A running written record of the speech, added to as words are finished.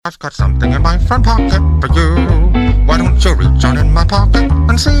I've got something in my front pocket for you. Why don't you reach on in my pocket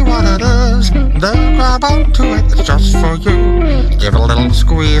and see what it is? Then grab onto it, it's just for you. Give it a little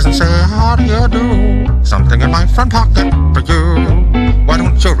squeeze and say, how do you do? Something in my front pocket for you. Why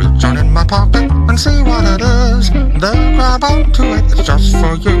don't you reach on in my pocket and see what it is? Then grab onto it, it's just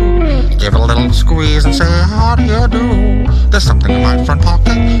for you. Give it a little squeeze and say, how do you do? There's something in my front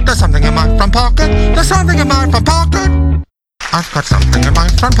pocket. There's something in my front pocket. There's something in my front pocket. I've got something in my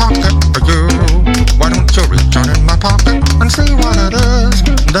front pocket for you. Why don't you reach on in my pocket and see what it is?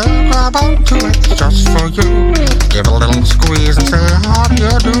 Then grab onto it, it's just for you. Give it a little squeeze and say, how do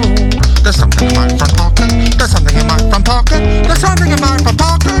you do? There's something in my front pocket. There's something in my front pocket. There's something in my front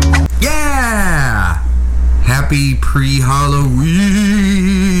pocket. Yeah! Happy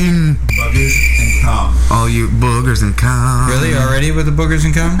pre-Halloween! Boogers and cum. All you boogers and cum. Really? Already with the boogers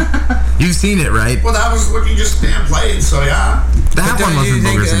and cum? You've seen it, right? Well, that was what you just played, so yeah. That one wasn't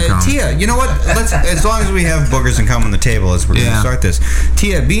boogers and cum. Tia, you know what? Let's, as long as we have boogers and cum on the table as we're going to start this.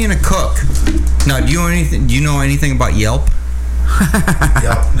 Tia, being a cook, now, do you know anything about Yelp?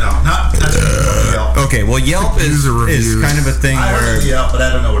 Yelp, no, not necessarily Yelp. Okay, well, Yelp is kind of a thing where Yelp, but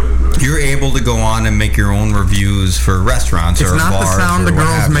I don't know what it is. You're able to go on and make your own reviews for restaurants or bars. It's not the sound the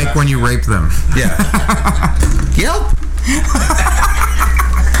girls make when you rape them. Yeah. Yelp.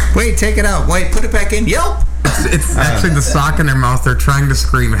 Wait, take it out. Wait, put it back in. Yelp. It's actually the sock in their mouth. They're trying to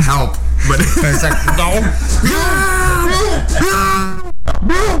scream help, but it's like no.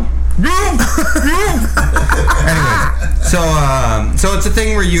 Anyway, so it's a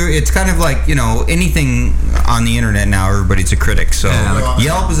thing where it's kind of like, anything on the internet now, everybody's a critic. So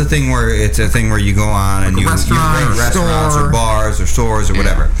Yelp is a thing where you go on and you rate restaurants or bars or stores or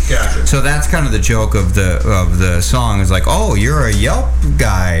whhatever. Gotcha. So that's kind of the joke of the song is like, oh, you're a Yelp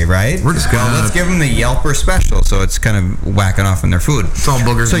guy, right? We're just going. Let's give them the Yelper special. So it's kind of whacking off in their food. It's all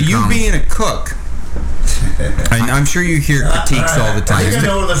boogers. So you being a cook. I'm sure you hear critiques all the time. I think I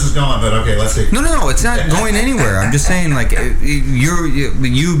know where this is going, but okay, let's see. No, it's not going anywhere. I'm just saying, like,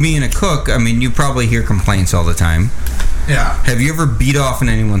 you being a cook, I mean, you probably hear complaints all the time. Yeah. Have you ever beat off in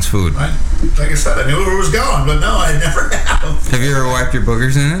anyone's food? Like I said, I knew where it was going, but no, I never have. Have you ever wiped your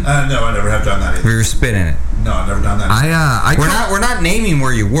boogers in it? No, I never have done that either. Have you ever spit in it? No, I've never done that. We're not naming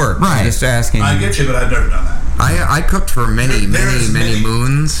where you work. Right. I'm just asking. I get you, but I've never done that. I cooked for many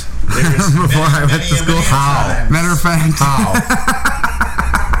moons before I went to school. How? Matter of fact,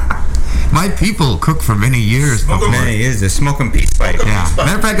 my people cooked for many years. Many years. They're smoking peace pipe. Yeah.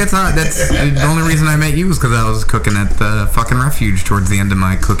 Matter of fact, that's the only reason I met you was because I was cooking at the fucking refuge towards the end of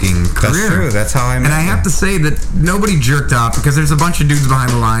my cooking career. That's true. That's how I met. And I have to say that nobody jerked off because there's a bunch of dudes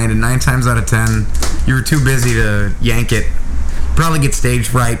behind the line, and 9 times out of 10, you were too busy to yank it. Probably get stage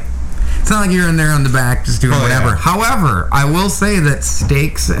fright. It's not like you're in there on the back just doing whatever. Yeah. However, I will say that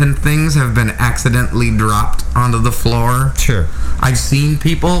steaks and things have been accidentally dropped onto the floor. Sure. I've seen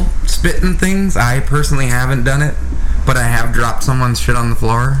people spit in things. I personally haven't done it, but I have dropped someone's shit on the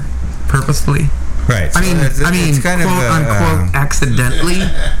floor purposefully. Right. I mean, it's kind quote of, unquote, accidentally.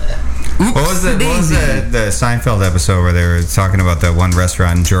 Oops, what was the Seinfeld episode where they were talking about that one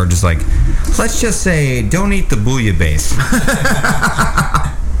restaurant and George is like, let's just say, don't eat the bouillabaisse.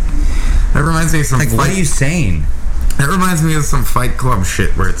 That reminds me of some. Like, what are you saying? That reminds me of some Fight Club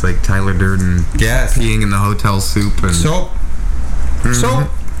shit where it's like Tyler Durden peeing in the hotel soup and soap. Soap.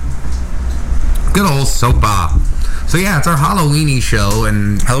 Good old soap op. So yeah, it's our Halloween-y show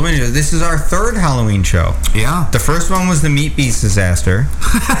and This is our third Halloween show. Yeah. The first one was the Meat Beast disaster.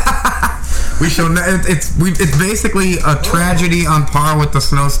 It's basically a tragedy on par with the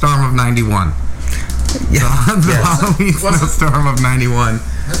snowstorm of '91. Yeah, the Halloween snowstorm of '91.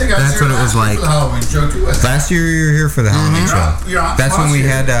 That's what it was like. Last year you were here for the Halloween show. That's when we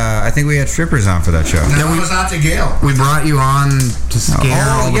had, I think we had strippers on for that show. No, it was Auntie Gail. We brought you on to scare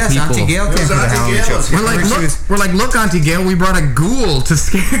all the people. Auntie Gail came for the Halloween show. We're like, look, Auntie Gail, we brought a ghoul to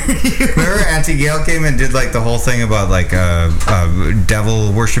scare you. Remember Auntie Gail came and did like the whole thing about like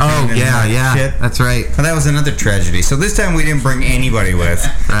devil worshiping and shit? That's right. Well, that was another tragedy. So this time we didn't bring anybody with.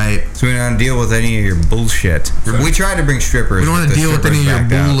 Right. So we don't deal with any of your bullshit. We tried to bring strippers. We don't want to deal with any of your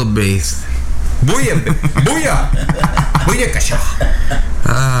bouillabaisse. Booyah! Booyakasha!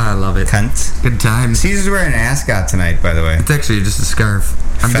 Ah, I love it. Cunts. Good times. Caesar's wearing an ascot tonight, by the way. It's actually just a scarf.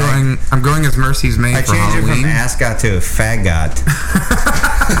 I'm going as Mercy's maid for Halloween. I changed it from ascot to faggot.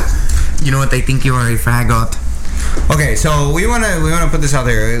 You know what? They think you are a faggot. Okay, so we want to put this out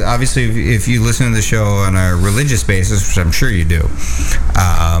there. Obviously, if you listen to the show on a religious basis, which I'm sure you do,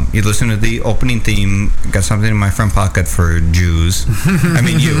 you listen to the opening theme. Got something in my front pocket for Jews. I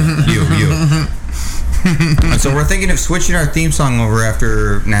mean, you. And so we're thinking of switching our theme song over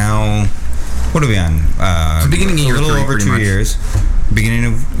after now. What are we on? It's the beginning of year 3, a little over 2 years. Beginning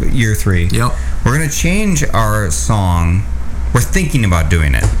of year 3. Yep. We're going to change our song. We're thinking about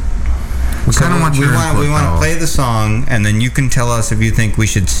doing it. We kind of want we want to play the song, and then you can tell us if you think we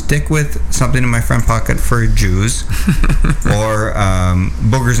should stick with Something in My Front Pocket for Jews or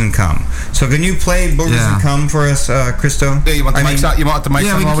Boogers and Cum. So can you play Boogers and Cum for us, Christo? Yeah, you want the mics on? You want the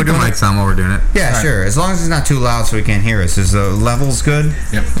mics on while we're doing it? Mics on while we're doing it. Yeah, right. sure. As long as it's not too loud so we can't hear us. Is the levels good?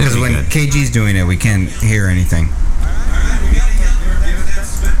 Yep. Because when KG's doing it, we can't hear anything.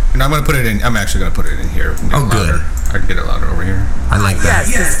 And I'm going to put it in. I'm actually going to put it in here. Oh, good. I can get it louder over here. I like that.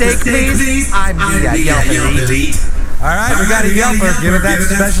 Yes, the steak, please. I'm the Yelp. All right, we got a Yelper. Give it that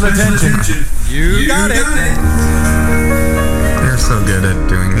special attention. You got it. They're so good at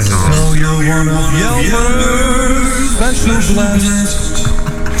doing this. So you're one of Yelper's special blessed.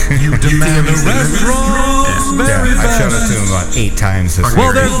 You demand a restaurant's very I've shown it best. to him about 8 times this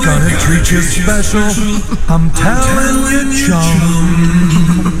Well, year. they're gonna treat you special. I'm telling you, chum.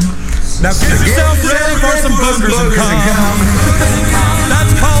 Now get yourself ready for some boogers and cum.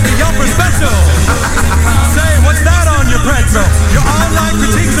 That's called the Yelper Special. Say, what's that on your pretzel? Your online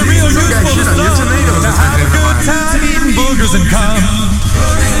critiques are real useful to some. Now have a good time eating boogers and cum.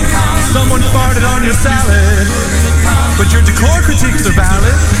 Someone farted on your salad, but your decor critiques are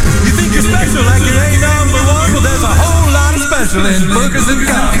valid. You think you're special like you ain't number one? Well, there's a whole lot of special in boogers and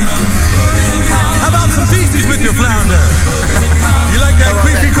cum. How about some feces with your flounder? You like that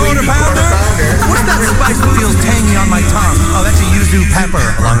creepy quarter pounder? What's that spice that feels tangy on my tongue? Oh, that's a yuzu pepper,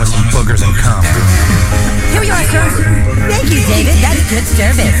 along with some boogers and cum. Here you are, sir. Thank you, David. That's good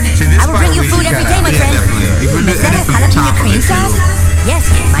service. I will bring you food every day, my friend. Is that a jalapeno cream sauce? Yes,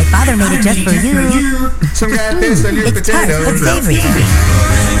 my father made it just for you. Some guy pissed on your It's tart potatoes. but savory.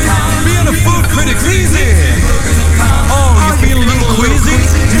 Being a food critic's easy. Oh, you feel a little queasy?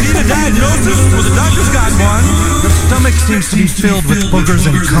 Do you need a diagnosis? Well, the doctor's got one. Your stomach seems to be filled with boogers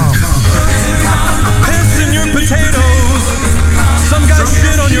and cum. Piss in your potatoes. Some guy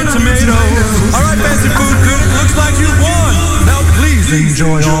shit on your tomatoes. All right, fancy food critic, looks like you won. Now please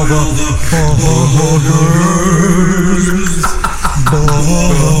enjoy all the boogers.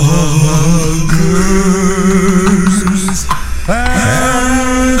 Boogers.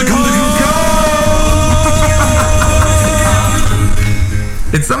 And cum.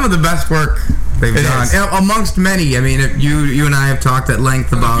 It's some of the best work they've done. Amongst many. I mean, you and I have talked at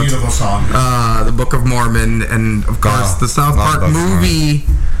length about Beautiful song. the Book of Mormon, and of course the South Park movie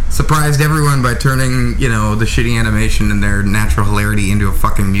surprised everyone by turning, the shitty animation and their natural hilarity into a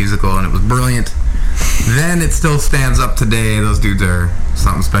fucking musical, and it was brilliant. Then it still stands up today. Those dudes are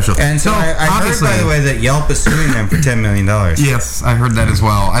something special. And so I heard, by the way, that Yelp is suing them for $10 million. Yes, I heard that as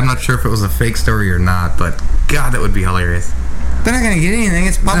well. I'm not sure if it was a fake story or not, but God, that would be hilarious. They're not going to get anything.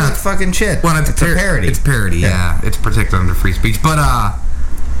 It's public fucking shit. Well, it's a parody. It's parody, yeah. It's protected under free speech. But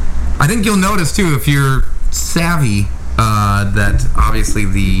I think you'll notice, too, if you're savvy, that obviously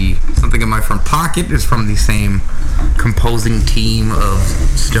the Something in My Front Pocket is from the same composing team of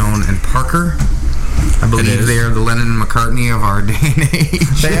Stone and Parker. I believe they are the Lennon and McCartney of our day and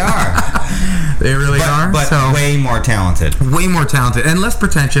age. They are. They really are. But way more talented. Way more talented. And less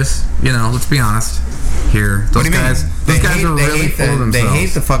pretentious, let's be honest. Here, those guys are really full of themselves. They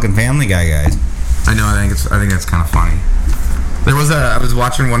hate the fucking Family Guy guys. I know. I think that's kind of funny. I was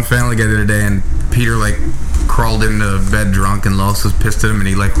watching one Family Guy the other day, and Peter crawled into bed drunk, and Lois was pissed at him, and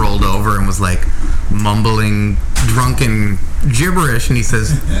he rolled over and was mumbling drunken gibberish, and he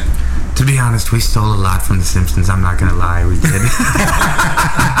says, "To be honest, we stole a lot from The Simpsons. I'm not gonna lie, we did."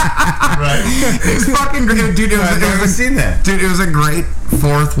 Right. It's fucking great, dude. I've never seen that. Dude, it was a great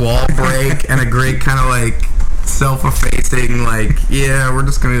fourth wall break and a great kind of self-effacing, we're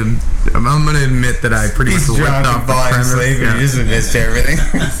just gonna. I'm gonna admit that I pretty much whipped off the premise. Slave and he just admits to everything.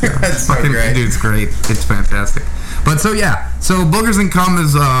 That's so great. Dude, it's great. It's fantastic. But so Boogers and Cum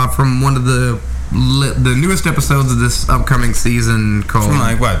is from one of the newest episodes of this upcoming season called...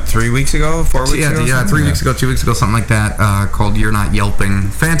 From 3 weeks ago? 4 weeks ago? Yeah, 3 weeks ago, 2 weeks ago, something like that, called You're Not Yelping.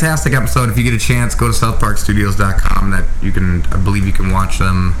 Fantastic episode. If you get a chance, go to southparkstudios.com. I believe you can watch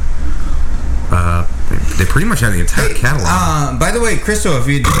them. They pretty much have the entire catalog. By the way, Christo, if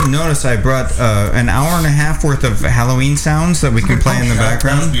you didn't notice, I brought an hour and a half worth of Halloween sounds that we can play in the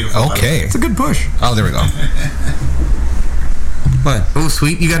background. Okay. It's a good push. Oh, there we go. What? Oh,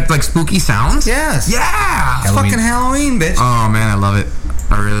 sweet. You got spooky sounds? Yes. Yeah. It's fucking Halloween, bitch. Oh, man, I love it.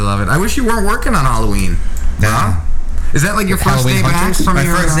 I really love it. I wish you weren't working on Halloween. Yeah. Is that your first day back from my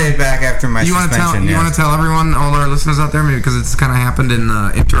first day back after my suspension? You want to tell everyone, all our listeners out there, maybe because it's kind of happened in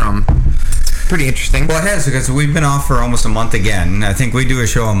the interim. pretty interesting. Well, it has, because we've been off for almost a month again. I think we do a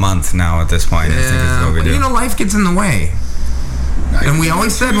show a month now at this point. Yeah, I think that's what we do. You know, life gets in the way. And we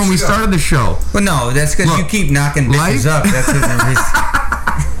always said when we started the show. Well, no, that's because you keep knocking bitches up. That's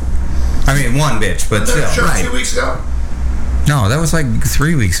I mean, one bitch, but still. Show 2 weeks ago? No, that was like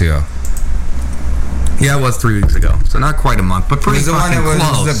 3 weeks ago. Yeah, it was 3 weeks ago. So not quite a month, but pretty fucking close.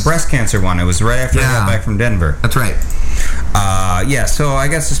 It was the breast cancer one. It was right after I got back from Denver. That's right. Yeah, so I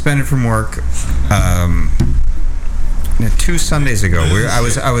got suspended from work 2 Sundays ago. I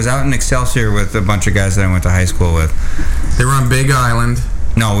was out in Excelsior with a bunch of guys that I went to high school with. They were on Big Island.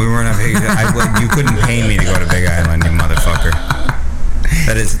 No, we weren't on Big Island. You couldn't pay me to go to Big Island, you motherfucker.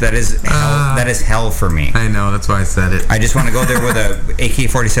 That is hell for me. I know, that's why I said it. I just want to go there with a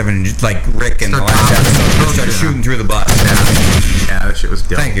AK-47, like Rick in the last episode, start shooting through the bus. Yeah, that shit was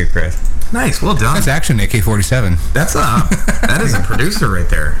dope. Thank you, Chris. Nice, well done. That's action AK-47. That is a producer right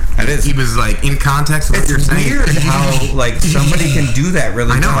there. That is. He was like in context with what you're saying. It's weird how like somebody can do that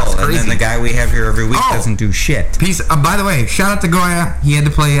really well, and then the guy we have here every week doesn't do shit. Peace. By the way, shout out to Goya. He had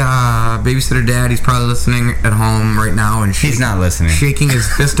to play babysitter dad. He's probably listening at home right now, and he's not listening. Shaking his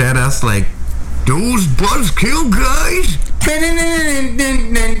fist at us like, those Buzzkill guys.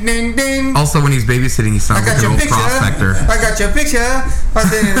 Also, when he's babysitting, he sounds like an old prospector. I got your picture.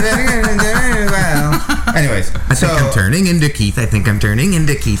 Anyways, I think I'm turning into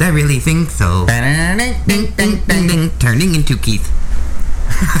Keith. I really think so. Ding, ding, ding, ding. Turning into Keith.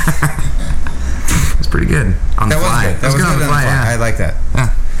 It's pretty good. On the fly. That was good on the fly. Yeah. I like that. Yeah.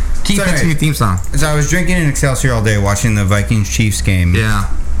 Keith, that's your theme song. So I was drinking in Excelsior all day, watching the Vikings-Chiefs game. Yeah.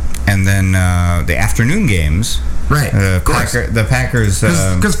 And then the afternoon games. Right. The Packers.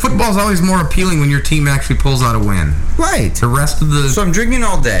 Because football's always more appealing when your team actually pulls out a win. Right. The rest of the... So I'm drinking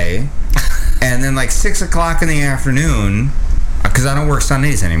all day, and then like 6 o'clock in the afternoon, because I don't work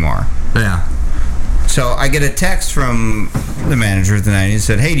Sundays anymore. Yeah. So I get a text from the manager of the night. He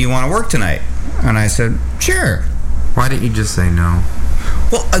said, "Hey, do you want to work tonight?" And I said, "Sure." Why didn't you just say no?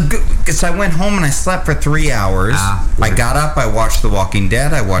 Well, because I went home and I slept for 3 hours. I got up, I watched The Walking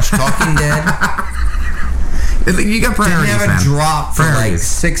Dead, I watched Talking Dead. You got priorities, didn't have a drop for like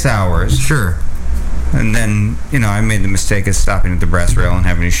 6 hours. Sure. And then, I made the mistake of stopping at the brass rail and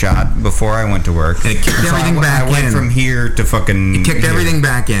having a shot before I went to work. And it kicked everything back in. I went from here to fucking... It kicked everything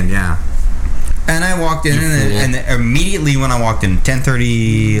back in, yeah. And I walked in, and immediately when I walked in,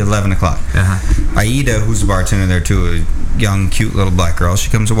 10:30, 11 o'clock, Aida, who's the bartender there too, a young, cute little black girl, she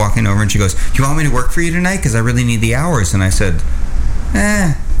comes walking over and she goes, "You want me to work for you tonight? Because I really need the hours." And I said,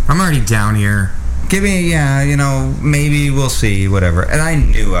 I'm already down here. Give me, maybe we'll see, whatever. And I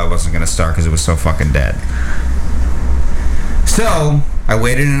knew I wasn't going to start because it was so fucking dead. So I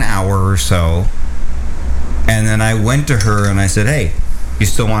waited an hour or so, and then I went to her and I said, "Hey, you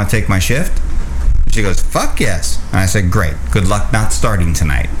still want to take my shift?" She goes, "Fuck yes." And I said, "Great. Good luck not starting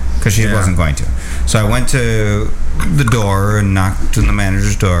tonight." Because she wasn't going to. So I went to the door and knocked on the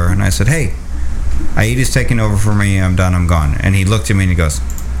manager's door, and I said, "Hey, Aida's taking over for me. I'm done. I'm gone." And he looked at me and he goes,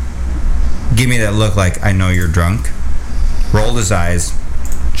 give me that look like, "I know you're drunk," rolled his eyes,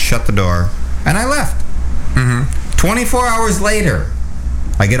 shut the door, and I left. 24 hours later,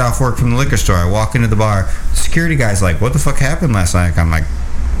 I get off work from the liquor store. I walk into the bar. The security guy's like, "What the fuck happened last night?" I'm like,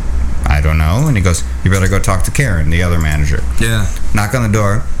 "I don't know." And he goes, "You better go talk to Karen, the other manager." Yeah. Knock on the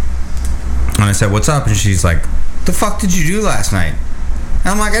door. And I said, "What's up?" And she's like, "The fuck did you do last night?" And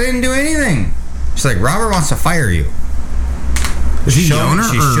I'm like, "I didn't do anything." She's like, "Robert wants to fire you." Is he the owner?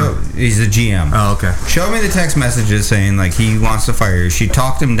 He's the GM. Oh, okay. Showed me the text messages saying like he wants to fire you. She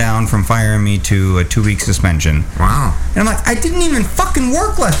talked him down from firing me to a 2-week suspension. Wow. And I'm like, I didn't even fucking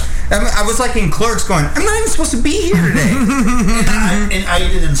work last. I was like in Clerks going, I'm not even supposed to be here today. and I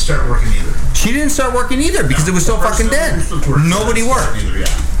didn't start working either. She didn't start working either because it was so fucking dead. Nobody worked.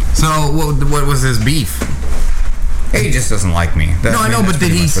 So what was his beef? He just doesn't like me. No, I know, but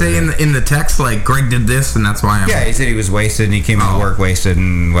did he say in the text, like, Greg did this, and that's why I'm... Yeah, he said he was wasted, and he came into work wasted,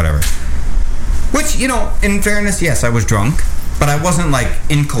 and whatever. Which, in fairness, yes, I was drunk, but I wasn't, like,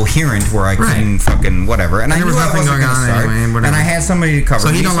 incoherent where I couldn't fucking whatever. And I knew I wasn't going to start, and I had somebody to cover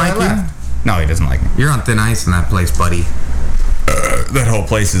me, so he don't like you? No, he doesn't like me. You're on thin ice in that place, buddy. That whole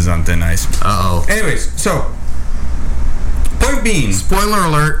place is on thin ice. Uh-oh. Anyways, so, point being... Spoiler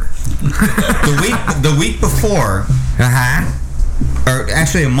alert. The week before, or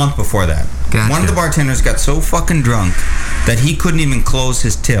actually a month before that, one of the bartenders got so fucking drunk that he couldn't even close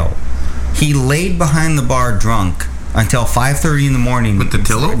his till. He laid behind the bar drunk until 5:30 in the morning. With the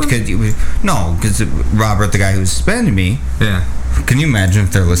till open? Because Robert, the guy who suspended me. Yeah. Can you imagine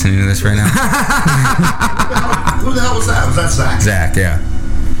if they're listening to this right now? Who the hell was that? Was that Zach? Zach, yeah.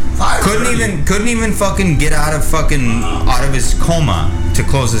 Couldn't even fucking get out of his coma to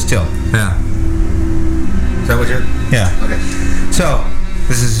close his till. Yeah. Is that what you're? Yeah. Okay. So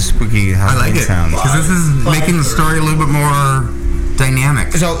this is a spooky Halloween sound. Because this is making the story a little bit more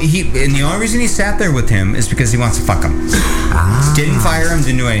dynamic. So and the only reason he sat there with him is because he wants to fuck him. Didn't fire him,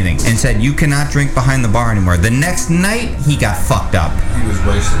 didn't do anything, and said you cannot drink behind the bar anymore. The next night he got fucked up. He was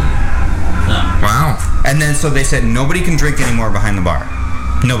wasted. Yeah. Wow. And then so they said nobody can drink anymore behind the bar.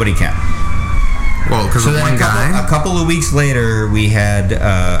 Nobody can. Well, because of one guy. A couple of weeks later, we had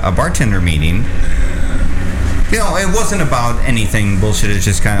a bartender meeting. You know, it wasn't about anything bullshit. It's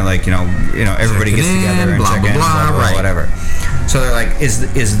just kind of like everybody gets together and blah, check blah, in, blah, blah, right. whatever. So they're like, "Is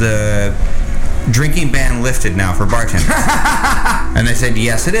the drinking ban lifted now for bartenders?" And they said,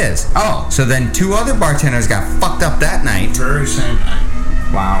 "Yes, it is." Oh, so then 2 other bartenders got fucked up that night. Very same night.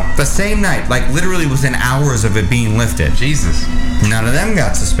 Wow. The same night, like literally within hours of it being lifted. Jesus. None of them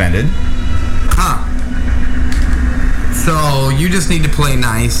got suspended. Huh. So you just need to play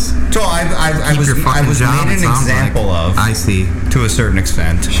nice. So I was made an example of. I see. To a certain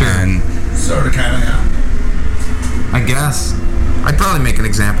extent. Sure. And Sort of, kind of, yeah. I guess. I'd probably make an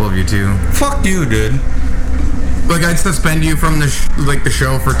example of you too. Fuck you, dude. Like I'd suspend you from the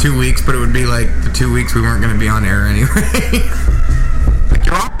show for 2 weeks, but it would be like the 2 weeks we weren't going to be on air anyway. Like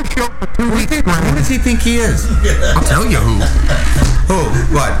you're off the show for 2 weeks. Who does he think he is? I'll tell you who. Who?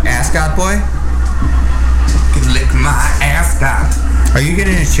 What? Ascot boy? Lick my ascot. Are you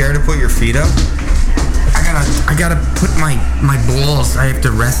getting a chair to put your feet up? I gotta put my balls. I have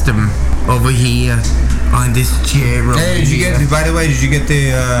to rest them over here on this chair. Hey, did you get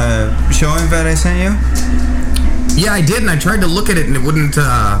the show invite I sent you? Yeah, I did, and I tried to look at it, and it wouldn't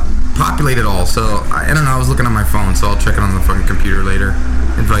populate at all. So I don't know. I was looking on my phone, so I'll check it on the fucking computer later.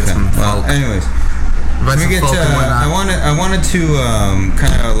 Invite some. Well, anyways. Let me get. I wanted to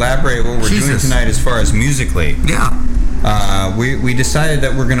kind of elaborate what we're doing tonight as far as musically. Yeah. We decided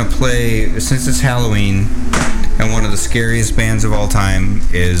that we're gonna play, since it's Halloween, and one of the scariest bands of all time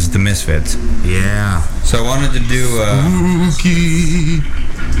is the Misfits. Yeah. So I wanted to do Spooky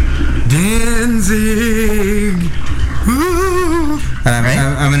Danzig.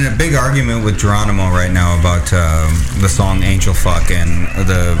 I'm in a big argument with Geronimo right now about the song "Angel Fuck" and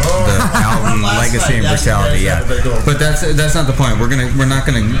the album "Legacy and Brutality." Yeah, but that's not the point. We're not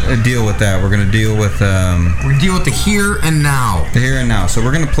gonna deal with that. We're gonna deal with we deal with the here and now. The here and now. So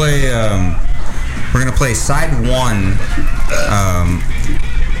we're gonna play side 1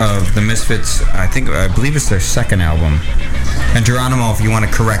 of the Misfits. I believe it's their second album. And Geronimo, if you want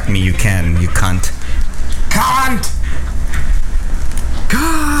to correct me, you can. You cunt. Cunt.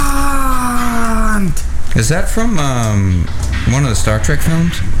 Is that from one of the Star Trek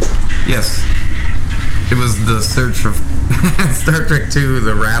films? Yes. It was the search of Star Trek 2,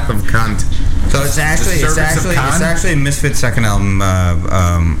 The Wrath of Cunt. So it's actually Misfits' second album,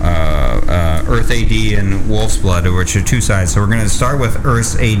 Earth AD and Wolf's Blood, which are 2 sides. So we're going to start with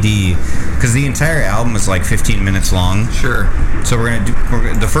Earth's AD because the entire album is like 15 minutes long. Sure. So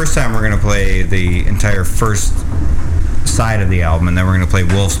the first time we're going to play the entire first side of the album, and then we're going to play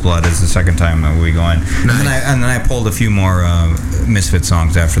Wolf's Blood as the second time that we go in. Nice. And then I pulled a few more Misfit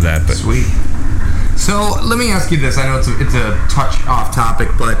songs after that. But sweet. So let me ask you this. I know it's a touch off topic,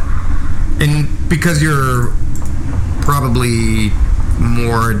 but because you're probably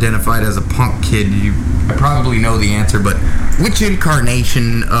more identified as a punk kid, I probably know the answer, but which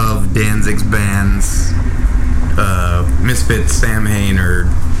incarnation of Danzig's bands, Misfits, Samhain, or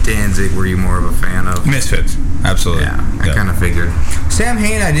Danzig, were you more of a fan of? Misfits, absolutely. Yeah, I kind of figured.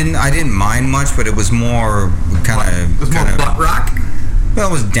 Samhain, I didn't mind much, but it was more kind of butt rock. Well,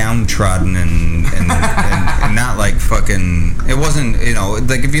 it was downtrodden and not like fucking. It wasn't,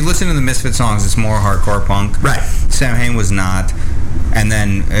 like if you listen to the Misfit songs, it's more hardcore punk. Right. Samhain was not, and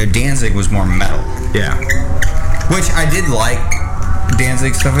then Danzig was more metal. Yeah. Which I did like.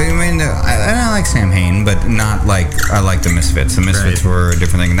 Danzig stuff. I mean, I like Samhain, but not like I like the Misfits. The Misfits were a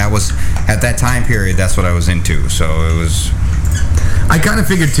different thing, and that was at that time period. That's what I was into. So it was. I kind of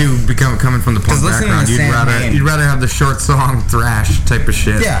figured too, coming from the punk background, you'd rather have the short song thrash type of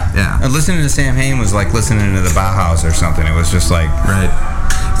shit. Yeah. And listening to Samhain was like listening to the Bauhaus or something. It was just like right.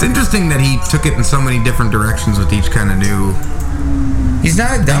 It's interesting that he took it in so many different directions with each kind of new. He's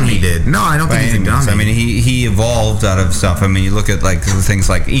not a dummy. He did. No, I don't think he's a dummy. I mean, he evolved out of stuff. I mean, you look at like things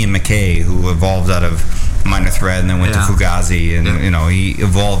like Ian MacKaye, who evolved out of Minor Threat and then went to Fugazi, and he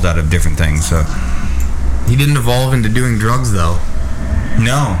evolved out of different things. So he didn't evolve into doing drugs, though.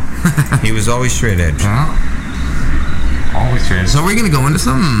 No, he was always straight edge. Always straight edge. So we're gonna go into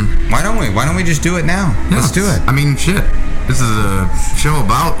some. Why don't we just do it now? Yeah, let's do it. I mean, shit. This is a show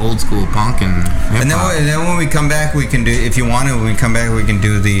about old school punk and hip-hop. And then when we come back, we can do, if you want to, when we come back, we can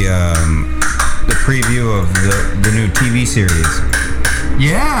do the preview of the new TV series.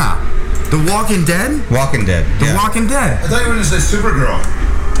 Yeah. The Walking Dead? Walking Dead. The Walking Dead. I thought you were going to say Supergirl.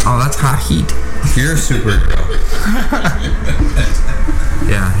 Oh, that's hot heat. You're Supergirl.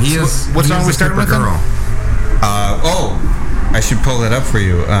 Yeah, he is. What song we starting with? I should pull that up for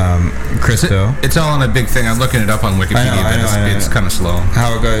you, Christo. It's all on a big thing. I'm looking it up on Wikipedia. I know. It's kind of slow.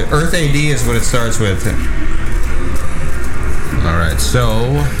 How it goes. Earth AD is what it starts with. All right,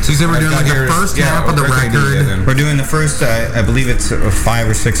 so you said we're doing like the first half of the record. We're doing the first, I believe it's 5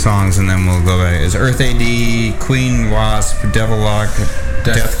 or 6 songs, and then we'll go back. It's Earth AD, Queen Wasp, Devillock,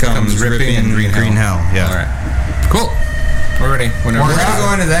 Death Comes Ripping, and Green Hell. Yeah. All right. Cool. We're ready. Whenever we're going to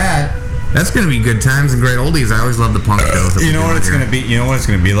go into that. That's gonna be good times and great oldies. I always love the punk shows. You know what it's gonna be? You know what it's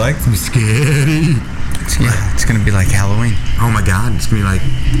gonna be like? I'm scary. It's gonna be like Halloween. Oh my God! It's gonna be like,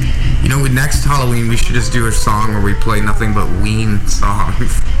 with next Halloween we should just do a song where we play nothing but Ween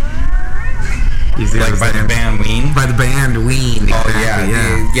songs. Like by the band Ween? By the band Ween. Exactly,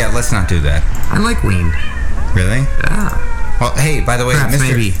 yeah. Let's not do that. I like Ween. Really? Yeah. Well, hey, by the way,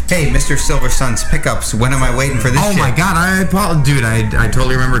 Mr. Silver Sun's pickups. When am I waiting for this? Oh my God! I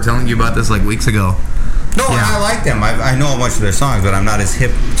totally remember telling you about this like weeks ago. No, yeah. I like them. I know a bunch of their songs, but I'm not as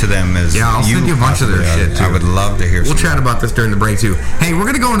hip to them as you. I'll send you a bunch of their shit too. I would love to hear. We'll chat about this during the break too. Hey, we're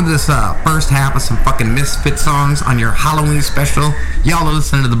gonna go into this first half of some fucking Misfit songs on your Halloween special. Y'all are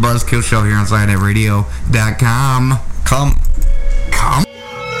listening to the Buzzkill Show here on SianetRadio.com. Come.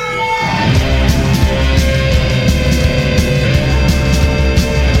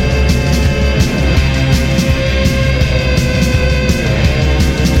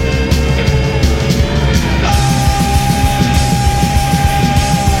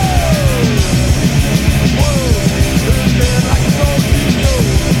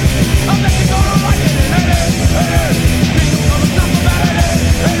 Hey,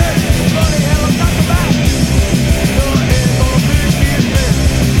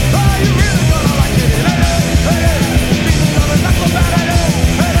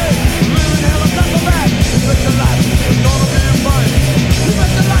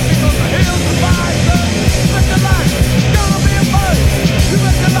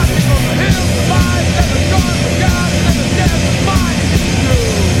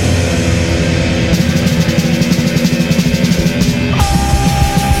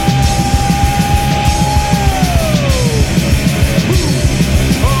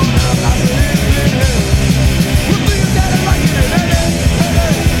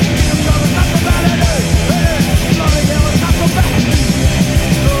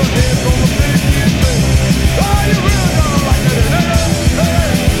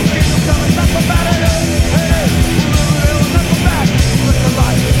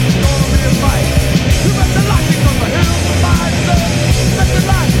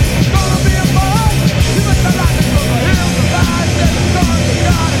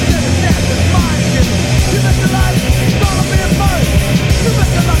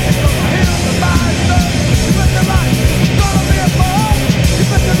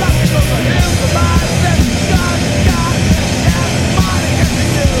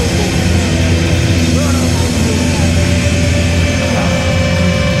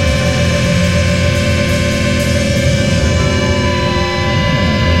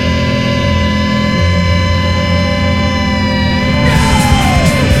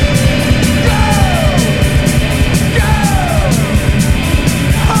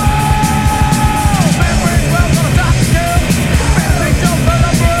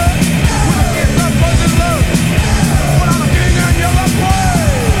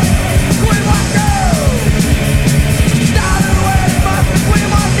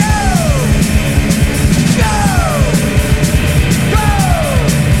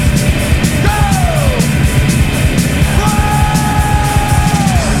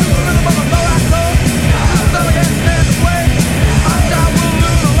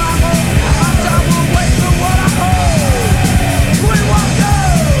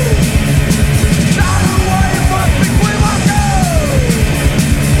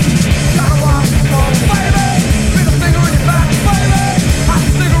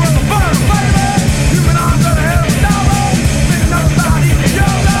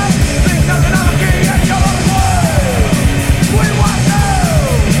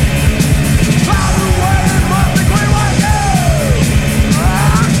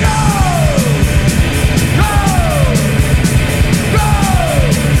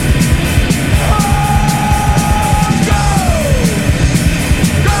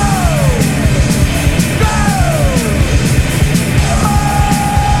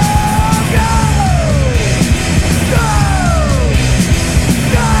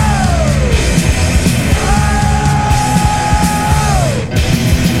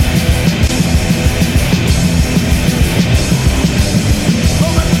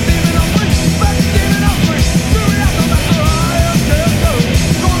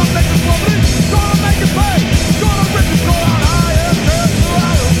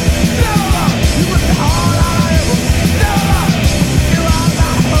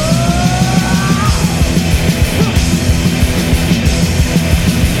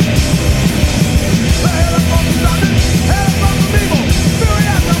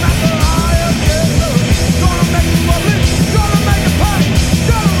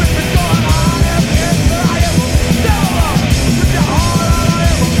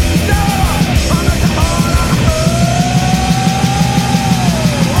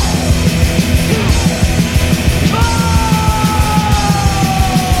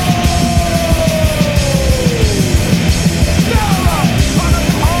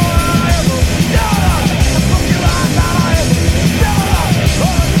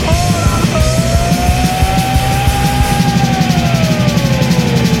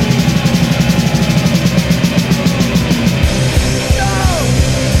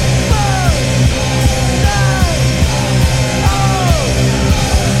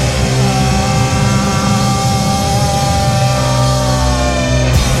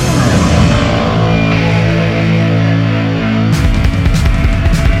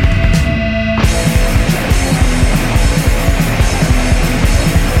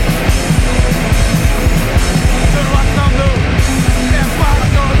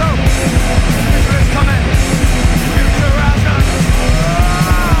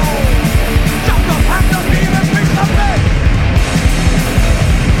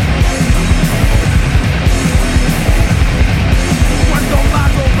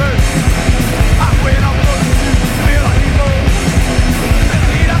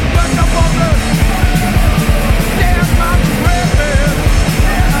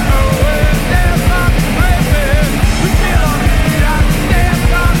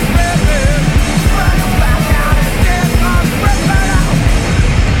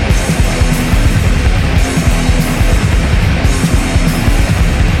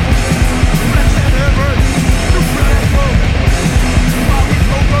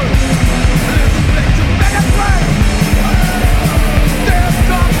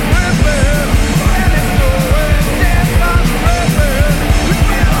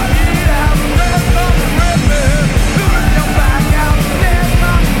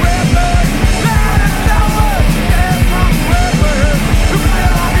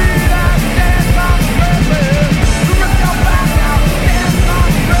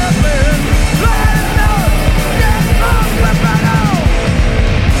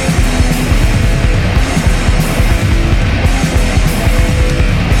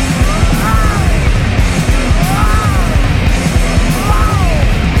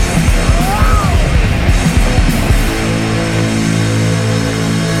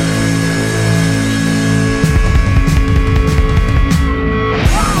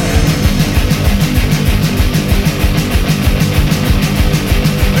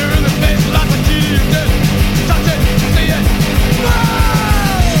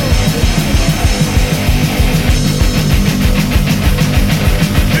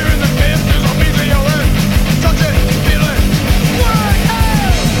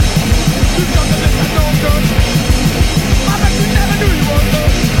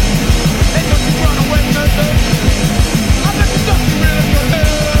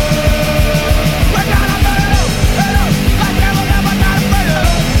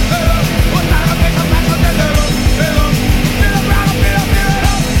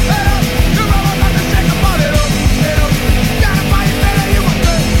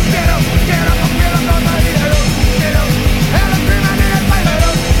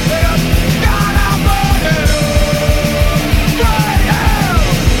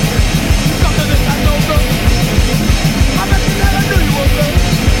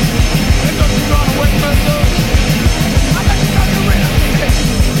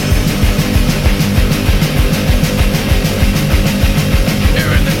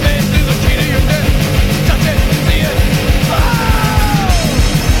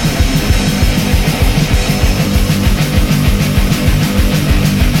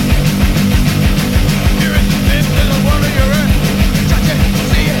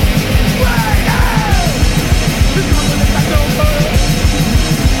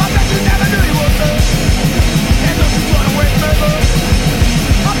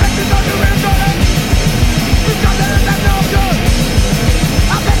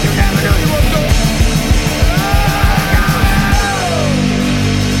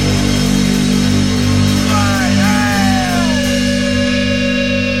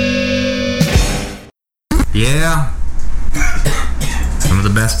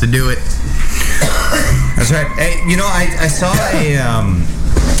 best to do it. That's right. Hey, you know, I saw a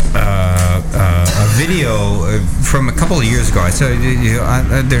video from a couple of years ago. I saw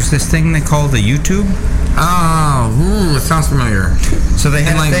there's this thing they call the YouTube. Oh, it sounds familiar. So they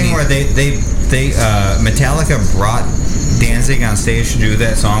had a thing where they Metallica brought Danzig on stage to do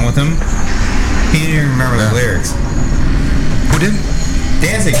that song with him. He didn't even remember the lyrics. Who did?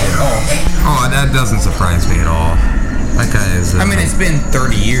 Danzig did. Oh, that doesn't surprise me at all. That guy is... I mean, it's been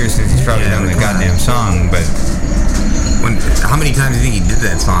 30 years since he's probably done the goddamn song, but... How many times do you think he did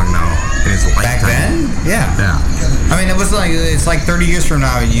that song now in his lifetime? Back then? Yeah. I mean, it's like 30 years from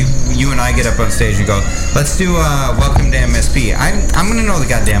now, you and I get up on stage and go, let's do Welcome to MSP. I'm going to know the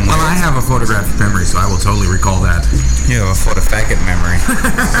goddamn lyrics. Well, I have a photographic memory, so I will totally recall that. You have a photofaggot memory.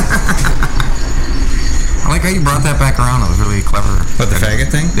 I like how you brought that back around. It was really clever. What, the faggot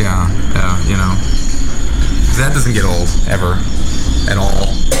thing? Yeah, you know. That doesn't get old, ever. At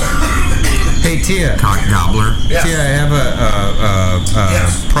all. Hey, Tia. Cock gobbler. Yes. Tia, I have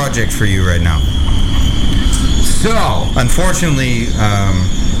a project for you right now. So, unfortunately,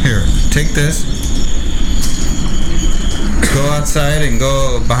 here, take this. Go outside and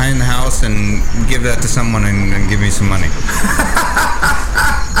go behind the house and give that to someone and give me some money.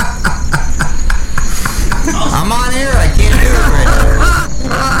 I'm on air. I can't do it right now.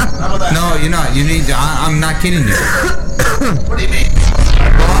 No, you're not. You need to, I'm not kidding you. What do you mean?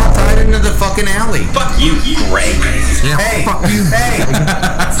 Go outside into the fucking alley. Fuck you, Greg. Yeah, Hey, fuck you. hey.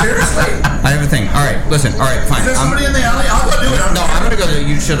 Seriously? I have a thing. All right, listen. All right, fine. Is there somebody in the alley? I'll go do it. No, I'm gonna go there.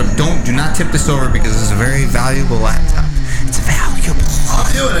 You should have. Do not tip this over because this is a very valuable laptop. It's valuable. I'll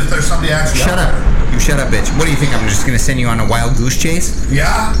do it if there's somebody actually. Shut up. You shut up, bitch. What do you think? I'm just gonna send you on a wild goose chase?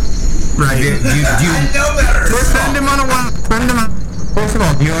 Yeah. Right. Do you I know better. Send him on a wild... Send him on... First of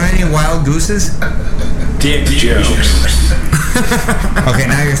all, do you own any wild gooses? Dick jokes. Okay,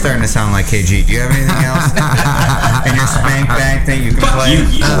 now you're starting to sound like KG. Do you have anything else? And your spank bang thing you can play? You,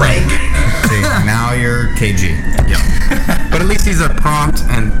 Greg. See, now you're KG. Yeah. But at least he's a prompt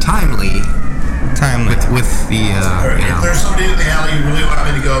and timely with the, If there's somebody in the alley you really want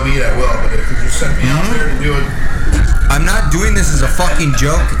me to go meet, I will. But if you just send me out there to do it. I'm not doing this as a fucking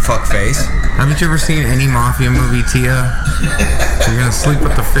joke, fuckface. Haven't you ever seen any mafia movie, Tia? You're gonna sleep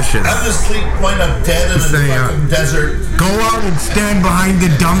with the fishes. I'm just point up dead in the fucking desert. Go out and stand behind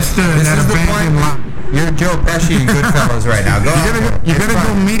the dumpster in that abandoned lot. You're Joe Pesci in Goodfellas right now. Go You're gonna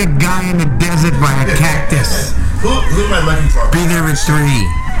go meet a guy in the desert by a cactus. Who am I looking for? Be there at 3.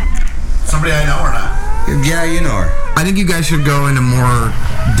 Somebody I know or not? Yeah, you know her. I think you guys should go into more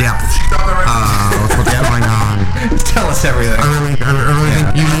depth. What's going on? Tell us everything. I really think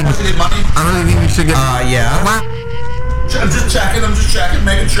you need. You need money? I really think you should get. Yeah. I'm just checking,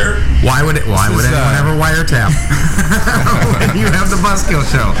 making sure. Why would anyone ever wiretap? When you have the Buzzkill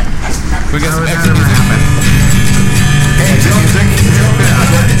Show. We got some extra.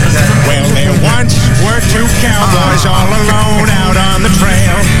 Well, there once were 2 cowboys all alone out on the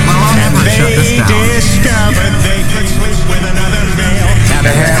trail, and they discovered they could sleep with another male. Now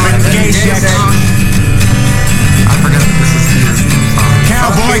they're having gay sex. I forgot this is his song.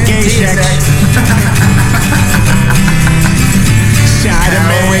 Cowboy gay sex.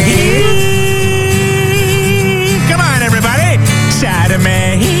 Sodomy. Come on, everybody.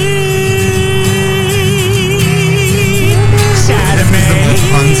 Sodomy.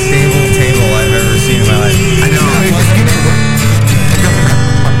 Unstable table I've ever seen in my life. I know.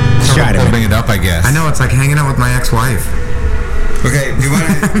 Holding it up, I guess. I know, it's like hanging out with my ex-wife. Okay, do you want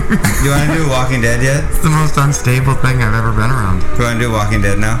to do Walking Dead yet? It's the most unstable thing I've ever been around. Do you want to do Walking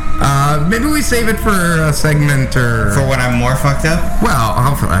Dead now? Maybe we save it for a segment or... For when I'm more fucked up? Well,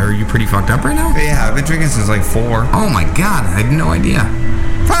 are you pretty fucked up right now? Yeah, I've been drinking since like 4. Oh my god, I had no idea.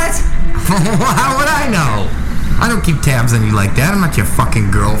 What? How would I know? I don't keep tabs on you like that. I'm not your fucking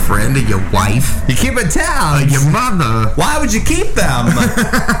girlfriend or your wife. You keep a tab. Or your mother. Why would you keep them?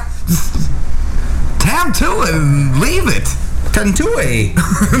 Tab to it and leave it. Tantui.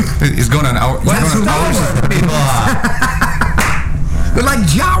 He's going on out. What's those people are? They're like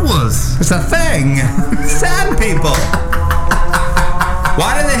Jawas. It's a thing. Sad people.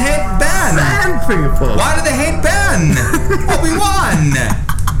 Why do they hate Ben? Sad people. Why do they hate Ben? Obi-Wan.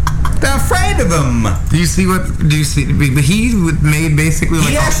 They're afraid of him. Do you see? But he made basically like...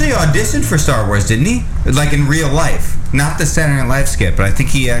 He actually auditioned for Star Wars, didn't he? Like in real life. Not the Saturday Night Live skit, but I think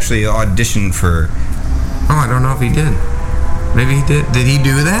he actually auditioned for... Oh, I don't know if he did. Maybe he did. Did he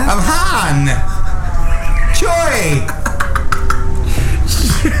do that? I'm Han! Joy!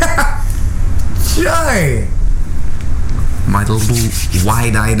 Joy! My little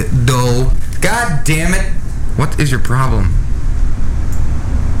wide-eyed doe. God damn it. What is your problem?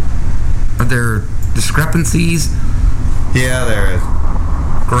 there discrepancies? Yeah, there is.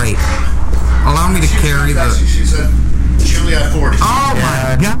 Great. Allow me to carry the... She said she only had 40. Oh,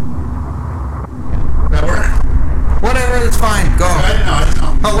 my God. That work? Whatever, that's fine. Go. I didn't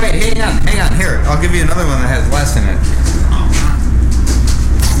know. Oh, wait, hang on. Here, I'll give you another one that has less in it.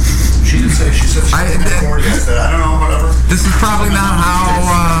 She didn't say. She said she only had 40. I said, I don't know, whatever. This is probably not how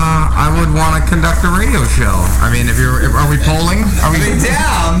I would want to conduct a radio show. I mean, are we polling? Are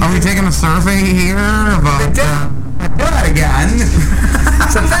we taking a survey here about... Do it again.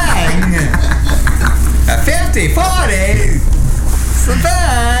 It's a thing. 50, 40. It's a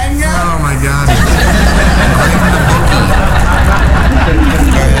thing. Oh my God.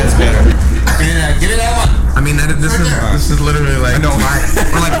 That's better. Give me that one. I mean, this is literally like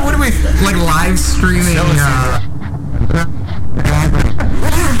what are we like live streaming?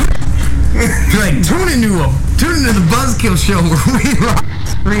 Like tune into the Buzzkill Show where we live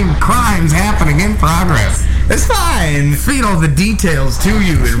stream crimes happening in progress. It's fine. Feed all the details to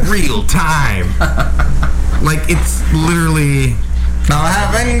you in real time. Like it's literally. Not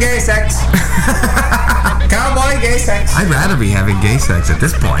having gay sex. Cowboy gay sex. I'd rather be having gay sex at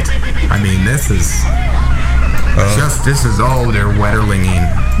this point. I mean, this is all they're wetterlinging.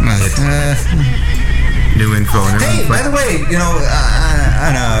 New info. Hey, by the way,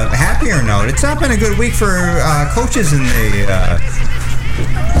 on a happier note, it's not been a good week for coaches in the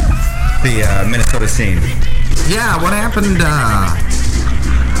Minnesota scene. Yeah, what happened?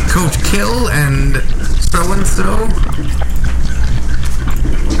 Coach Kill and so-and-so?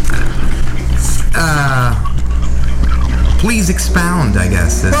 Please expound, I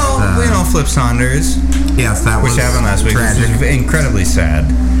guess. Flip Saunders. Yes, that was which happened last week. Tragic. Which was incredibly sad.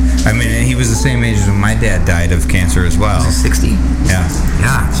 I mean, he was the same age as when my dad died of cancer as well. Was he 60? Yeah.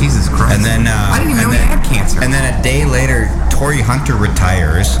 Yeah, Jesus Christ. And then... I didn't even know he had cancer. And then a day later, Torrey Hunter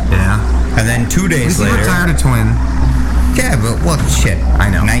retires. Yeah. And then 2 days later... He retired a twin. Yeah, but shit. I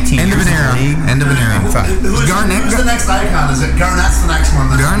know. 19 End of an era. End of an era. Who's the next icon? Is it Garnett's the next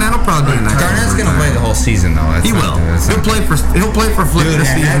one? Garnett will probably be the next one. Garnett's going to play the whole season, though. He will. He'll play for Flip this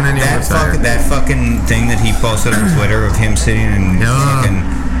season, and then he'll retire. That fucking thing that he posted on Twitter of him sitting in fucking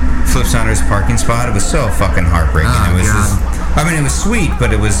Flip Saunders' parking spot, it was so fucking heartbreaking. Oh, it was it was sweet,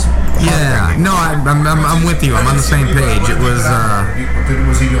 but it was heartbreaking. No, I'm with you. I'm on the same page. It was...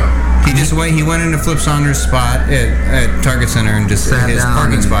 What was he doing? He went into Flip Saunders' spot at Target Center and just sat his down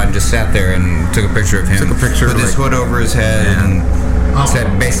parking spot and just sat there and took a picture of him. With his hood over his head and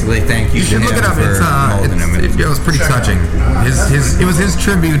said basically thank you to him look it up. for molding him. It was pretty touching. It was his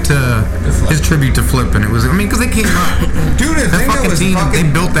tribute to Flip, and it was because they came up. Dude, the thing that was team, they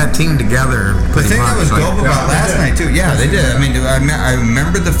built that team together. The thing that was dope about last night too. Yeah, they did. I mean, I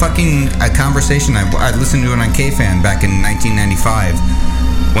remember the fucking conversation. I listened to it on K-Fan back in 1995.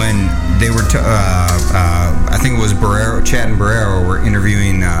 When they were, I think it was Chad and Barrero were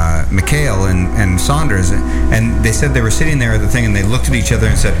interviewing McHale and Saunders, and they said they were sitting there at the thing, and they looked at each other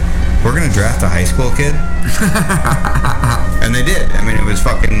and said, "We're going to draft a high school kid," and they did. I mean, it was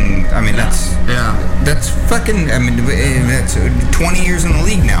fucking. I mean, that's fucking. I mean, that's 20 years in the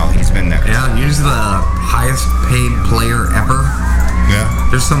league now. He's been there. Yeah, he's the highest paid player ever. Yeah.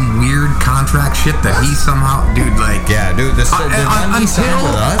 There's some weird contract shit that he somehow, dude, like... Yeah, dude, until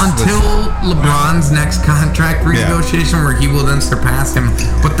LeBron's next contract renegotiation where he will then surpass him.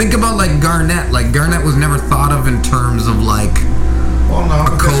 But think about, like, Garnett. Like, Garnett was never thought of in terms of, like,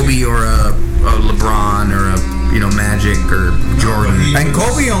 a Kobe or a LeBron or a, Magic or Jordan. And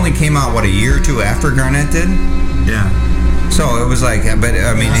Kobe only came out, a year or two after Garnett did? Yeah. So it was like, but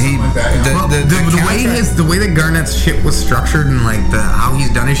I mean, the way that Garnett's shit was structured and like how he's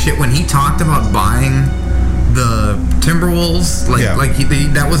done his shit when he talked about buying the Timberwolves,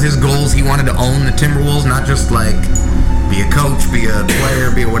 that was his goals. He wanted to own the Timberwolves, not just like be a coach, be a player,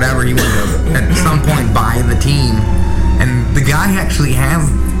 be a whatever. He wanted to at some point buy the team, and the guy actually has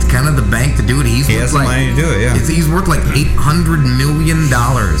kind of the bank to do it. He has the money to do it. Yeah, he's worth like $800 million.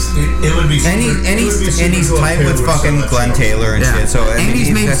 It would be. And he's tight with fucking Glenn Taylor and shit. So and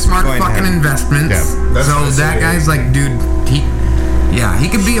he's made smart fucking investments. Yeah. So that guy's like, dude, he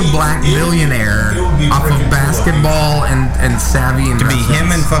could be a black billionaire off of basketball and savvy investments. To be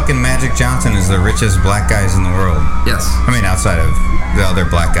him and fucking Magic Johnson is the richest black guys in the world. Yes. I mean, outside of the other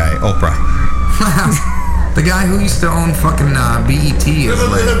black guy, Oprah. The guy who used to own fucking BET is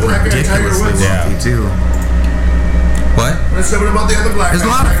like ridiculously wealthy too. What? What about the other black? There's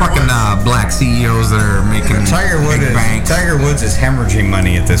a lot of fucking black CEOs that are making big banks. Tiger Woods is hemorrhaging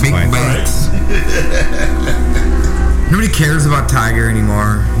money at this point. Big banks. Nobody cares about Tiger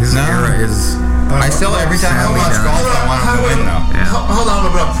anymore. His era is I still, every time I watch golf, I want him to win, though. Yeah. Hold on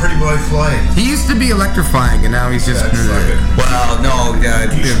about Pretty Boy Floyd. He used to be electrifying, and now he's just... Well, no,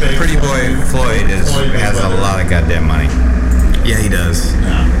 Pretty Boy Floyd has a lot of goddamn money. Yeah, he does.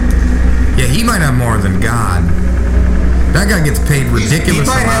 Yeah, he might have more than God. That guy gets paid ridiculous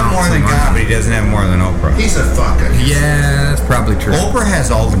amounts. He might have more than God, but he doesn't have more than Oprah. He's a fucker. Yeah, that's probably true. Oprah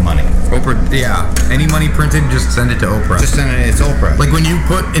has all the money. Oprah, yeah. Any money printed, just send it to Oprah. Just send it. It's Oprah. Like when you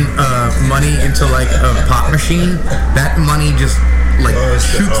put in money into like a pop machine, that money just like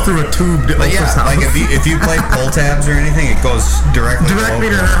shoots through a tube to Oprah's house. Like if you play pull tabs or anything, it goes directly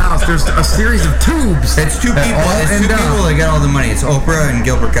to her house. There's a series of tubes. It's two people. It's two people that get all the money. It's Oprah and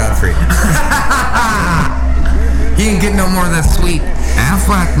Gilbert Gottfried. He ain't getting no more of that sweet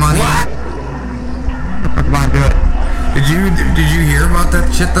Affleck money. What? Come on, do it. Did you hear about that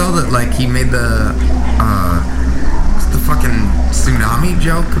shit though? That like he made the fucking tsunami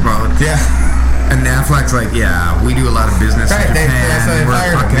joke about and Affleck's like, yeah, we do a lot of business in Japan.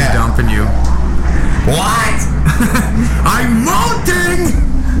 We're fucking dumping you. What? I'm molting.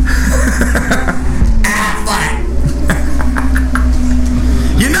 Affleck.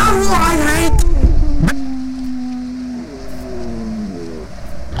 You know who I hate?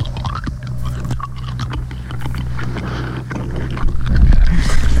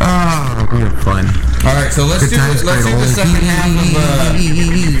 Oh, we had fun. All right, so let's do the second half of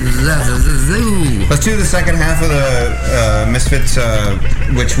let's do the second half of the Misfits,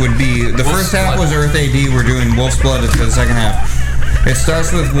 which would be the first half was Earth AD. We're doing Wolf's Blood for the second half. It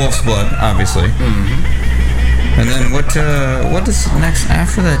starts with Wolf's Blood, obviously, and then what is next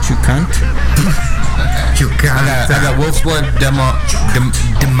after that? You cunt. You cunt. I got Wolf's Blood,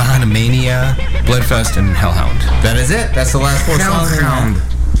 Demonomania, Bloodfest, and Hellhound. That is it. That's the last four songs. Hellhound.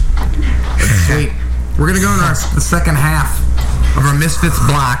 Sweet. We're gonna go into the second half of our Misfits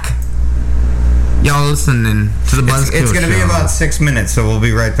block. Y'all listening to the Buzzkill Show. It's gonna be about 6 minutes, so we'll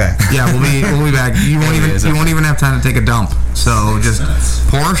be right back. Yeah, we'll be back. You won't even have time to take a dump. So just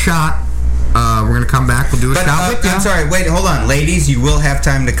pour a shot. We're gonna come back. We'll do a shot with you. I'm sorry. Wait, hold on, ladies. You will have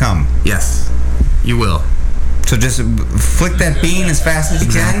time to come. Yes, you will. So just flick that bean as fast as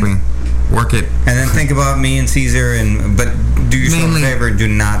you can. Work it. And then think about me and Caesar, but do yourself a favor and do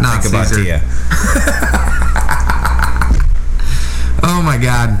not think about Tia. Oh my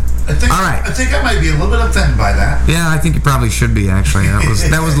God. All right. I think I might be a little bit offended by that. Yeah, I think you probably should be, actually.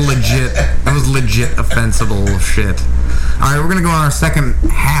 That was legit. That was legit offensible shit. All right, we're going to go on our second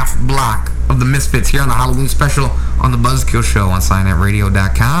half block of the Misfits here on the Halloween special on the Buzzkill Show on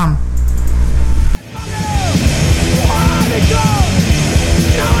SianetRadio.com.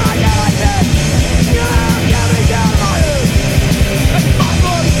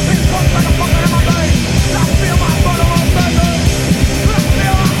 I feel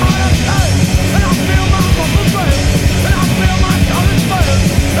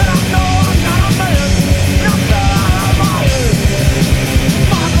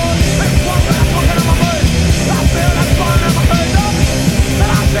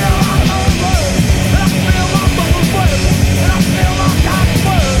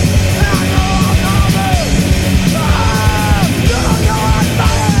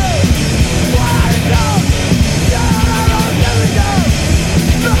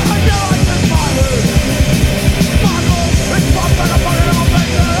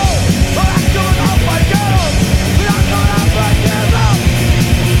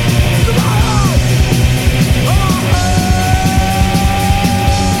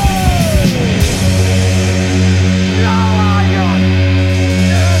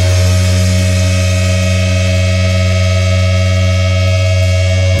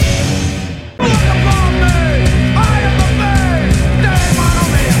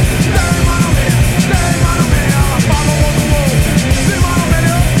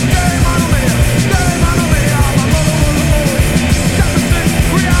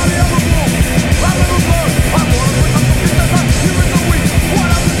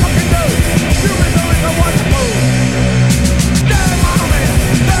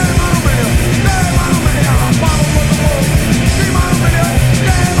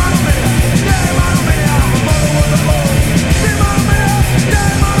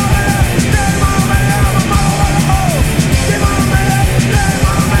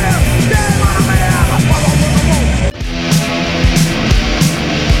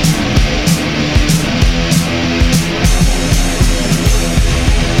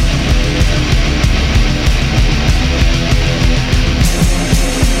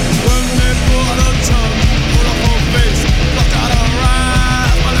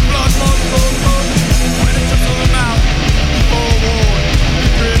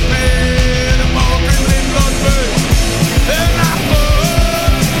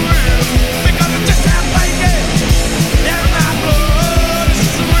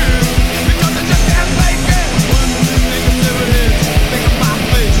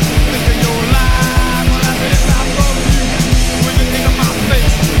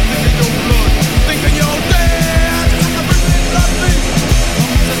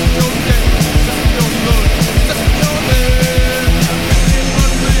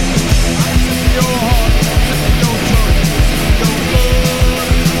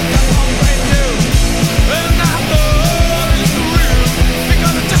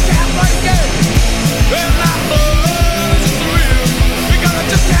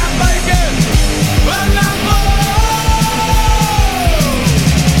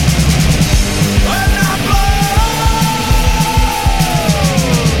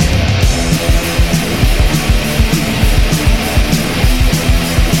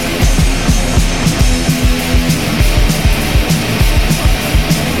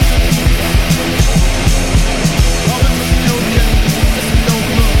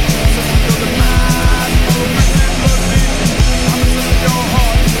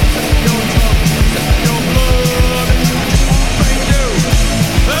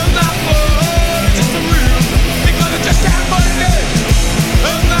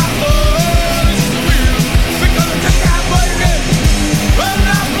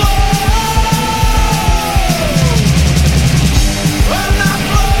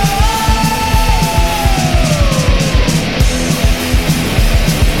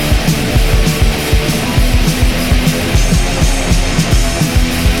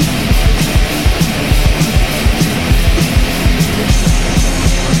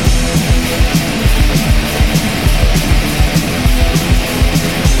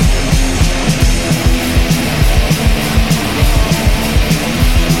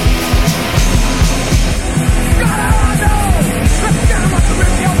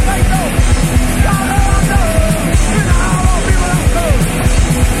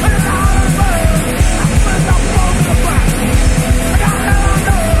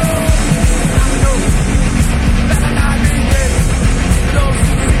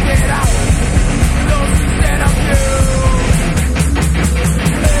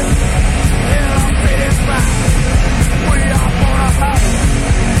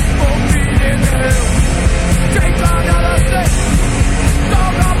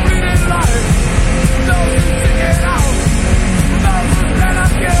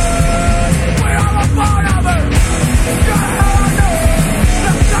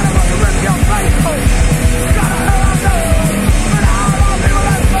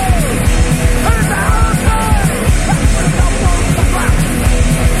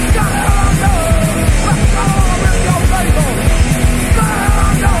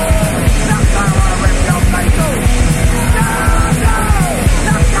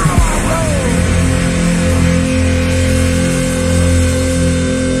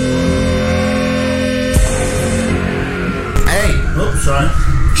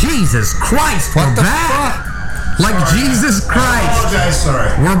Jesus Christ, we're back. Like Jesus Christ. I apologize, sorry.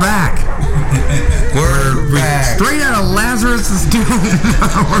 We're back. We're back. Straight out of Lazarus' tomb.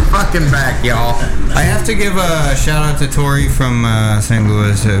 We're fucking back, y'all. I have to give a shout out to Tori from St.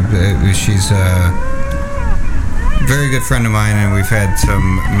 Louis. She's a very good friend of mine, and we've had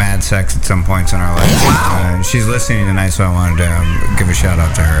some mad sex at some points in our life. Wow. She's listening tonight, so I wanted to give a shout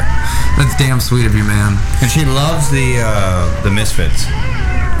out to her. That's damn sweet of you, man. And she loves the Misfits.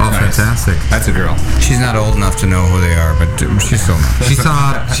 Oh, nice. Fantastic! That's a girl. She's not old enough to know who they are, but she's still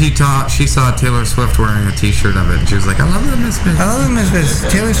not. She saw Taylor Swift wearing a T-shirt of it, and she was like, "I love the Misfits. I love the Misfits.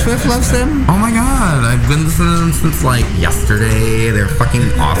 Taylor Swift loves them. Oh my God! I've been listening to them since like yesterday. They're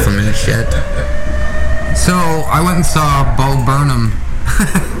fucking awesome and shit." So I went and saw Bo Burnham.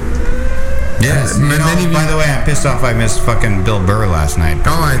 Yes. By the way, I'm pissed off I missed fucking Bill Burr last night.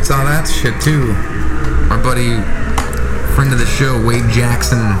 Oh, I saw that shit too. My buddy, friend of the show, Wade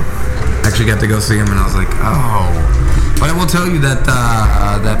Jackson, actually got to go see him, and I was like, oh. But I will tell you that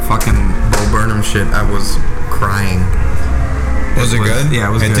that fucking Bo Burnham shit, I was crying. Was it good? Yeah,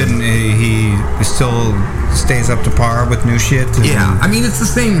 it was good. He still stays up to par with new shit? Yeah, I mean, it's the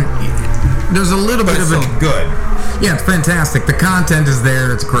same. There's a little bit of it's still good. Yeah, it's fantastic. The content is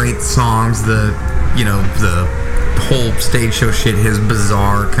there. It's great songs. The whole stage show shit, his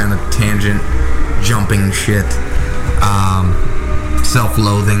bizarre kind of tangent jumping shit,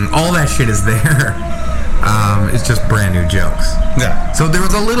 self-loathing, all that shit is there. It's just brand new jokes. Yeah. So there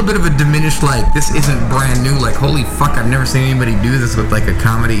was a little bit of a diminished, like, this isn't brand new, like, holy fuck, I've never seen anybody do this with, like, a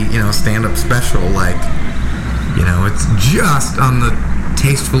comedy, stand-up special, like, it's just on the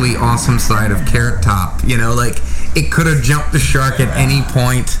tastefully awesome side of Carrot Top, like, it could have jumped the shark at any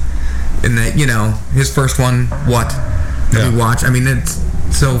point in that, his first one, we watch, I mean, it's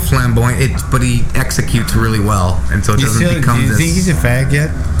so flamboyant, but he executes really well, and so it doesn't become this. Do you think he's a fag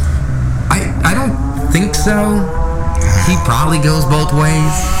yet? I don't think so. He probably goes both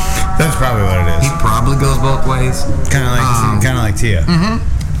ways. That's probably what it is. He probably goes both ways. Kind of like Tia. Mm-hmm.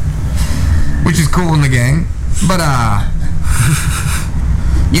 Which is cool in the gang. But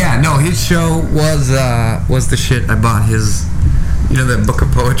yeah, no, his show was the shit. I bought his, that book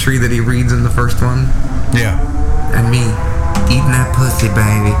of poetry that he reads in the first one. Yeah. And me eating that pussy,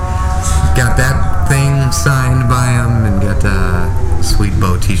 baby. Got that thing signed by him, and got a Sweet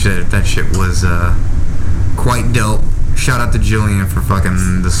Bo t-shirt. That shit was quite dope. Shout out to Jillian for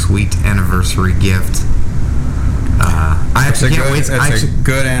fucking the sweet anniversary gift. I actually can't wait. It's a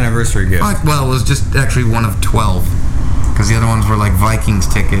good anniversary gift. Well, it was just actually one of 12, because the other ones were like Vikings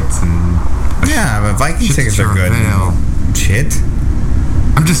tickets and. Yeah, but Vikings tickets are good. Shit.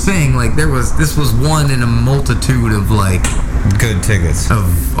 I'm just saying, like, this was one in a multitude of, like, good tickets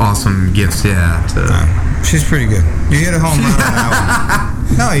of awesome gifts. Yeah, she's pretty good. You hit a home run on that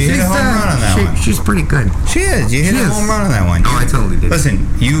one. No, you hit a home run on that one. She's pretty good. She is. You hit a home run on that one. Oh, I totally did. Listen,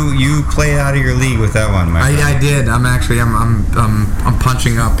 you played out of your league with that one, my friend. I did. I'm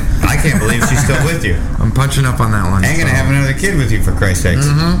punching up. I can't believe she's still with you. I'm punching up on that one. I'm gonna have another kid with you, for Christ's sakes.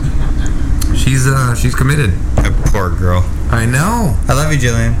 Mm-hmm. She's committed. That poor girl. I know. I love you,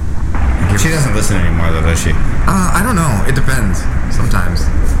 Jillian. She doesn't listen anymore, though, does she? I don't know. It depends. Sometimes.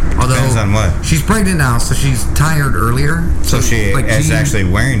 Although, depends on what? She's pregnant now, so she's tired earlier. So she is actually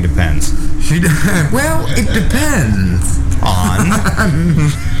wearing Depends. Well, it depends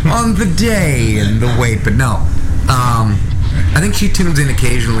on the day and the weight. But no, I think she tunes in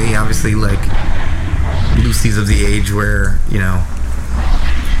occasionally. Obviously, like Lucy's of the age where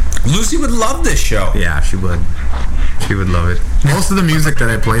Lucy would love this show. Yeah, she would. She would love it. Most of the music that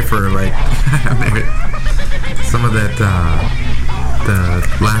I play for her, like some of that, the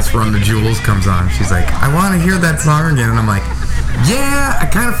last run of Jewels comes on. She's like, I want to hear that song again, and I'm like, yeah, I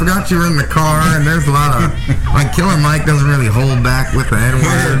kind of forgot you were in the car, and there's a lot of like Killer Mike doesn't really hold back with the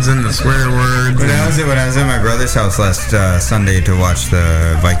N-words and the swear words. When I was at my brother's house last Sunday to watch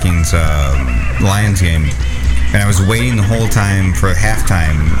the Vikings Lions game. And I was waiting the whole time for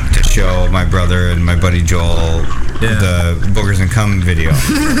halftime to show my brother and my buddy Joel the Boogers and Cum video.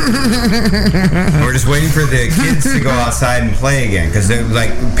 We're just waiting for the kids to go outside and play again, because like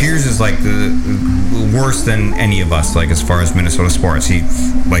Piers is like the worse than any of us, like as far as Minnesota sports. He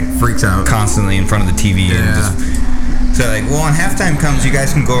like freaks out constantly in front of the TV. Yeah. And just, so like, when halftime comes, you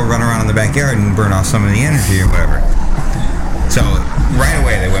guys can go run around in the backyard and burn off some of the energy or whatever. So right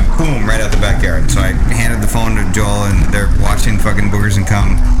away they went boom right out the backyard. So I handed the phone to Joel, and they're watching fucking Boogers and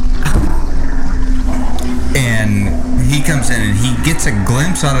Cum. And he comes in and he gets a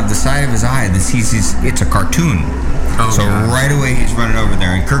glimpse out of the side of his eye that sees it's a cartoon. Oh, so God. Right away he's running over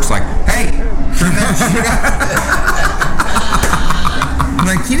there, and Kirk's like, "Hey, turn that shit up."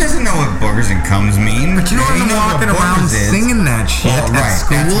 Like, he doesn't know what boogers and cums mean. But you know, I'm walking around singing that shit at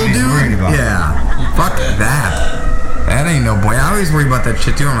school, dude. Yeah. Fuck that. That ain't no boy. I always worry about that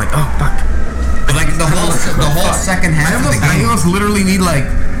shit too. I'm like, oh fuck. But like the whole second half of the game. I almost literally need like,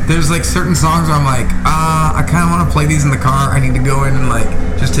 there's like certain songs where I'm like, I kind of want to play these in the car. I need to go in and like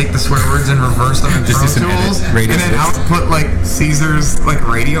just take the swear words and reverse them in Pro Tools, and then output like Caesar's like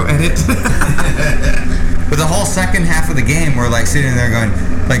radio edit. But the whole second half of the game, we're like sitting there going,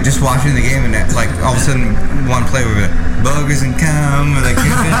 like just watching the game, and like all of a sudden one play with it, boogers and cum, like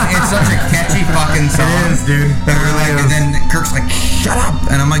it's such a catchy fucking song. It is, dude. And we're like, and then Kirk's like, shut up,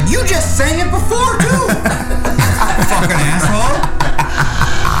 and I'm like, you just sang it before too, fucking asshole.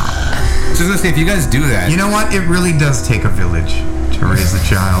 So I was gonna say, if you guys do that, you know what? It really does take a village to raise a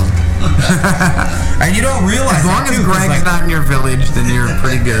child. And you don't realize as long as Greg's not in your village, then you're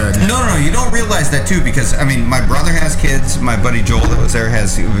pretty good. No, you don't realize that too, because I mean, my brother has kids. My buddy Joel that was there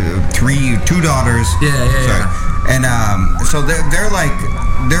has two daughters. Yeah. And so they're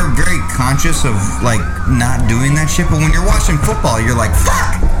very conscious of like not doing that shit. But when you're watching football, you're like,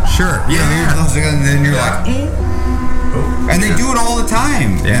 fuck. Sure. Yeah. And then you're like. And they do it all the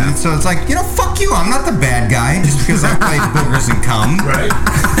time. Yeah. And so it's like, fuck you. I'm not the bad guy just because I play boogers and cum. Right.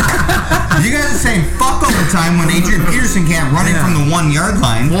 You guys are saying fuck all the time when Adrian Peterson can't run in from the 1 yard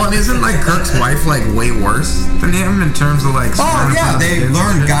line. Well, isn't like Kirk's wife like way worse than him in terms of like? Oh yeah, they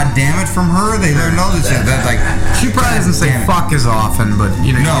learned God damn it from her. They learned all this shit. That like she probably doesn't say fuck as often, but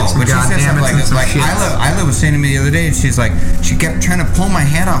you get some but she God says damn it like and some shit. Isla was saying to me the other day, and she's like, she kept trying to pull my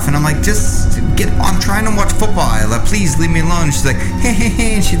head off, and I'm like, I'm trying to watch football, Isla. Please leave me alone. And she's like,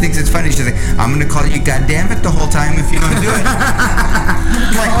 hey, and she thinks it's funny. She's like, I'm gonna call you God damn it the whole time if you don't do it.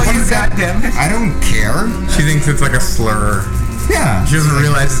 Like, what is that? I don't care. She thinks it's like a slur. Yeah. She doesn't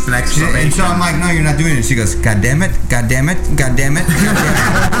realize it's an exclamation. And so I'm like, no, you're not doing it. She goes, God damn it, God damn it, God damn it.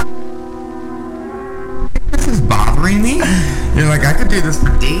 This is bothering me. You're like, I could do this for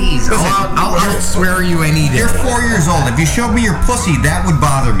days. I'll swear you any day. You're 4 years old. If you showed me your pussy, that would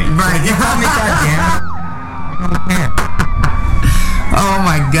bother me. Right. If you call me God damn it. Oh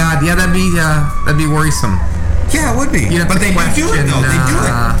my God. Yeah, that'd be worrisome. Yeah, it would be. But they do it though. They do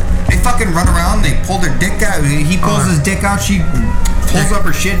it. They fucking run around. They pull their dick out. He pulls his dick out. She pulls up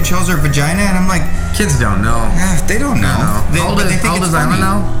her shit and shows her vagina. And I'm like, kids don't know. Yeah, they don't know. How old is Isla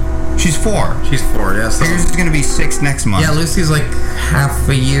now? She's 4. She's 4. Yeah. So Yours is gonna be 6 next month. Yeah, Lucy's like half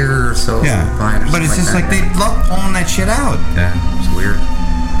a year or so. Yeah. But it's just like they love pulling that shit out. Yeah. It's weird.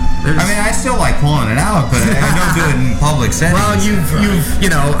 I mean, I still like pulling it out, but I don't do it in public settings. Well, you've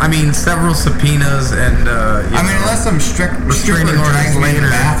several subpoenas and unless I'm restraining orders later. In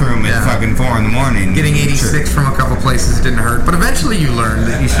the bathroom at fucking 4 a.m. Getting 86 from a couple places didn't hurt, but eventually you learn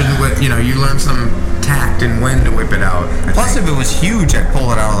that you shouldn't whip. You learn some tact and when to whip it out. Plus, if it was huge, I'd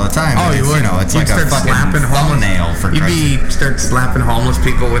pull it out all the time. Oh, you would. It's like a fucking thumbnail for You'd start slapping homeless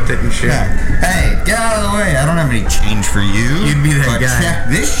people with it and shit. Yeah. Hey, get out of the way! I don't have any change for you. You'd be that guy. Check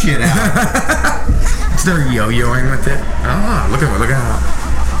this shit out. Start yo-yoing with it. Oh, look at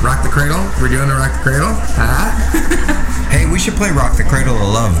Rock the Cradle. We're doing the Rock the Cradle. Hey, we should play Rock the Cradle of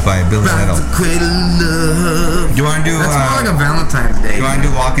Love by Billy Idol. Rock the Cradle of Love. Do you want to do? That's more like a Valentine's Day. Do you want to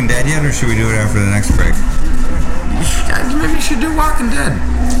do Walking Dead yet, or should we do it after the next break? Maybe you should do Walking Dead.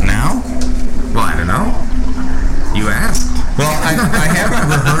 Now? Well, I don't know. You asked. Well, I haven't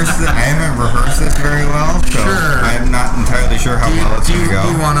rehearsed it. I haven't rehearsed this very well, so I'm not entirely sure how well it's going to go.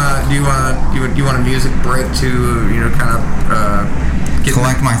 Do you want a music break to kind of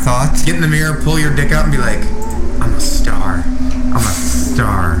collect my thoughts? Get in the mirror, pull your dick out, and be like, I'm a star. I'm a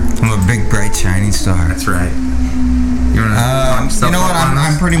star. I'm a big, bright, shining star. That's right. You know what?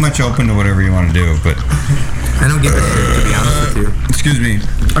 I'm pretty much open to whatever you want to do, but I don't give a shit, to be honest with you. Excuse me.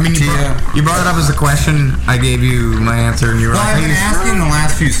 I mean, you brought it up as a question. I gave you my answer, and you were like, I've been asking the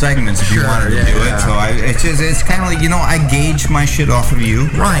last few segments if you wanted to do it, so it's kind of like, I gauge my shit off of you.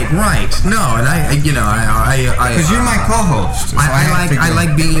 Right. No, and I because you're my co-host. So I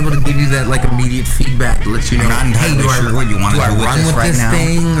like being able to give you that like immediate feedback that lets you know, hey, do I run with this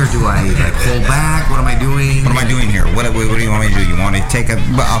thing, or do I like pull back? What am I doing? What am I doing here? What do you want me to do? You want me to take a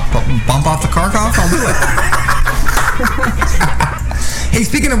bump off the car off? I'll do it. Hey,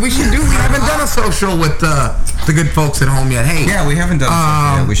 speaking of, we haven't done a social with the good folks at home yet. Hey, yeah, we haven't done a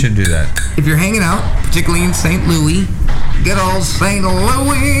social yet. We should do that. If you're hanging out, particularly in St. Louis, good old St.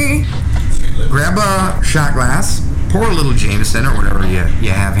 Louis, grab a shot glass, Pour a little Jameson or whatever you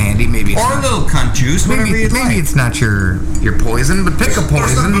have handy. Maybe it's or a little cunt juice, whatever you like. Maybe it's not your poison, but pick a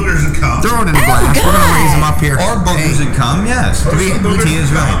poison. Boogers and cum. Throw it in a glass. We're gonna raise them up here. Or boogers and cum, yes. T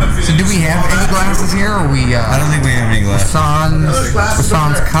is right. So do we have any glasses here? Or we? I don't think we have any glasses.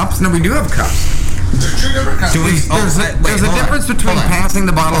 Sans cups? No, we do have cups. There's a difference between passing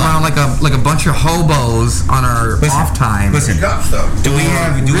the bottle around like a bunch of hobos on our off time. Listen, do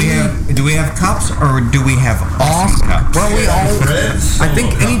we have cups or do we have awesome cups? Well, we all. I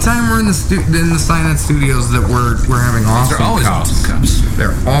think anytime we're in the Sianet studios that we're having awesome cups.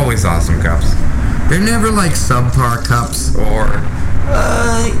 They're always awesome cups. They're never like subpar cups or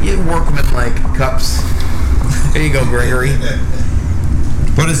workman-like cups. There you go, Gregory.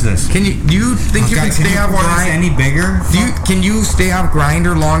 What is this? Do you think you can stay off Grindr any bigger? Can you stay off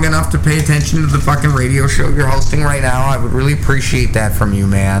Grindr long enough to pay attention to the fucking radio show you're hosting right now? I would really appreciate that from you,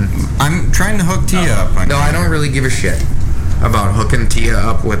 man. I'm trying to hook Tia up. No, I don't really give a shit about hooking Tia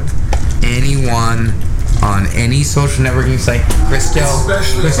up with anyone on any social networking site. Christo,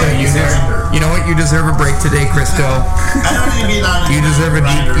 you know what? You deserve a break today, Christo. You deserve a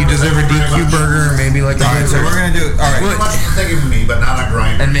DQ burger or maybe like a. All right, so we're gonna do. All right. Much thinking of me, but not on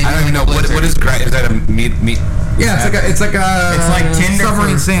Grindr. I don't even know what is Grindr. Is that a meat? Yeah, it's like Tinder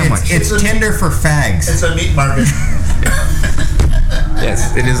submarine sandwich. It's Tinder for fags. It's a meat market.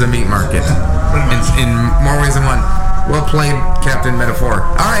 Yes, it is a meat market. In more ways than one. Well played, Captain Metaphor.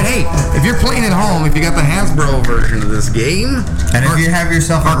 Alright, hey, if you're playing at home, if you got the Hasbro version of this game, and if you have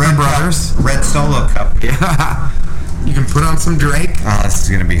yourself a red solo cup, yeah, you can put on some Drake. Oh, this is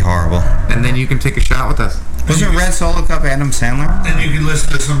going to be horrible. And then you can take a shot with us. Wasn't Red Solo Cup Adam Sandler? And you can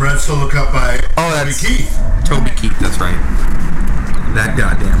listen to some Red Solo Cup by that's Toby Keith. Toby Keith, that's right. That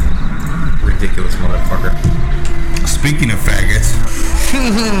goddamn ridiculous motherfucker. Speaking of faggots.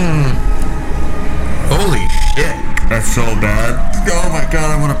 Holy shit. That's so bad. Oh my god,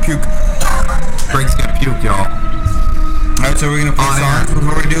 I want to puke. Greg's gonna puke, y'all. Alright, so we're gonna play songs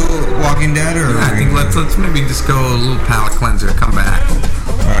before we do Walking Dead, or I think let's maybe just go a little palate cleanser, come back.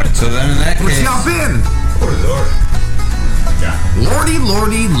 Alright, so then in that case, let's jump in.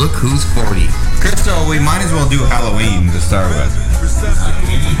 Lordy, look who's 40. Crystal, we might as well do Halloween to start with.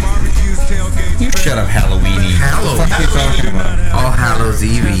 You shut up, Halloweeny. What the fuck are you talking about? All Hallows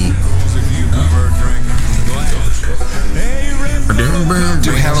Eve.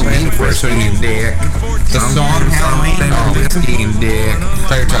 Do Halloween first, what do you mean? Dick. The song Halloween? Dick.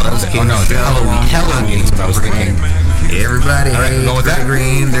 Halloween is what I was thinking. Everybody hates Gregory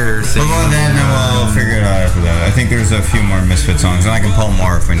Anderson. Well, then we'll figure it out after that. I think there's a few more Misfit songs, and I can pull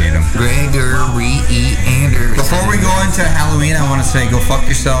more if we need them. Gregory Anderson. Before we go into Halloween, I want to say, go fuck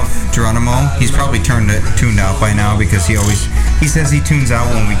yourself, Geronimo. He's probably tuned out by now because he says he tunes out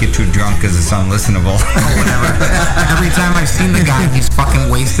when we get too drunk because it's unlistenable. Whatever. Every time I've seen the guy, he's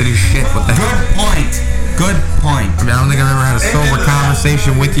fucking wasted his shit. What the hell? Good point. I don't think I've ever had a sober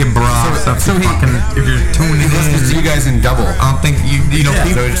conversation with you, bro. So if you're tuning in, listens to you guys in double. I don't think you know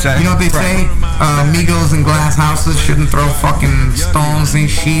what they say? Migos and glass houses shouldn't throw fucking stones in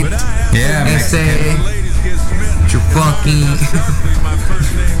sheet. Yeah, they say you fucking.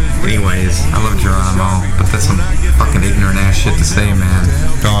 Anyways, I love Geronimo, but that's some fucking ignorant ass shit to say, man.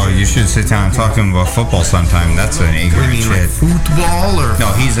 Oh, you should sit down and talk to him about football sometime. That's an ignorant shit. Like football or?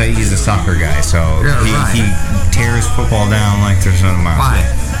 No, he's a soccer guy, so he tears football down like there's no tomorrow. Why?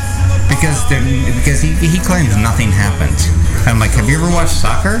 Because he claims nothing happens. I'm like, have you ever watched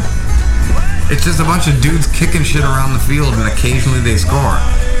soccer? It's just a bunch of dudes kicking shit around the field, and occasionally they score.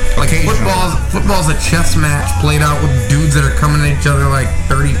 Like football's a chess match played out with dudes that are coming at each other like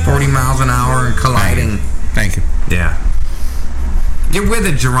 30, 40 miles an hour and colliding. Thank you. Yeah. Get with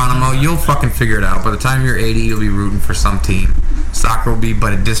it, Geronimo. You'll fucking figure it out. By the time you're 80, you'll be rooting for some team. Soccer will be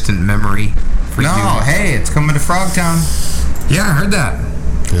but a distant memory for you. No, hey, it's coming to Frogtown. Yeah, I heard that.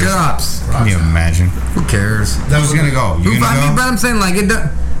 Good ops. Can you imagine? Who cares? Who's gonna go? You gonna go? But I'm saying like it.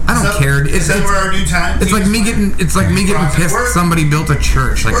 I don't care. Is that where our new time? It's like me getting pissed. Somebody built a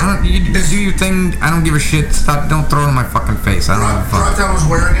church. Like you do your thing. I don't give a shit. Stop. Don't throw it in my fucking face. I don't give a fuck. Frogtown was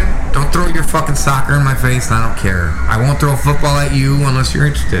where again? Don't throw your fucking soccer in my face. And I don't care. I won't throw a football at you unless you're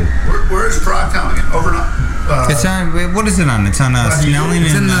interested. Where is Frogtown again? It's on. What is it on? It's on Snelling.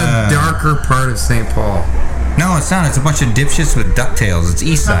 It's in the darker part of St. Paul. No, it's not. It's a bunch of dipshits with DuckTales. It's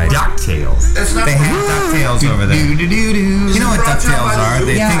East Side. DuckTales. They have DuckTales over there. You know what DuckTales are?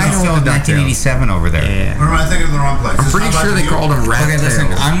 They think it's still 1987 over there. Yeah. Or am I thinking of the wrong place? I'm pretty sure they called them Rat Okay,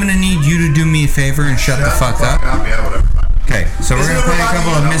 listen. I'm gonna need you to do me a favor and shut the fuck up. Yeah, whatever. Okay, so we're gonna play a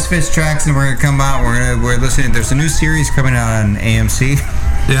couple of Misfits tracks, and we're gonna come out. We're listening. There's a new series coming out on AMC.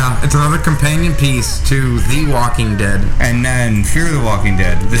 Yeah, it's another companion piece to The Walking Dead. And then Fear the Walking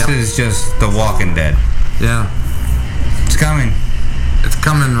Dead. This is just The Walking Dead. Yeah. It's coming. It's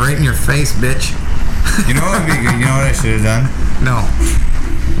coming right in your face, bitch. You know what? You know what I should have done? No.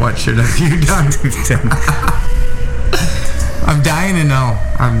 What should have you done? I'm dying to know.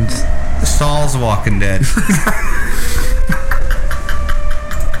 Saul's Walking Dead.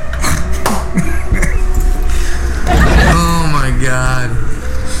 Oh my god.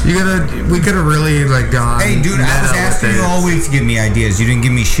 We could have really gone. Hey dude, I was asking you all week to give me ideas. You didn't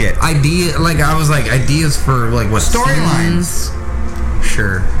give me shit. Ideas for what storylines.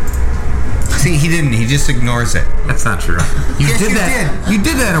 Sure. See, he didn't. He just ignores it. That's not true. You did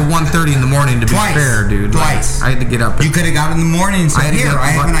that at 1:30 in the morning. To be fair, dude. Twice. I had to get up. You could have got in the morning and said, "Here,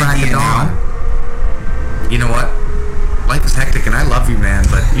 I have an idea now." You know what? Life is hectic, and I love you, man.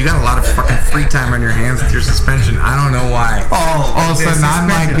 But you got a lot of fucking free time on your hands with your suspension. I don't know why. All of a sudden,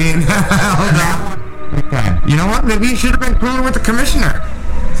 I'm being held up. You know what? Maybe you should have been cooler with the commissioner.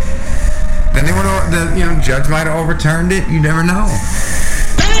 Then they would have. The judge might have overturned it. You never know.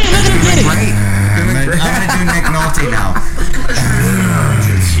 Great. I'm gonna do Nick Nolte now.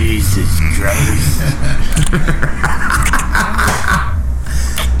 Jesus Christ.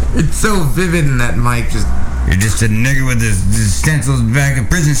 It's so vivid in that mic. You're just a nigger with the stencils in the back of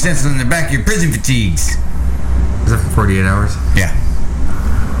prison stencils in the back of your prison fatigues. Is that for 48 hours? Yeah.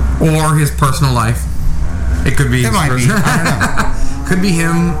 Or his personal life. It could be. It might be. I don't know. Could be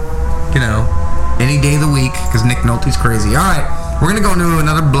him, any day of the week, because Nick Nolte's crazy. All right. We're going to go into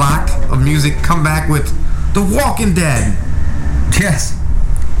another block of music, come back with The Walking Dead. Yes.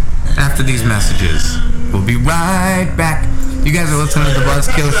 After these messages. We'll be right back. You guys are listening to The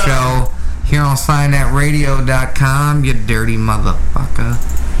Buzzkill Show here on SianetRadio.com, you dirty motherfucker.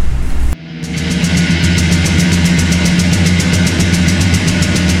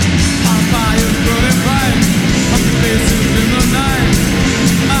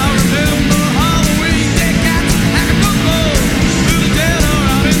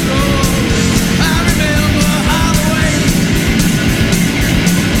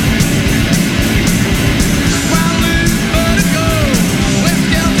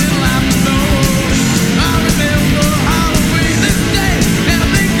 Halloween, this day,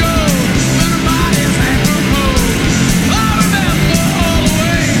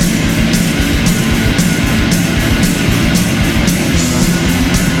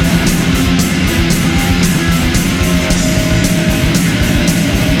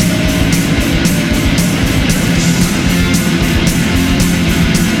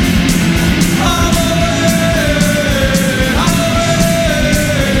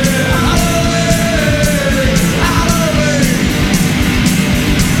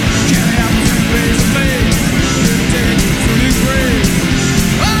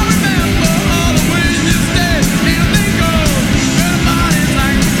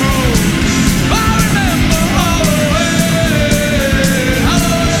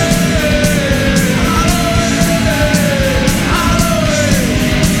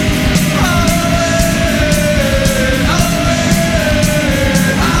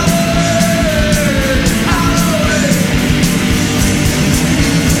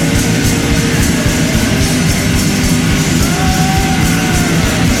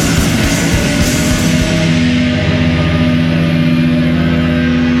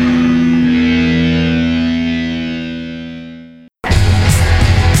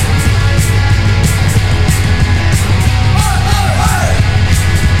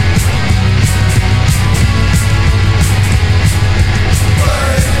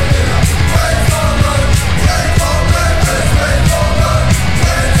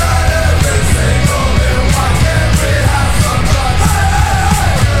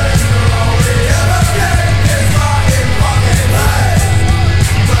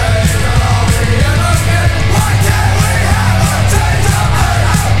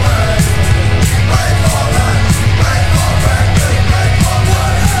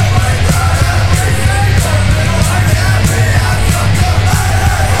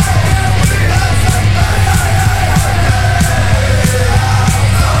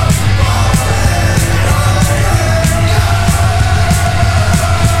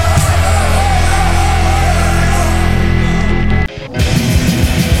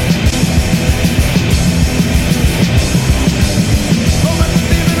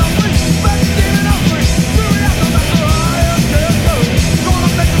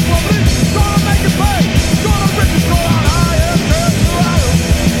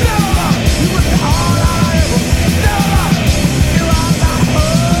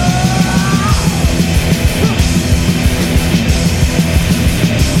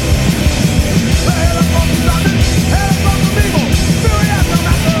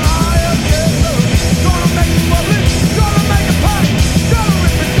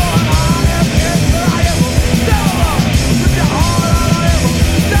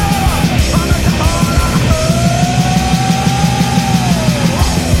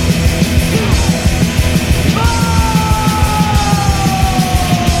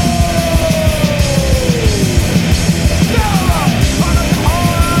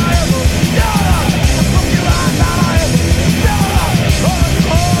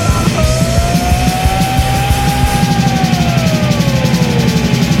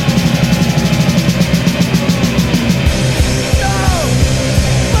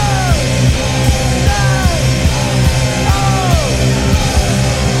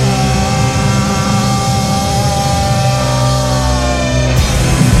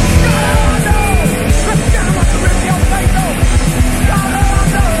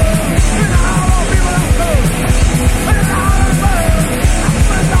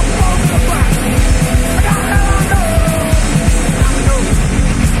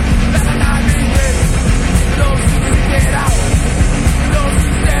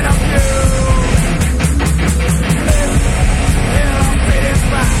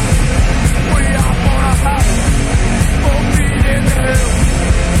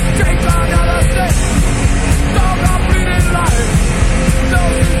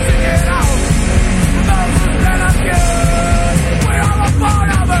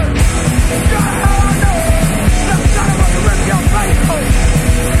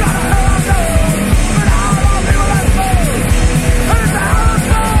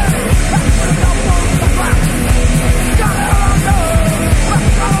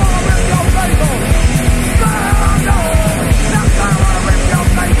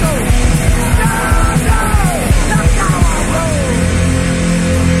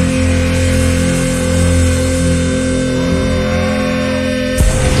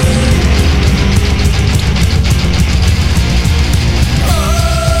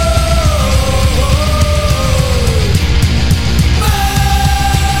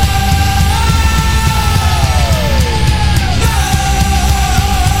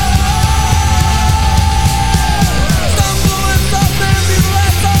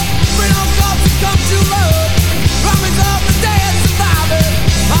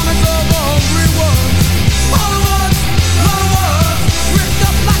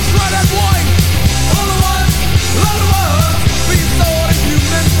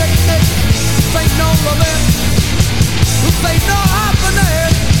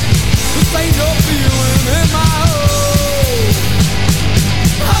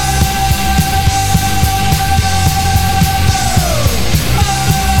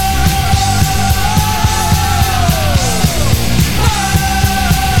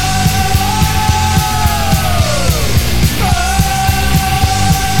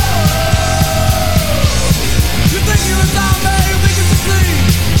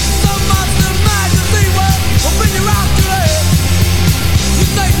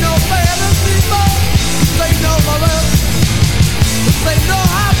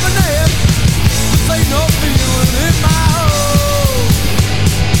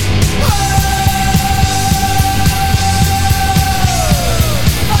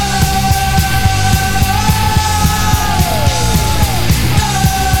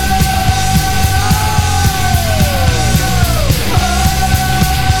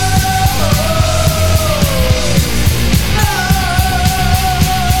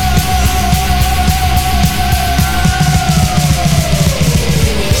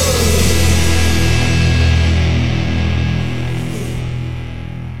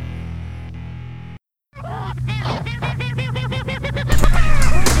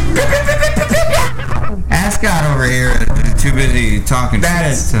 Ascot over here, too busy talking. That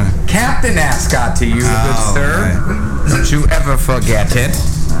is Captain Ascot to you, good sir. Right. Don't you ever forget it.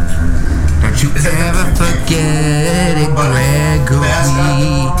 Don't you ever forget it, Gregory.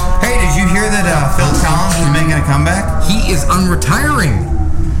 Hey, did you hear that Phil Collins is making a comeback? He is unretiring.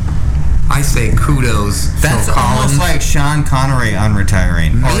 I say kudos, That's Phil Collins. almost like Sean Connery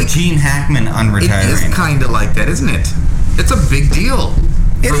unretiring. Or Gene Hackman unretiring. It is kind of like that, isn't it? It's a big deal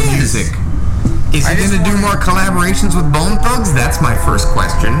for music. Is he going to do more collaborations with Bone Thugs? That's my first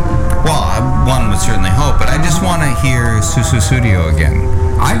question. Well, one would certainly hope, but I just want to hear Susudio again.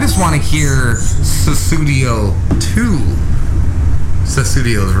 I just want to hear Susudio 2.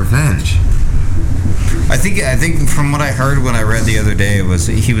 Susudio's Revenge. I think from what I heard when I read the other day was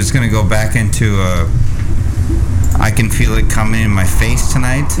he was going to go back into I Can Feel It Coming in My Face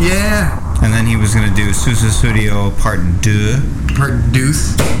Tonight. Yeah. And then he was going to do Susudio Part 2. Part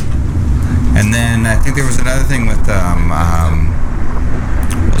Deuce. And then I think there was another thing with what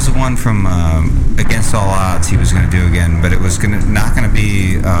was the one from Against All Odds he was going to do again, but it was not going to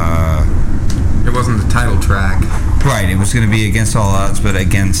be it wasn't the title track. Right, it was going to be Against All Odds, but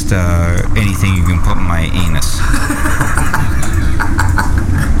against anything you can put in my anus.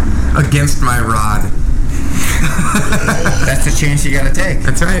 Against my rod. That's the chance you got to take.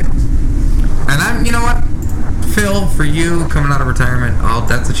 That's right. And you know what? Phil, for you coming out of retirement,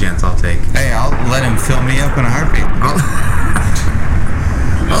 that's a chance I'll take. Hey, I'll let him fill me up in a heartbeat.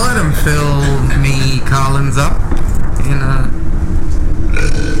 I'll let him fill me Collins up in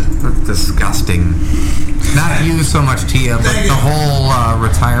that's disgusting. Not you so much, Tia, but the whole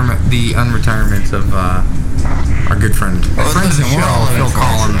the unretirement of our good friend. Friends of the show, Phil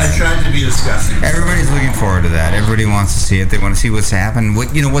Collins. I tried to be disgusting. Everybody's looking forward to that. Everybody wants to see it. They want to see what's happened.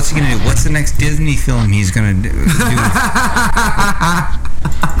 What's he going to do? What's the next Disney film he's going to do?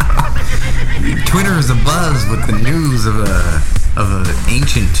 Twitter is abuzz with the news of an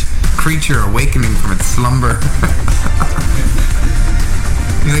ancient creature awakening from its slumber.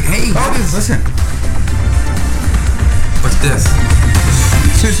 He's like, hey, listen. What's this?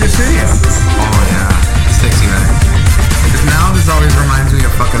 Susudio. Oh, yeah. Sexy man. Because now this always reminds me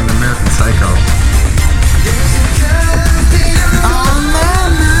of fucking American Psycho.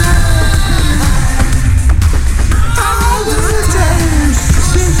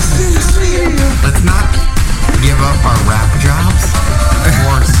 Let's not give up our rap jobs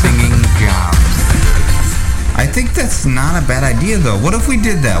or singing jobs. I think that's not a bad idea, though. What if we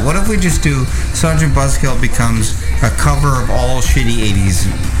did that? What if we just do Sergeant Buzzkill becomes a cover of all shitty 80s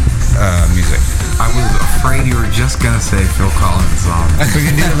music? I was afraid you were just going to say Phil Collins song. We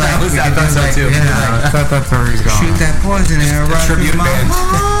could do like... I thought so, too. Yeah, I thought that's where he's going. Shoot that poison arrow right through my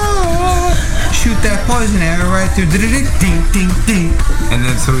heart. Shoot that poison arrow right through... Ding, ding, ding. And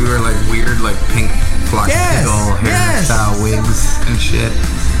then so we were like weird, like pink flexible hairstyle wigs and shit.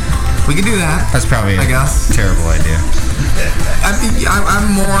 We could do that. That's probably I guess. A terrible idea. I think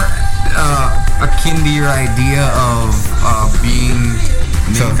I'm more akin to your idea of being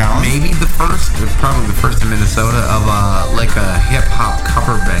maybe the first, probably the first in Minnesota of like a hip hop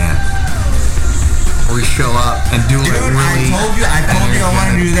cover band. Where we show up and do it really. I told you I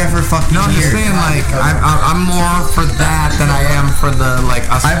wanted to do that for fucking years. No, I'm just saying, like, I'm more for that than I am for the, like,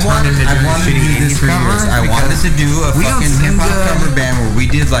 us turning into shitty 80s covers. I wanted to do a fucking hip-hop cover band where we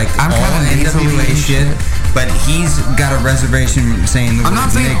did, like, all NWA shit, but he's got a reservation saying the I'm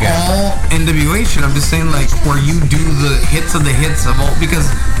not saying all NWA shit, I'm just saying, like, where you do the hits of all, because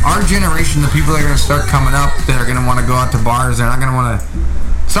our generation, the people that are going to start coming up, that are going to want to go out to bars, they're not going to want to...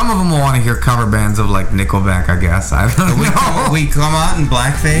 Some of them will want to hear cover bands of like Nickelback, I guess. I don't know. We come out in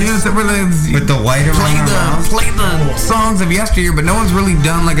blackface with the white around our mouth. Play the songs of yesteryear, but no one's really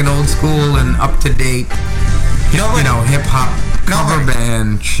done like an old school and up to date, hip hop cover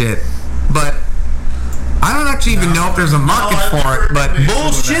band shit. But I don't actually even know if there's a market for it. But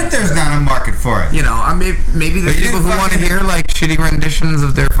bullshit, there's not a market for it. Maybe there's people who want to hear like shitty renditions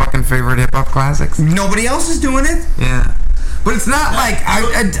of their fucking favorite hip hop classics. Nobody else is doing it. Yeah. But it's not like,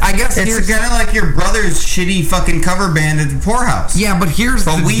 I guess it's kind of like your brother's shitty fucking cover band at the poorhouse. Yeah, but here's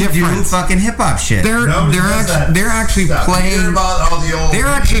the we difference. Do fucking hip-hop shit. They're actually playing, they're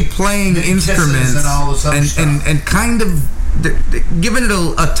actually playing instruments and kind of giving it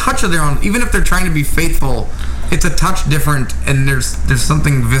a touch of their own, even if they're trying to be faithful. It's a touch different, and there's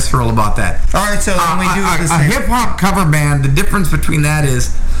something visceral about that. All right, so when we do a hip-hop cover band, the difference between that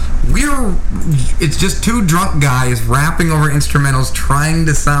is it's just two drunk guys rapping over instrumentals trying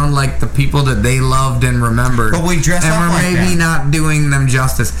to sound like the people that they loved and remembered. But we dress up like that. And we're maybe not doing them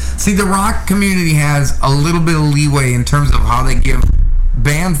justice. See, the rock community has a little bit of leeway in terms of how they give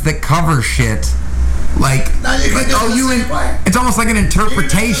bands that cover shit It's almost like an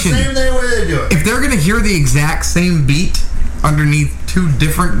interpretation. Same way they do it. If they're gonna hear the exact same beat underneath two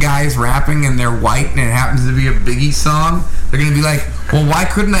different guys rapping and they're white and it happens to be a Biggie song, they're gonna be like, well, why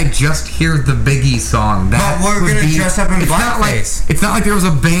couldn't I just hear the Biggie song? But we're gonna dress up in blackface. It's not like there was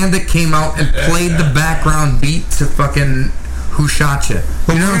a band that came out and played the background beat to fucking Who Shot Ya?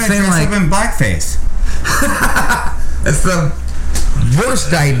 But you know what I'm saying? Dress Like up in blackface. that's the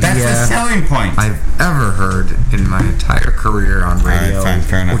worst idea. That's the selling point I've ever heard in my entire career on radio. All right, fine,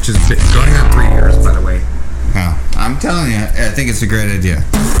 fair enough. Which is going on 3 years, by the way. Well, I'm telling you, I think it's a great idea.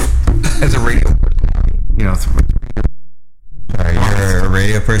 As a radio, You're a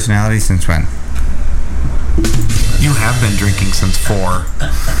radio personality since when? You have been drinking since 4.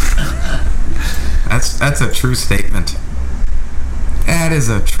 That's a true statement. That is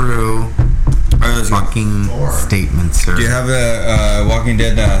a true fucking statement, sir. Do you have the Walking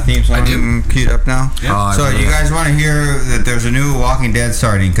Dead theme song queued up now? Yeah. So you guys want to hear that there's a new Walking Dead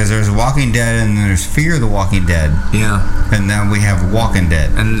starting? Because there's Walking Dead and there's Fear the Walking Dead. Yeah. And then we have Walking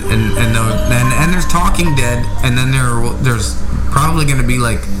Dead. And there's Talking Dead, and then there's probably going to be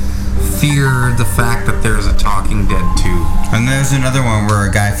like Fear the fact that there's a Talking Dead too. And there's another one where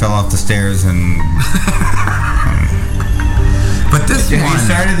a guy fell off the stairs and. But this one... Have you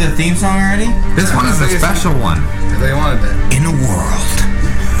started the theme song already? This one is a special one. They wanted that. In a world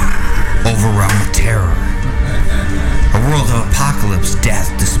overrun with terror, a world of apocalypse,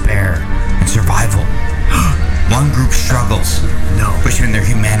 death, despair, and survival, one group struggles between their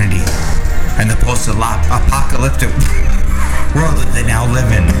humanity and the post-apocalyptic world that they now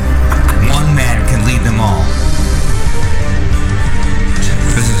live in. One man can lead them all.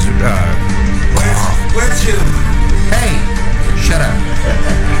 This is, Where's you? Hey! Shut up.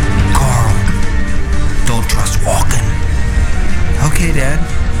 Carl, don't trust walking. Okay, Dad.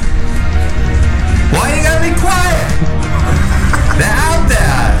 Why you gotta be quiet? They're out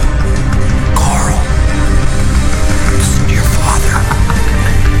there. Carl, listen to your father.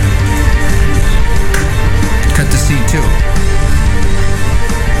 Cut to scene 2.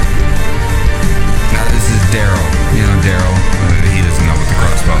 Now this is Daryl. You know Daryl? He doesn't know what the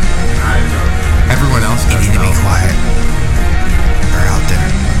crossbow. Everyone else does know. Be quiet. Are out there.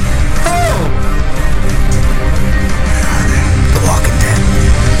 Oh! The Walking Dead.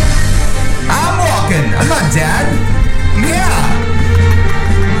 I'm walking. I'm not Dad. Yeah.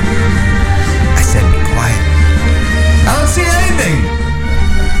 I said be quiet. I don't see anything.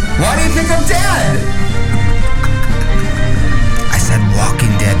 Why do you think I'm dead? I said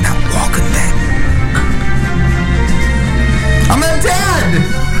Walking Dead, not Walking Dead. I'm not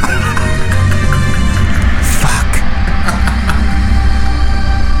dead.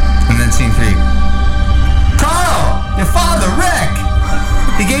 Scene 3. Carl! Your father, Rick!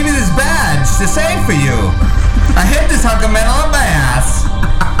 He gave me this badge to save for you. I hid this hunk of metal up my ass.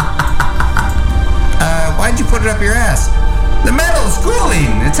 Why'd you put it up your ass? The metal is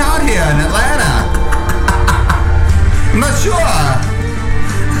cooling. It's hot here in Atlanta. I'm not sure.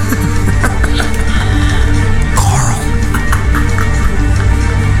 Carl.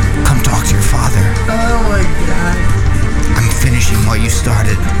 Come talk to your father. Oh my God. I'm finishing what you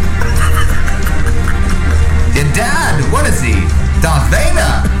started. Your dad, what is he? Darth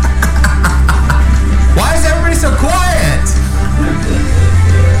Vader? Why is everybody so quiet?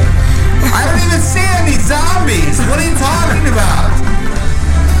 I don't even see any zombies. What are you talking about?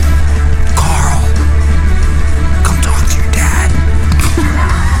 Carl, come talk to your dad.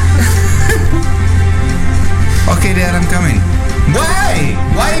 Okay, Dad, I'm coming. Why?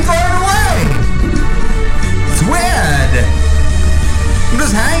 Why are you going away? It's weird. I'm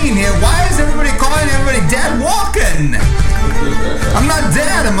just hanging here. Why is everybody calling everybody dead walking? I'm not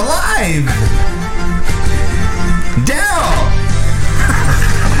dead. I'm alive. Daryl!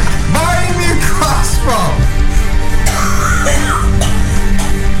 Buy me a crossbow.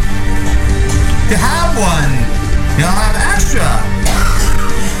 You have one. You'll have extra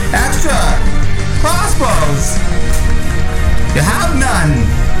crossbows. You have none.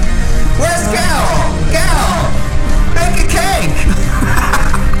 Where's Gal? Make a cake.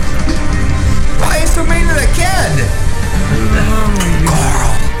 Why are you so mean to the kid?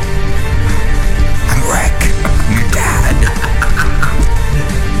 Carl, I'm Rick. I'm your dad.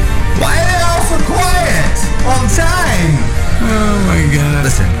 Why are they all so quiet all the time? Oh my God.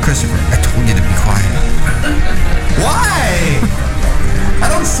 Listen, Christopher, I told you to be quiet. Why? I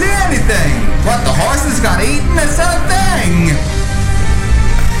don't see anything. What, the horses got eaten? That's not a thing.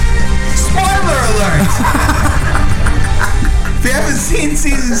 Spoiler alert. If you haven't seen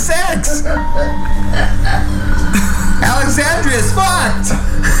season 6, Alexandria's fucked.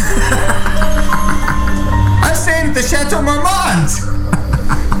 Santo Marmont.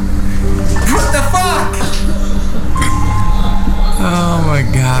 What the fuck? Oh my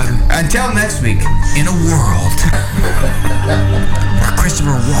god. Until next week, in a world where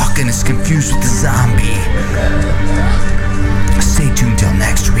Christopher Walken is confused with a zombie. Stay tuned till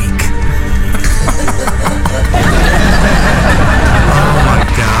next week. Oh my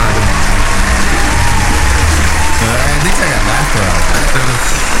god. At least I got laughter out of it.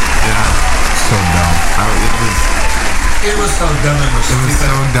 So dumb. It was so dumb. It was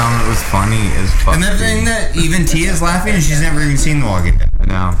so dumb. It was funny as fuck. And the thing that even Tia's laughing and she's never even seen The Walking Dead. I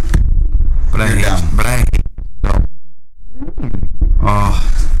know. But I hate. Oh.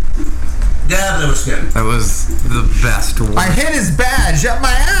 Yeah, but it was good. That was the best worst. I hit his badge up my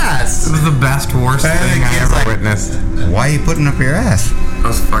ass. It was the best worst thing I ever witnessed. Why are you putting up your ass? I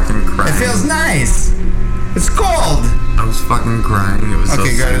was fucking crying. It feels nice. It's cold. I was fucking crying. It was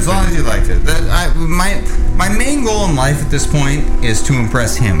okay, so good. As long as you liked it. My main goal in life at this point is to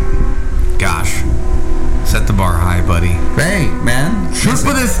impress him. Gosh. Set the bar high, buddy. Hey, man. Shoot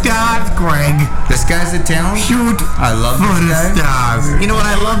for the stars, Greg. This guy's a talent. Shoot I love for the stars. You know what?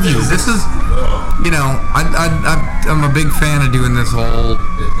 I love you. This is, you know, I'm a big fan of doing this whole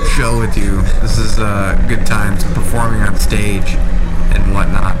show with you. This is good times performing on stage and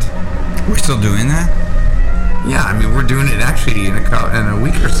whatnot. We're still doing that? Yeah, I mean, we're doing it actually in a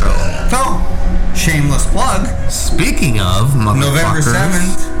week or so. So, shameless plug. Speaking of November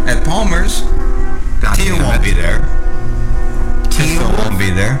 7th at Palmer's. Tia won't be there. Tia won't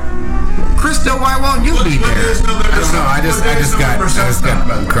be there. Krista, why won't you be there? I don't know. I just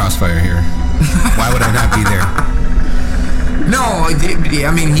got crossfire here. Why would I not be there? No,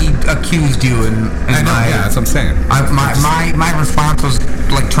 I mean, he accused you and I know, yeah, that's what I'm saying. My response was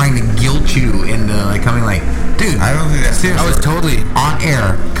like trying to guilt you into like coming like, dude, I don't think that's seriously, I was totally on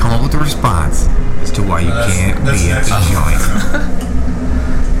air. Come up with a response as to why you can't be at the joint.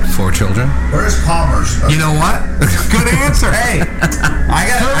 4 children. Where's Palmer's? You know what? Good answer. Hey, I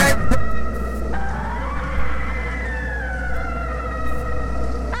got.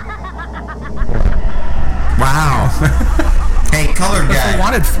 Wow. Hey, colored guy.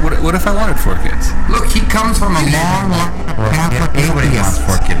 What if I wanted 4 kids? Look, he comes from a long Catholic Nobody wants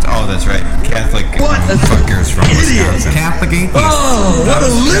atheist. 4 kids. Oh, that's right. Catholic fuckers from Wisconsin. Catholic atheist. Oh, what a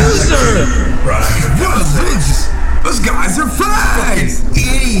loser! Those guys are fags!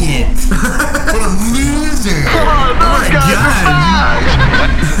 Idiot. What a loser! Oh my god!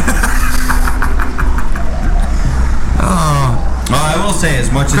 Oh. Well, I will say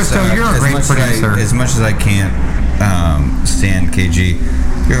as much as Christo, you're a great producer. as much as I can't stand KG,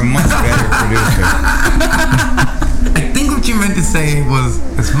 you're a much better producer. I think what you meant to say was,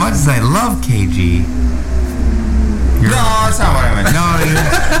 as much as I love KG. No, that's not what I meant. No,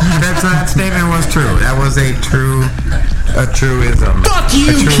 that statement was true. That was a truism. Fuck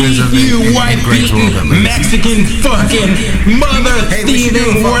you, Keith, you white-beaten, Mexican fucking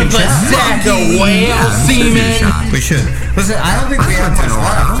mother-thieving, worthless sack of whale semen. We should. Listen, I don't think we have much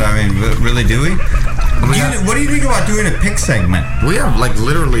left. I mean, really, do we? What do you think about doing a pick segment? We have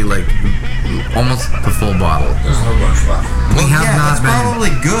literally almost the full bottle. There's no bunch left. We have not that's been.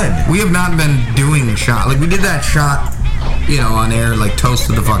 Probably good. We have not been doing shot. We did that shot, on air, toast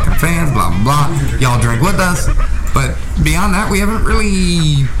to the fucking fans, blah blah blah. Y'all drink with us, but beyond that, we haven't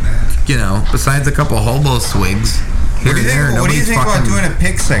really, besides a couple hobo swigs here and there. What do you think about doing a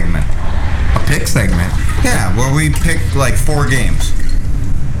pick segment? A pick segment? Yeah, where we pick 4 games.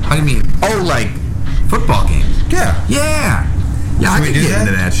 How do you mean? Oh, football games? Yeah. Yeah. Yeah, I can get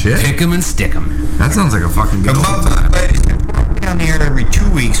into that shit. Pick 'em and stick 'em. That sounds like a fucking good time. Down here every 2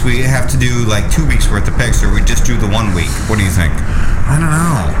 weeks, we have to do 2 weeks worth of picks, or we just do the 1 week. What do you think? I don't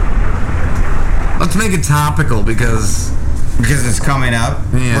know. Let's make it topical because it's coming up.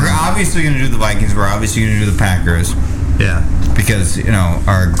 Yeah. We're obviously going to do the Vikings. We're obviously going to do the Packers. Yeah. Because,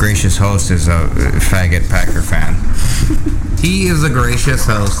 our gracious host is a faggot Packer fan. He is a gracious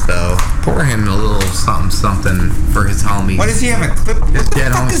host, though. Pour him a little something for his homies. What does he have a clip? What the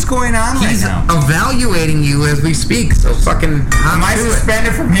fuck is going on right now? He's evaluating you as we speak, so fucking... Am I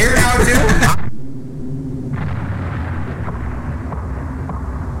suspended from here now, too?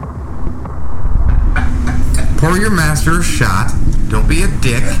 Pour your master a shot. Don't be a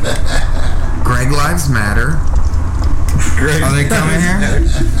dick. Greg Lives Matter. Are they coming here?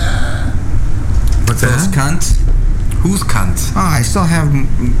 What's Those that? cunts? Who's cunts? Oh, I still have...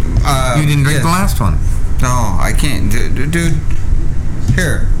 you didn't drink the last one. No, I can't. Dude,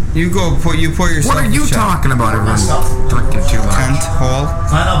 here. You go, pour yourself. What are you talking about? Everyone's drinking too much. Cunt hole.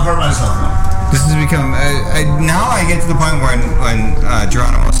 Fine, I'll pour myself now. This has become... now I get to the point when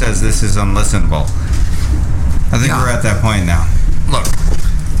Geronimo says this is unlistenable. I think we're at that point now. Look,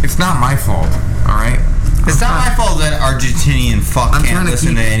 it's not my fault, all right? It's not my fault that Argentinian fuck can't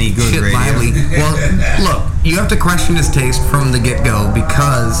listen to any good radio. Lively. Well, look, you have to question his taste from the get-go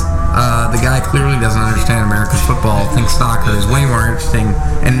because the guy clearly doesn't understand American football, thinks soccer is way more interesting,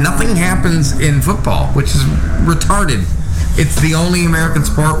 and nothing happens in football, which is retarded. It's the only American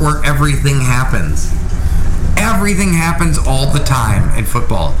sport where everything happens. Everything happens all the time in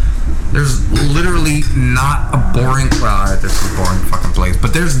football. There's literally not a boring... Well, there's some boring fucking plays,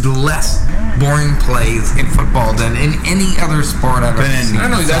 but there's less boring plays in football than in any other sport I've ever seen.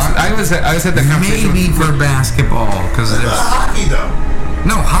 I don't know. I was had that conversation. Maybe for basketball, because it's hockey though.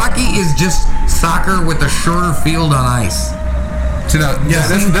 No, hockey is just soccer with a shorter field on ice. So now,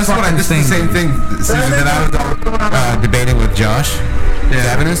 this is the same thing, Susan, that I was debating with Josh.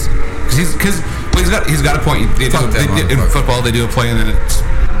 Yeah, because he's got a point. In football, they do a play and then it's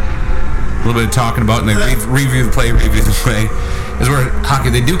a little bit of talking about, and they review the play. Is where hockey,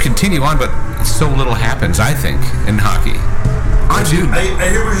 they do continue on, but so little happens, I think, in hockey. I hear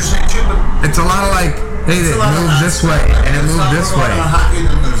what you're saying, too, but it's a lot of like, hey, it moves this way, and it moves this way. Hockey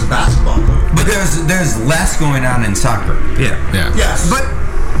than there's basketball. But there's less going on in soccer. Yeah. Yes. But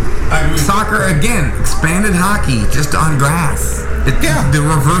soccer, again, expanded hockey, just on grass. The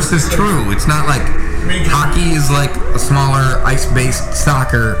reverse is true. It's not like hockey is like a smaller ice-based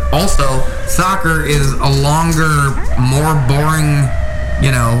soccer. Also, soccer is a longer, more boring,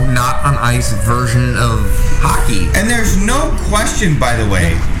 not on ice version of hockey. And there's no question, by the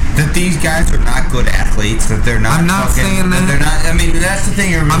way, that these guys are not good athletes, that they're not... I'm not saying that. They're not... I mean, that's the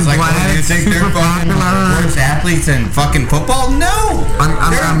thing. Everybody's like, do you think they're fucking worse athletes than fucking football? No!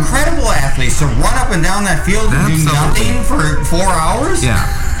 They're incredible athletes to run up and down that field and do nothing for 4 hours? Yeah.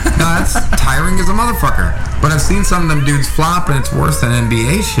 No, that's tiring as a motherfucker. But I've seen some of them dudes flop, and it's worse than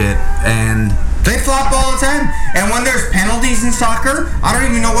NBA shit, and... They flop all the time. And when there's penalties in soccer, I don't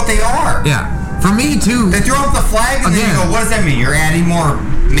even know what they are. Yeah. For me, too. They throw up the flag, and then you go, what does that mean? You're adding more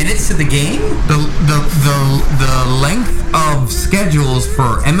minutes to the game? The length of schedules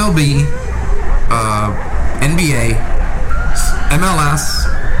for MLB, NBA, MLS,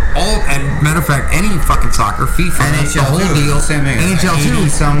 all, and matter of fact, any fucking soccer, FIFA, NHL, the whole deal. NHL too.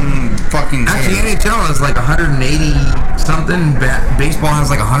 Some fucking. Actually, NHL has like 180 something. Baseball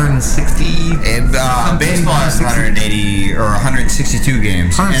has like 160. Baseball has 180 or 162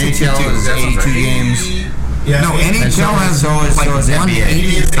 games. 162. NHL is 82 games. Yeah, no, NHL has like 180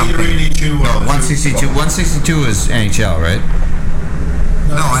 something. No, 162. 162 is NHL, right?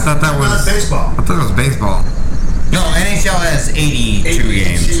 No, I thought that was baseball. I thought it was baseball. No, NHL has 82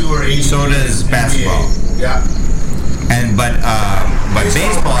 games. So does basketball. Yeah. And but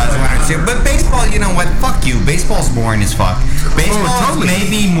baseball has 102. But baseball, you know what? Fuck you. Baseball's boring as fuck. Baseball is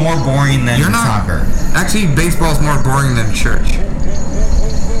maybe more boring than soccer. Actually, baseball's more boring than church.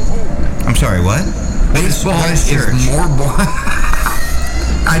 I'm sorry, what? Baseball is more boring.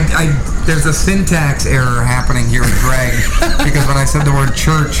 There's a syntax error happening here with Greg because when I said the word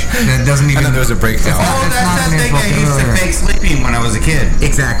church, that doesn't even. I know there was a breakdown. That's that thing I used to fake sleeping when I was a kid.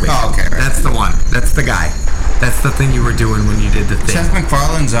 Exactly. Oh, okay. Right. That's the one. That's the guy. That's the thing you were doing when you did the thing. Seth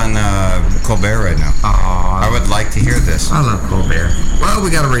MacFarlane's on Colbert right now. Oh, I would like to hear this. I love Colbert. Well,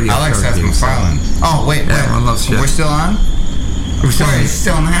 we got a radio. I like Seth MacFarlane. Oh wait, yeah, I love shit. We're still on. We're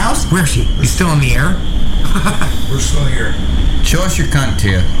still in the house. Where is she? You still in the air? We're still here. Show us your cunt,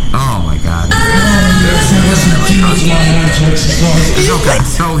 Tia. Oh my God. Okay,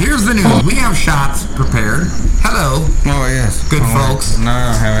 so here's the news. We have shots prepared. Hello. Oh yes. Good folks. No, I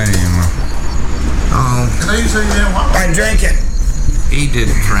don't have any anymore. Oh. I you said you didn't want one. I drank it. He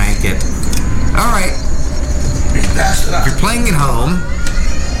didn't drink it. All right. Pass it up. If you're playing at home,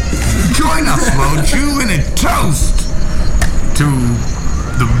 join us, won't you, in a toast to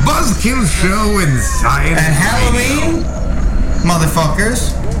the Buzzkill Show in Sianet And Halloween,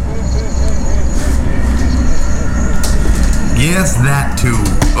 motherfuckers. Yes, that too.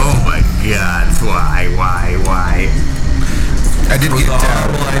 Oh my God! Why? I did get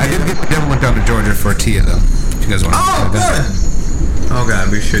the devil went down to Georgia for a Tia though. If you guys want to good. Oh God,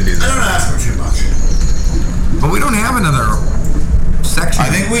 we should do I that. don't ask for too much. But we don't have another section. I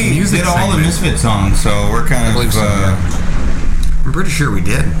think we did all the Misfit songs, so we're kind of. I'm pretty sure we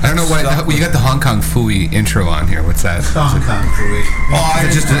did. I don't know why you got the Hong Kong Phooey intro on here. What's that? Hong Kong Phooey. Oh,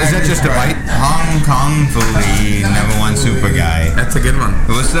 is that just a bite? Hong Kong Phooey, number one super guy. That's a good one.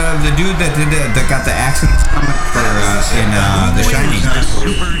 It was the dude that got the accents for in The Shining.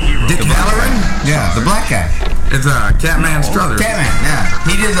 Dick Halloran? Yeah, the black guy. It's Catman Struthers. Catman, yeah.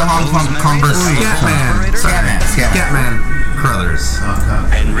 He did the Hong Kong Phooey. Catman Crothers.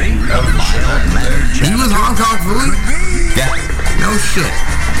 Henry of He was Hong Kong Phooey? Yeah. No shit.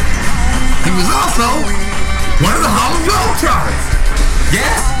 He was also one of the Harlem Globetrotters.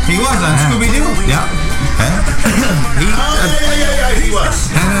 Yes, he was on Scooby-Doo. Yeah. He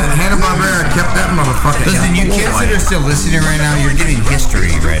was. Hanna-Barbera kept that motherfucker. Listen, you kids that are still listening right now, you're getting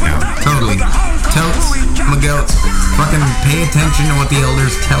history right now. Totally. Totes, my goats. Fucking pay attention to what the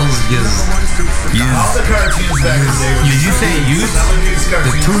elders tells you. All the cartoons back in the day. Did you say youth?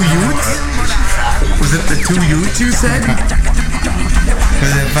 The two youths? Was it the two youths you said?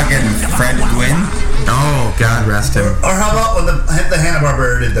 Was it fucking Fred Gwynn? Oh, God rest him. Or how about when the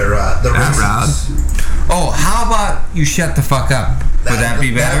Hanna-Barbera did their races? Oh, how about you shut the fuck up? Would that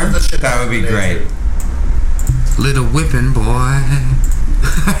be better? That would be great. Little whipping boy.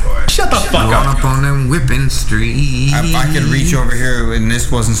 Shut the fuck Going up. up on them whipping streets. If I could reach over here and this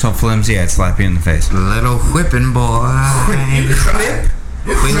wasn't so flimsy, I'd slap you in the face. Little whipping boy. Oh,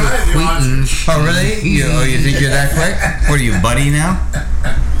 really? You think you're that quick? What are you, buddy now?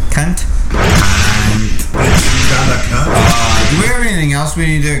 Cunt? Do we have anything else we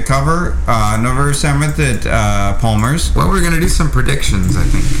need to cover? November 7th at Palmer's. Well, we're going to do some predictions, I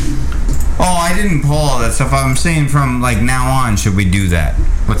think. Oh, I didn't pull all that stuff. I'm saying from like now on, should we do that?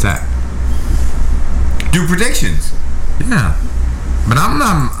 What's that? Do predictions. Yeah. But I'm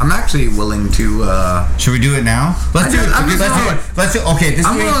actually willing to. Should we do it now? Let's do it. Okay, this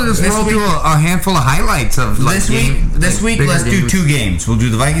I'm week. willing to just roll through a handful of highlights of like This week, let's do 2 games. We'll do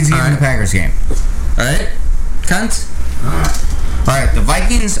the Vikings game and the Packers game. All right, cunts. All right. The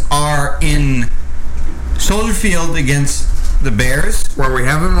Vikings are in Soldier Field against the Bears. Where we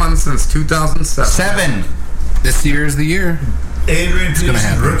haven't won since 2007. This year is the year. Adrian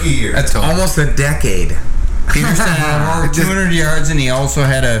Peterson's rookie year. That's almost a decade. Peterson had over 200 yards, and he also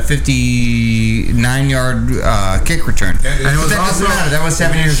had a 59-yard kick return. And it was that also, doesn't matter. That was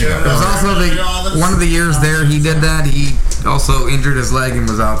 7 years ago. It was also one of the years there he did that. He also injured his leg and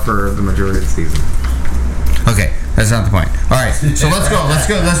was out for the majority of the season. Okay, that's not the point. All right, so let's go.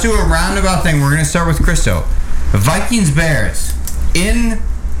 Let's do a roundabout thing. We're going to start with Christo. The Vikings Bears in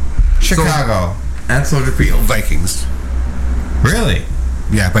Chicago. At Soldier Field. Vikings. Really?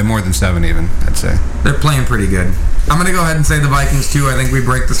 Yeah, by more than 7 even, I'd say. They're playing pretty good. I'm going to go ahead and say the Vikings too. I think we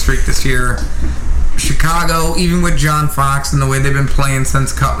break the streak this year. Chicago, even with John Fox and the way they've been playing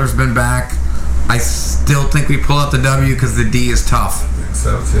since Cutler's been back, I still think we pull out the W because the D is tough. I think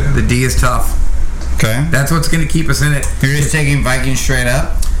so too. The D is tough. Okay. That's what's going to keep us in it. You're just taking Vikings straight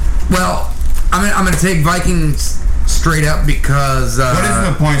up? Well, I'm going to take Vikings straight up because... what is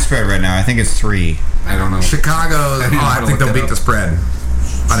the point spread right now? I think it's 3. I don't know. Chicago... I think they'll beat the spread.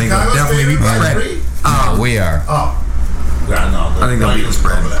 I think they'll definitely beat the spread. We are. Oh. Yeah, no. I think they'll beat the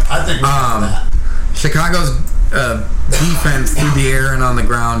spread. I think we're that. Chicago's defense through the air and on the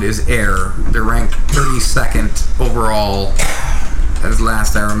ground is air. They're ranked 32nd overall, as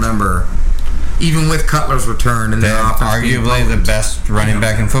last I remember. Even with Cutler's return and They're arguably the best running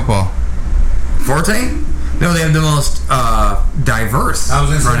back in football. Forte? No, they have the most diverse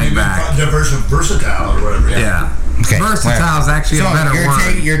running back. Versatile or whatever. Yeah. Okay. Versatile is actually a better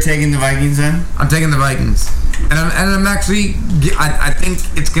word. You're taking the Vikings then? I'm taking the Vikings. And I'm actually... I think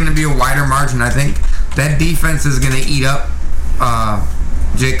it's going to be a wider margin. I think that defense is going to eat up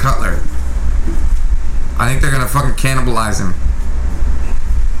Jay Cutler. I think they're going to fucking cannibalize him.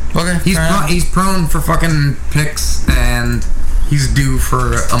 Okay. He's prone for fucking picks, and he's due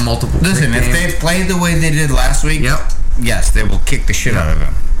for a multiple Listen, if they played the way they did last week, yes, they will kick the shit out of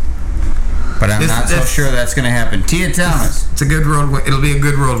him. But I'm not so sure that's going to happen. Tia Thomas. It's a good road win. It'll be a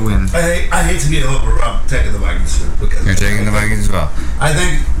good road win. I hate to be a homer, but I'm taking the Vikings too. Because you're taking the Vikings as well. I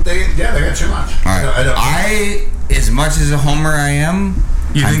think they got too much. All right. As much as a homer I am,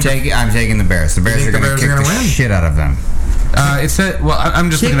 I'm taking the Bears. The Bears are going to kick the shit out of them. I'm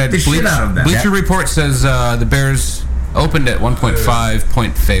just looking at Bleacher Report says the Bears opened at 1.5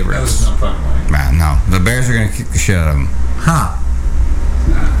 point favorites. Man, no. The Bears are going to kick the shit out of them. Huh.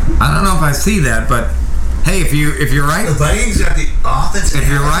 I don't know if I see that, but hey, if you're right, the Vikings got the offense. If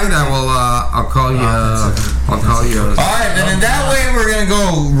you're right, I'll call you. I'll call you. All right, then in that way, we're gonna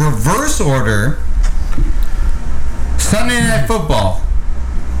go reverse order. Sunday Night Football,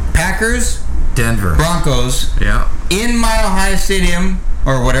 Packers, Denver, Broncos. Yeah. In Mile High Stadium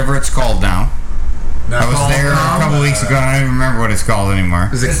or whatever it's called now. I was there a couple weeks ago. I don't even remember what it's called anymore.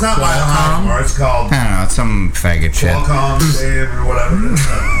 It's not Mile High anymore. It's called... I don't know. It's some faggot shit. Qualcomm Stadium or whatever it is.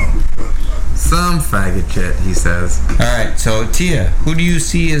 I don't know. Some faggot shit, he says. All right. So, Tia, who do you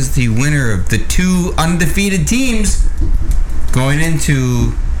see as the winner of the 2 undefeated teams going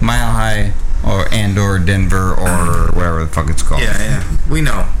into Mile High or Denver or whatever the fuck it's called. Yeah. We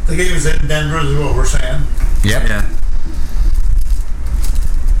know. The game is in Denver, is what we're saying. Yep. Yeah.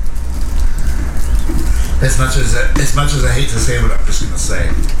 As much as I hate to say what I'm just going to say,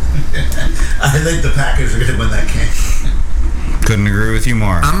 I think the Packers are going to win that game. Couldn't agree with you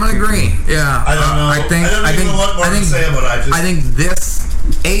more. I'm gonna agree. Yeah. I don't know. I don't know what more to say about it. I think this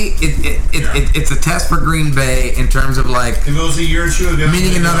it's a test for Green Bay in terms of like if it was a year or two ago,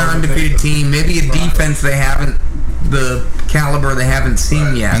 meeting another undefeated team, maybe a defense they haven't the caliber they haven't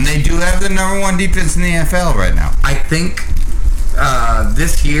seen yet. And they do have the number one defense in the NFL right now. I think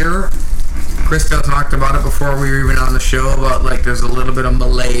this year, Christo talked about it before we were even on the show about like there's a little bit of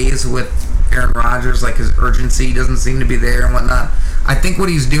malaise with Aaron Rodgers, like his urgency doesn't seem to be there and whatnot. I think what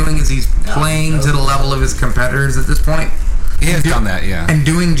he's doing is he's playing to the level of his competitors at this point. He has done that, yeah. And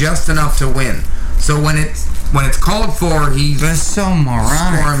doing just enough to win. So when it's called for, he's That's so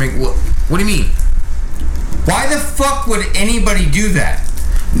moronic. storming. What do you mean? Why the fuck would anybody do that?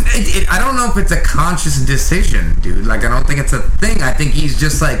 I don't know if it's a conscious decision, dude. Like, I don't think it's a thing. I think he's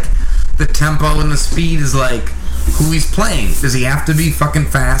just like the tempo and the speed is like who he's playing. Does he have to be fucking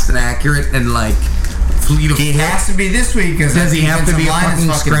fast and accurate and like fleet of He foot? has to be this week. Does he have to be a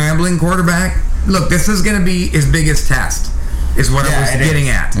fucking scrambling quarterback? Look, this is going to be his biggest test, is what I was getting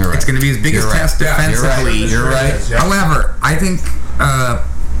at. Right. It's going to be his biggest test defensively. You're right. However, I think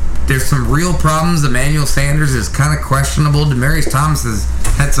there's some real problems. Emmanuel Sanders is kind of questionable. Demaryius Thomas has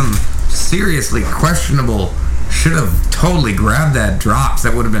had some seriously questionable. Should have totally grabbed that drops.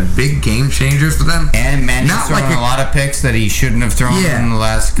 That would have been big game changers for them. And Manning's thrown a lot of picks that he shouldn't have thrown in the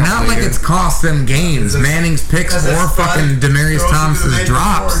last couple Not of like years. it's cost them games. Manning's picks or fucking Demaryius Thomas's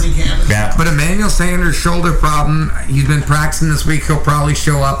drops. Yeah. But Emmanuel Sanders' shoulder problem, he's been practicing this week. He'll probably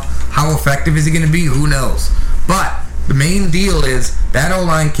show up. How effective is he going to be? Who knows? But the main deal is that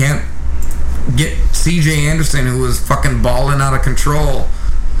O-line can't get C.J. Anderson, who was fucking balling out of control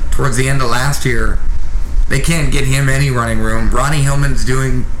towards the end of last year. They can't get him any running room. Ronnie Hillman's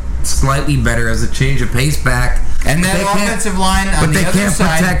doing slightly better as a change of pace back. And that offensive line on the other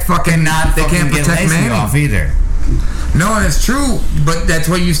side protect fucking they can't protect get Lacey Manning off either. No, and it's true, but that's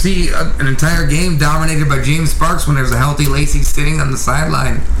why you see an entire game dominated by James Sparks when there's a healthy Lacey sitting on the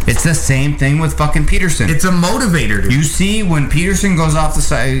sideline. It's the same thing with fucking Peterson. It's a motivator, dude. You see when Peterson goes off the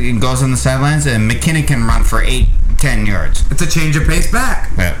side, goes on the sidelines, and McKinnon can run for 8-10 yards. It's a change of pace back.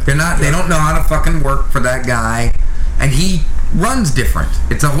 Yeah. They don't know how to fucking work for that guy, and he runs different.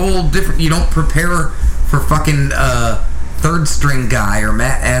 It's a whole different. You don't prepare for fucking third string guy or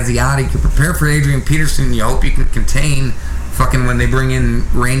Matt Asiati. You prepare for Adrian Peterson. You hope you can contain fucking when they bring in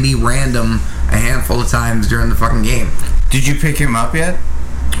Randy Random a handful of times during the fucking game. Did you pick him up yet?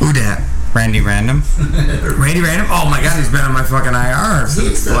 Who dat? Randy Random. Randy Random? Oh my god, he's been on my fucking IR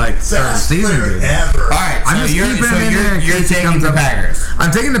since like start of the season, dude. Alright, I'm just keeping him in there in you're case he taking comes the up. Packers. I'm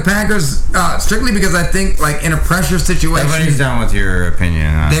taking the Packers strictly because I think like in a pressure situation. Everybody's done with your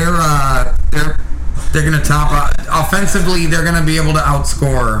opinion. They're gonna top out offensively. They're gonna be able to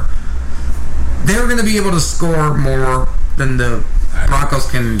outscore. They're gonna be able to score more than the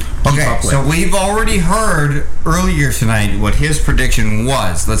Broncos can keep up with. So we've already heard earlier tonight what his prediction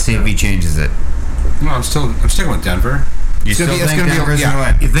was. Let's see if he changes it. No, I'm sticking with Denver. You still think Denver's gonna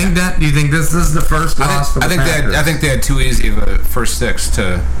win? You think that? Do you think this is the first loss for the Packers? I think they had too easy of a first six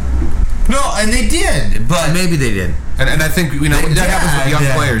to. No, and they did, but maybe they did. And I think that happens with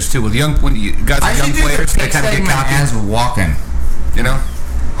young players too. With when you guys are young players, they kind of get cocky. As walking, you know.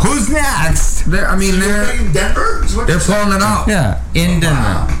 Who's next? They're in Denver. They're pulling it out. Yeah, in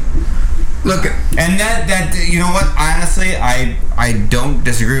Denver. Look, and that you know what? Honestly, I don't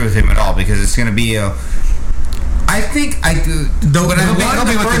disagree with him at all because it's going to be a. I think when I look at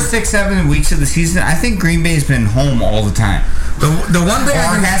the first 6-7 weeks of the season, I think Green Bay's been home all the time. The one thing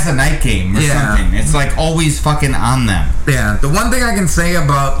or has a night game or something. It's like always fucking on them. Yeah. The one thing I can say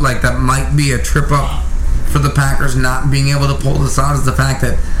about like that might be a trip up for the Packers not being able to pull this out is the fact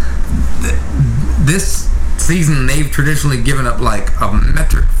that this season they've traditionally given up like a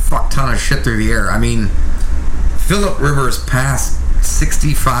metric fuck ton of shit through the air. I mean, Phillip Rivers passed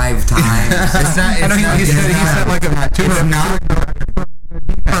 65 times. It's not. He said like a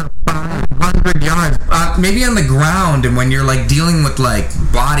 100 yards, maybe on the ground, and when you're like dealing with like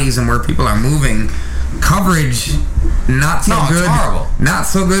bodies and where people are moving, coverage not so good. It's horrible. Not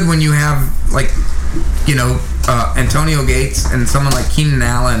so good when you have like Antonio Gates and someone like Keenan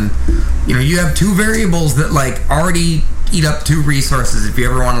Allen. You have two variables that like already eat up two resources if you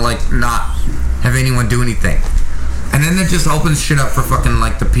ever want to like not have anyone do anything. And then it just opens shit up for fucking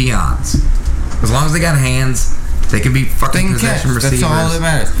like the peons. As long as they got hands, They can be fucking possession receivers. That's all that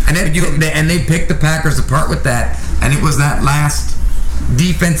matters. And they picked the Packers apart with that. And it was that last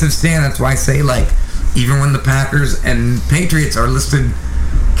defensive stand. That's why I say, like, even when the Packers and Patriots are listed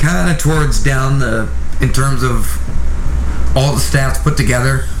kind of towards down in terms of all the stats put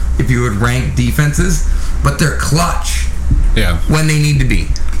together, if you would rank defenses, but they're clutch. Yeah. When they need to be.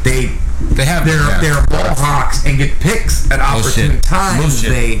 They're ball hawks and get picks at opportune times.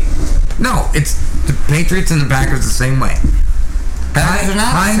 It's the Patriots and the Packers the same way. Packers are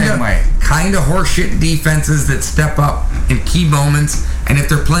not the same way. Kind of horseshit defenses that step up in key moments, and if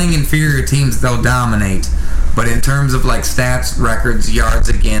they're playing inferior teams, they'll dominate. But in terms of like stats, records, yards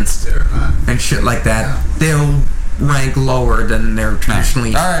against, and shit like that, they'll rank lower than they're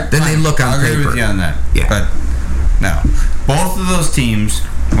traditionally. They look on paper. I agree with you on that. Yeah. But no, both of those teams,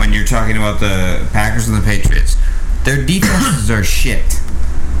 when you're talking about the Packers and the Patriots, their defenses are shit.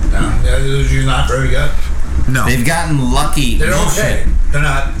 No, you're not very good. No, they've gotten lucky. They're okay. They're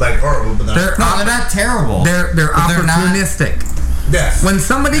not like horrible, but they're not terrible. They're opportunistic. Yes. When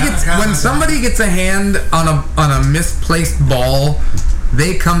somebody gets a hand on a misplaced ball,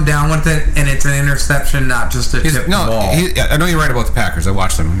 they come down with it, and it's an interception, not just a tipped ball. I know you're right about the Packers. I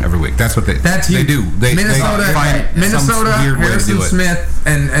watch them every week. That's what they do. Minnesota, Harrison Smith,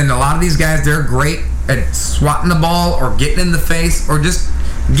 and a lot of these guys, they're great at swatting the ball or getting in the face or just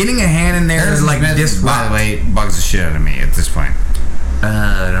getting a hand in there is like disrupt. By the way, bugs the shit out of me at this point.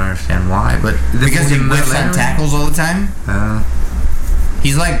 I don't understand why, but because he whiffs on tackles all the time.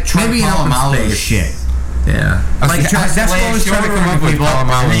 He's like Troy Polamalu shit. Yeah, that's what I was trying to come up with.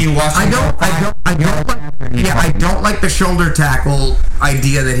 I don't like the shoulder tackle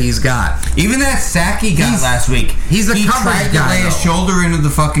idea that he's got. Even that sack he got last week. He tried to lay his shoulder into the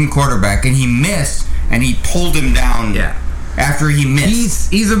fucking quarterback, and he missed, and he pulled him down. Yeah. After he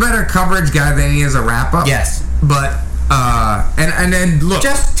missed. He's a better coverage guy than he is a wrap up. Yes. But and then look,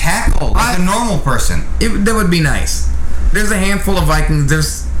 just tackle like a normal person. That would be nice. There's a handful of Vikings.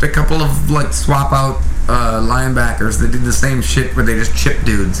 There's a couple of like swap out linebackers that do the same shit where they just chip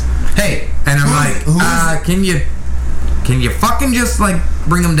dudes. Hey, and I'm can you fucking just like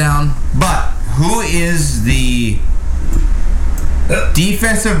bring them down? But who is the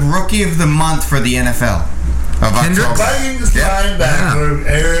defensive rookie of the month for the NFL? Vikings linebacker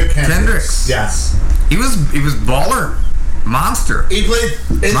Eric Kendricks. Yes, he was baller. Monster. He played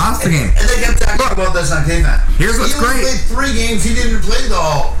monster game. And they kept talking about this on K-Man. Here's what's great. He played 3 games. He didn't play the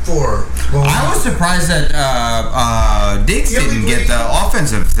all 4. I was surprised that Diggs didn't get the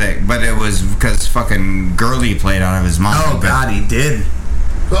offensive thing, but it was because fucking Gurley played out of his mind. Oh God, he did.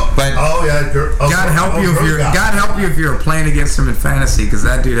 But God help you if you're playing against him in fantasy, because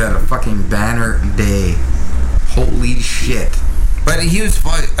that dude had a fucking banner day. Holy shit. But he was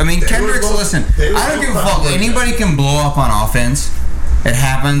fun. I mean, Kendricks, listen, I don't give a fuck. Anybody can blow up on offense. It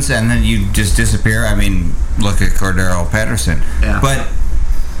happens, and then you just disappear. I mean, look at Cordero Patterson. Yeah. But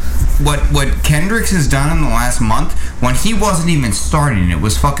what Kendricks has done in the last month, when he wasn't even starting, it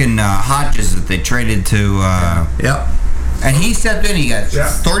was fucking Hodges that they traded to. Yep. And he stepped in. He got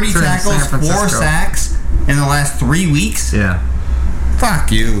 30 tackles, 4 sacks in the last 3 weeks. Yeah.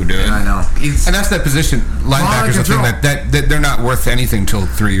 Fuck you, dude. Yeah, I know. And that's that position. Linebackers are thing that they're not worth anything till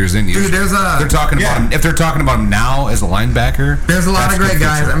 3 years in. Usually. Dude, they're talking about him, if they're talking about him now as a linebacker. There's a lot of great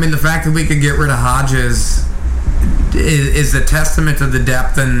guys. I mean, the fact that we could get rid of Hodges is a testament to the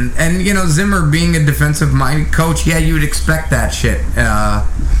depth, and you know, Zimmer being a defensive minded coach, yeah, you would expect that shit. I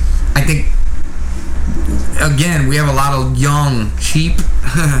think. Again, we have a lot of young, cheap,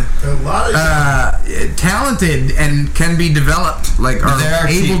 talented, and can be developed. Like are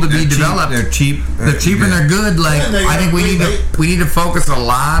able to be developed. They're cheap. They're cheap and they're good. Like I think we need to focus a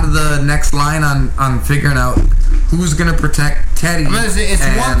lot of the next line on figuring out who's going to protect Teddy. I mean, it's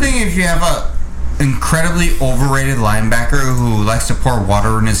one thing if you have a incredibly overrated linebacker who likes to pour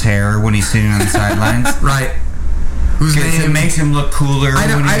water in his hair when he's sitting on the sidelines, right? It makes him look cooler. I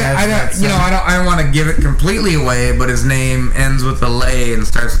don't want to give it completely away, but his name ends with a lay and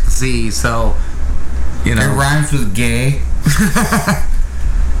starts with a C, so you know it rhymes with gay.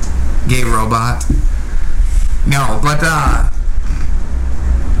 Gay robot. No, but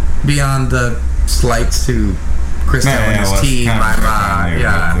beyond the slights to Christo and his team,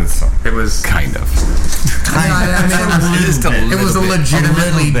 it was kind of. It was a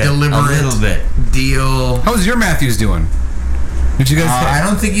legitimately deliberate deal. How's your Matthews doing? Did you guys? I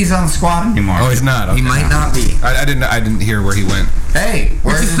don't think he's on the squad anymore. Oh, he's not. Okay. He might not be. I didn't hear where he went. Hey,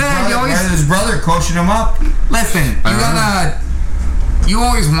 where's his brother coaching him up? Listen, you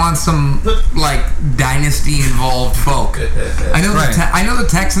always want some like dynasty involved folk. I know the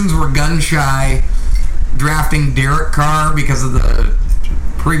Texans were gun shy drafting Derek Carr because of the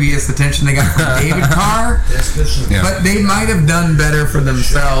previous attention they got from David Carr. Yeah. But they might have done better for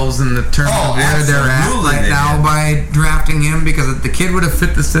themselves in the terms of where they're at right now by drafting him, because the kid would have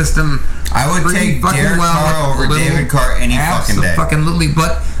fit the system. I would take Derek Carr over David Carr any fucking day.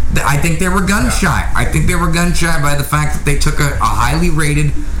 But I think they were gun shy. I think they were gun shy by the fact that they took a highly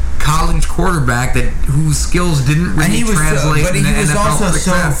rated college quarterback whose skills didn't really translate. But he was also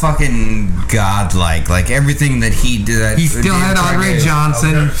so fucking godlike. Like everything that he did. He still had Andre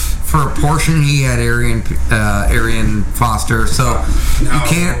Johnson. For a portion, he had Arian Foster. So you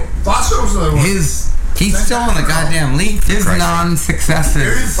can't. Foster was the one. He's still in the goddamn league. His non-successes.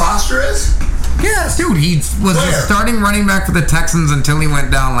 Arian Foster is? Yes, dude. He was the starting running back for the Texans until he went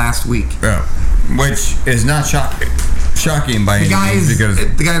down last week. Yeah. Which is not shocking by any means, because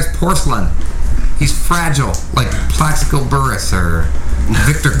the guy's porcelain. He's fragile, like Plaxico Burress or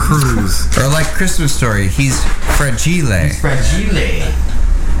Victor Cruz. Or like Christmas Story, he's fragile. He's fragile,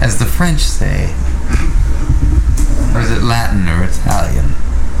 as the French say. Or is it Latin or Italian?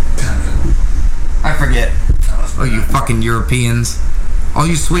 I forget. Oh, you fucking Europeans. All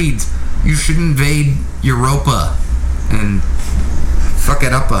you Swedes, you should invade Europa and fuck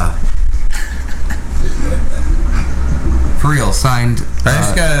it up. For real, signed. I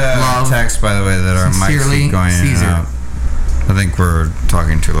just got a text, by the way, that our mics keep going in and out. I think we're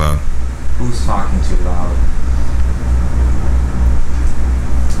talking too loud. Who's talking too loud?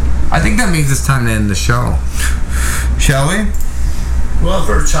 I think that means it's time to end the show. Shall we? Well, if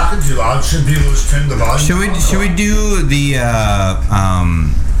we're talking too loud, shouldn't people just turn the volume? Should we do the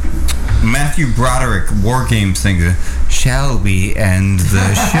Matthew Broderick War Games thing? Shall we end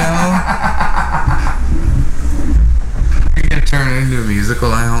the show? You're gonna turn it into a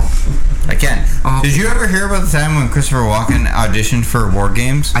musical, I hope. I can. Did you ever hear about the time when Christopher Walken auditioned for War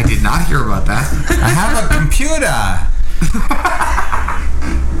Games? I did not hear about that. I have a computer.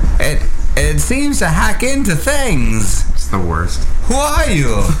 It seems to hack into things. It's the worst. Who are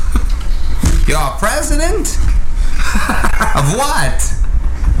you? You're president? Of what?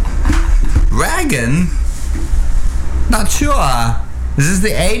 Reagan? Not sure. Is this the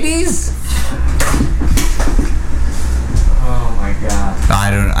 80s? Oh my god.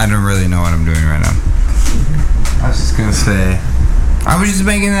 I don't really know what I'm doing right now. I was just gonna say. I was just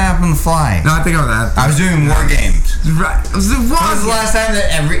making that up on the fly. No, I think of that. I was doing War Games. Right. When was the last time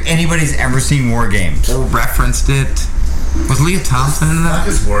that anybody's ever seen War Games? Referenced it. Was Leah Thompson in that? I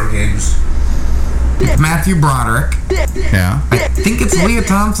think it's War Games. Matthew Broderick. Yeah. I think it's Leah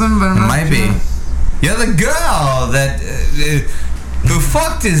Thompson, but I'm not might sure. Be. You're the girl that who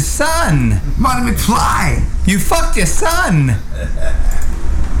fucked his son. Marty McFly. You fucked your son.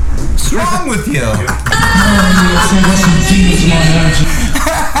 What's wrong with you?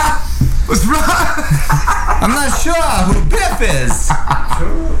 What's wrong? I'm not sure who Biff is.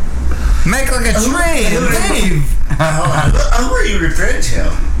 Make like a tree and leave. I where you referring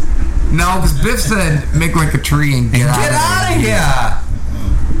to? No, because Biff said make like a tree and get out of here.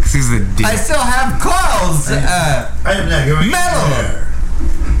 Because he's a dick. I still have coils. I'm not going metal there.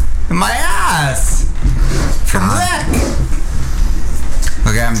 In my ass. From wreck.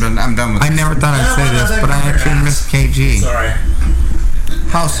 Okay, I'm done with I never thought I'd say this, but I actually miss KG. Sorry.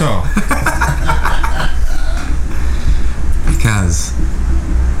 How so? Because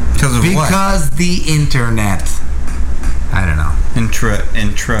of what? Because the internet. I don't know.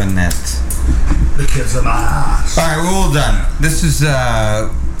 Intranet. Because of my ass. Alright, we're all done. This is I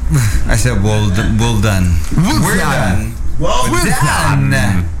said we're done. We're done. Well, we're done.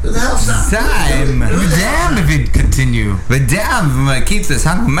 Time. We're damned if it continue. We're damned if I'm gonna keep this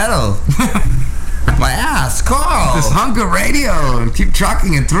hunk of metal. My ass, Carl. This hunk of radio and keep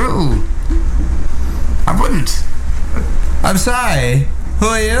trucking it through. I wouldn't. I'm sorry. Who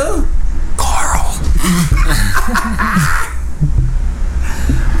are you? Carl.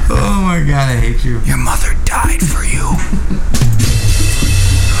 Oh my god, I hate you. Your mother died for you.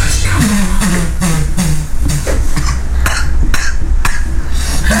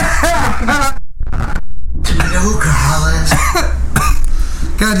 Do you know who Carl is?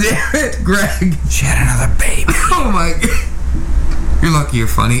 God damn it, Greg. She had another baby. Oh my god. You're lucky you're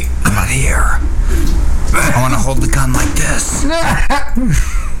funny. I'm not here. I want to hold the gun like this.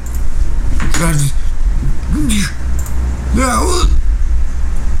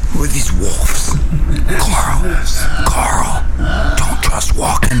 Who are these wolves? Carl, don't trust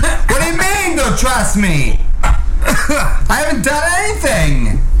Walken. What do you mean, don't trust me? I haven't done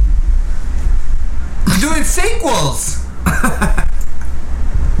anything. I'm doing sequels.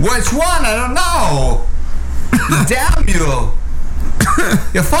 Which one? I don't know. Damn you.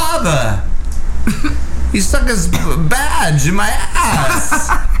 Your father. He stuck his badge in my ass.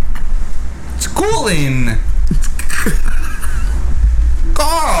 It's cooling.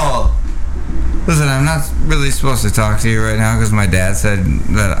 Carl! Listen, I'm not really supposed to talk to you right now because my dad said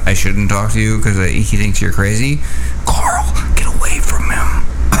that I shouldn't talk to you because he thinks you're crazy. Carl, get away from him.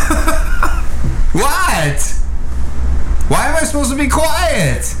 What? Why am I supposed to be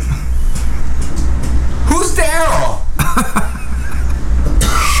quiet? Who's Daryl?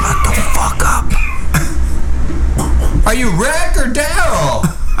 Shut the fuck up. Are you Rick or Daryl?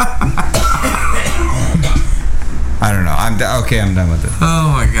 I don't know. I'm done with it. Oh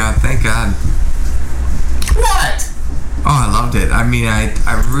my god, thank God. What? Oh, I loved it. I mean, I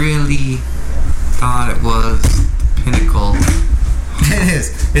really thought it was the pinnacle. It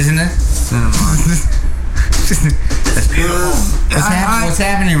is, isn't it? Cinema. What's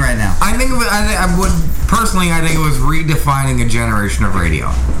happening right now? I think I think it was redefining a generation of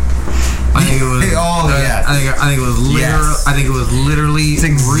radio. I think it was. Oh yes. I think it was literal. Yes. I think it was literally. It's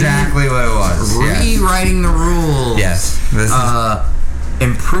exactly what it was. Rewriting the rules. Yes.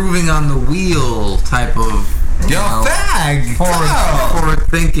 Improving on the wheel type of. Fag. Forward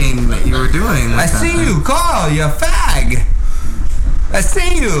thinking that you were doing. I see you, Carl. You fag. I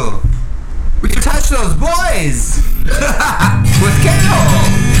see you. We can touch those boys with Carol.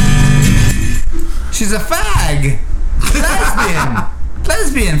 She's a fag.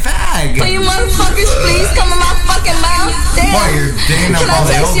 Lesbian fag. Will you motherfuckers please come in my fucking mouth? Damn. Boy, you're digging up all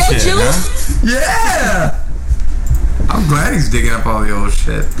the old shit, huh? Yeah. I'm glad he's digging up all the old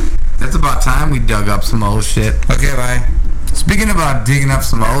shit. It's about time we dug up some old shit. Okay, bye. Speaking about digging up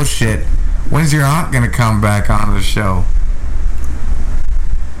some old shit, when's your aunt gonna come back onto the show?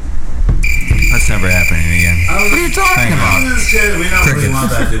 That's never happening again. What are you talking about? We don't really want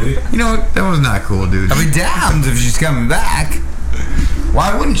that, do we? You know what? That was not cool, dude. I'll be damned if she's coming back.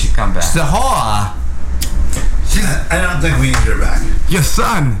 Why wouldn't she come back? She's a whore. I don't think we need her back. Your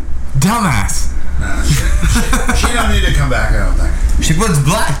son, dumbass. No, she don't need to come back, I don't think. She puts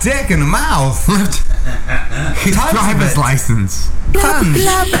black dick in her mouth. His driver's license. Blub,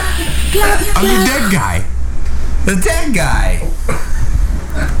 blub, blub, I'm the dead guy. The dead guy.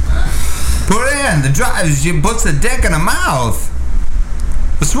 Put it in. The drive. She puts the dick in her mouth.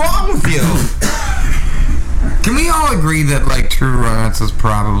 What's wrong with you? Can we all agree that, like, True Romance is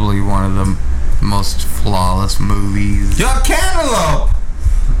probably one of the most flawless movies? You're a cantaloupe.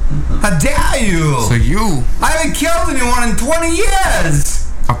 How dare you? So you... I haven't killed anyone in 20 years.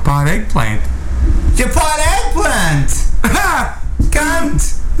 A pot eggplant. You pot eggplant.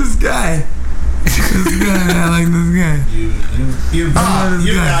 Cunt. This guy. I like this guy. You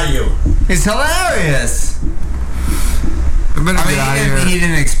got you. It's hilarious. I mean, he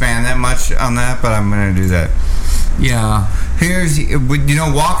didn't expand that much on that, but I'm gonna do that. Yeah. Here's,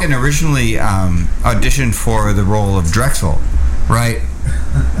 Walken originally auditioned for the role of Drexel. Right.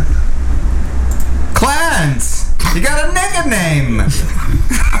 Clarence, you got a nigga name.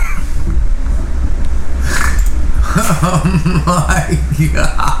 Oh my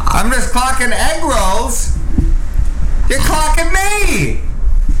god. I'm just clocking egg rolls. You're clocking me.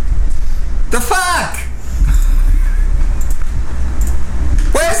 The fuck?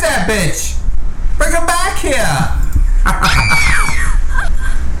 Where's that bitch? Bring her back here.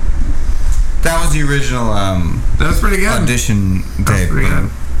 That was the original that was pretty good. Audition tape.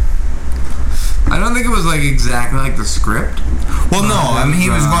 I don't think it was like exactly like the script. Well, no, I mean he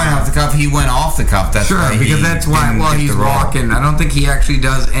was going off the cuff. He went off the cuff. That's sure, why because that's why while he's walking, I don't think he actually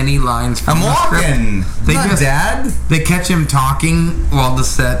does any lines from the walking. Script. They just Dad. They catch him talking while the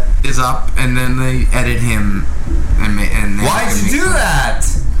set is up, and then they edit him. And why'd you do that?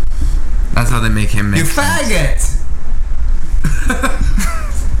 That's how they make him. You faggot.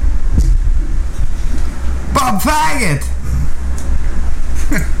 Bob Faggot.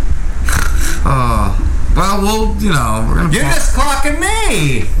 Oh. Well, we're gonna... You're just clocking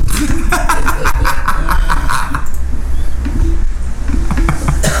me!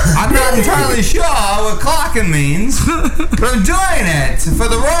 I'm not entirely sure what clocking means, but I'm doing it for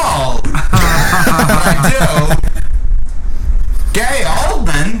the role. I do. Gary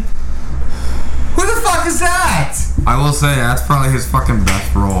Oldman? Who the fuck is that? I will say, that's probably his fucking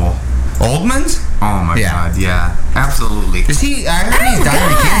best role. Oldman's? Oh my god, yeah. Absolutely. Is he... I heard he's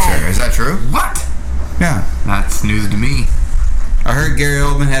dying of cancer. Is that true? What? Yeah. That's news to me. I heard Gary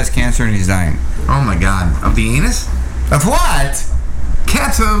Oldman has cancer and he's dying. Oh my god. Of the anus? Of what?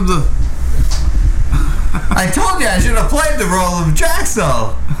 Cancer of the... I told you I should have played the role of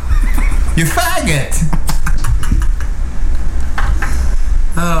Drexel. You faggot.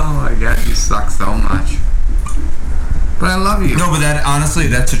 Oh my god, you suck so much. but I love you. No, but that honestly,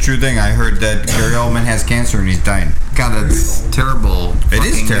 that's a true thing. I heard that Gary Oldman has cancer and he's dying. God, that's terrible. It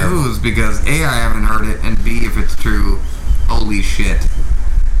is terrible news because A, I haven't heard it, and B, if it's true, holy shit.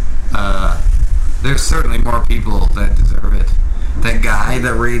 There's certainly more people that deserve it. That guy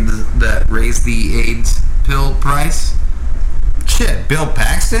that raised the AIDS pill price. Shit, Bill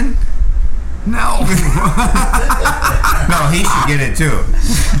Paxton? No. No, he should get it too.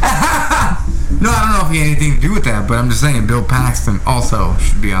 No, I don't know if he had anything to do with that, but I'm just saying Bill Paxton also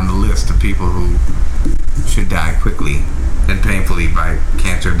should be on the list of people who should die quickly and painfully by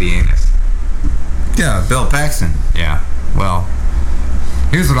cancer of the anus. Yeah, Bill Paxton. Yeah. Well,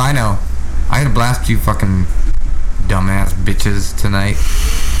 here's what I know. I had to blast you fucking dumbass bitches tonight.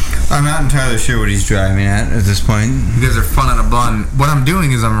 I'm not entirely sure what he's driving at this point. You guys are fun on a bun. What I'm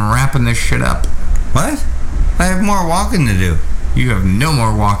doing is I'm wrapping this shit up. What? I have more walking to do. You have no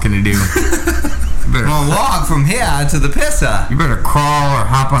more walking to do. Well, walk from here to the pisser. You better crawl or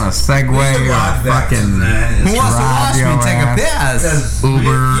hop on a Segway or fucking. Who wants to watch me take a piss?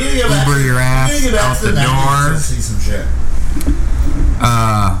 Uber your ass out the door. See some shit.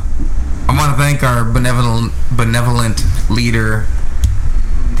 I want to thank our benevolent leader,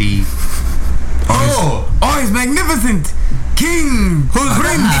 the always magnificent King, who's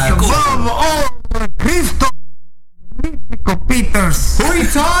reigns above all, Cristo Peters. Who are you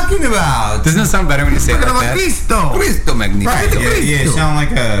talking about? Doesn't it sound better when you say it like that? Cristo Magnifico. Right, yeah, you sound like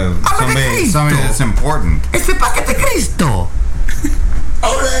somebody that's important. It's the paquete de Cristo.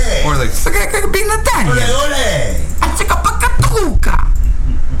 Ole! Or like, Be Natalia. Ole! A chica pacatuca.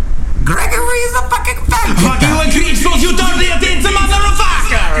 Gregory is a fucking faggot. Fuck you and Cristo, you dirty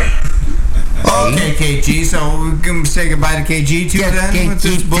motherfucker! Okay, KG, so we can say goodbye to KG too then? With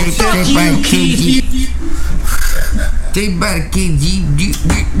this bullshit? Fuck you, KG! Hey,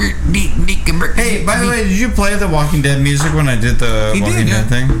 by the way, did you play the Walking Dead music when I did the Walking Dead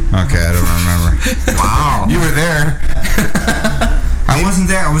thing? Okay, I don't remember. Wow. you were there. I wasn't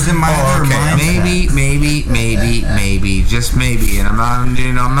there. I was in my other mind. Maybe, just maybe. And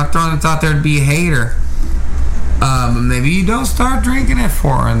I'm not throwing this out there to be a hater. Maybe you don't start drinking at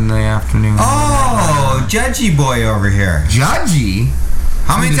 4 in the afternoon. Oh, judgy boy over here. Judgy?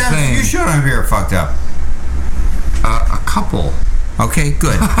 How many times have you showed up here fucked up? A couple. Okay,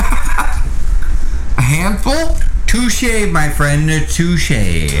 good. A handful? Touche, my friend. Touche.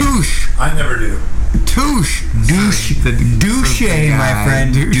 Touche. I never do. Touche. Douche, my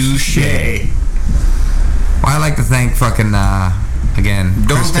friend. Douche. Well, I'd like to thank fucking, again,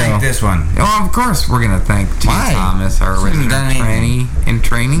 Don't Christo. thank this one. Oh, of course we're going to thank T. Why? Thomas, our original trainee in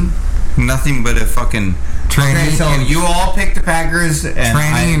training. Nothing but a fucking... Training. Okay, so you all picked the Packers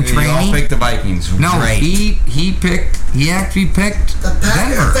and you all picked the Vikings. No, Great. he actually picked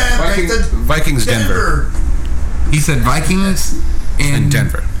Denver. Vikings, Denver. He said Vikings in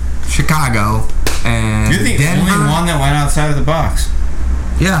Denver. Chicago and You're the Denver. only one that went outside of the box.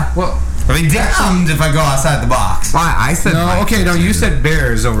 Yeah, well, I mean, that happens if I go outside the box. why? I said No, Vikings. okay, no, you said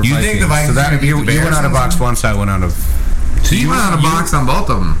Bears over You Vikings. think the Vikings so that, are gonna beat you the Bears went out of box once, I went out of... So you went out of box on both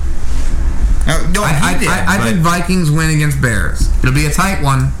of them. No, I think Vikings win against Bears. It'll be a tight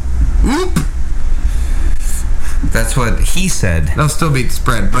one. Oop. That's what he said. They'll still beat the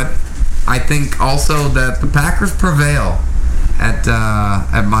spread, but I think also that the Packers prevail at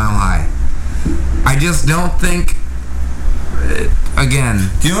Mile High. I just don't think. Again,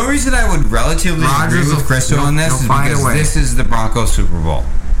 The only reason I would relatively Rodgers agree with Christo on this is because this is the Broncos Super Bowl.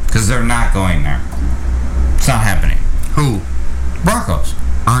 Because they're not going there. It's not happening. Who? Broncos.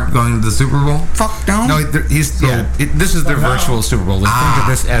 Aren't going to the Super Bowl? Fuck no. No, this is their virtual Super Bowl. They think of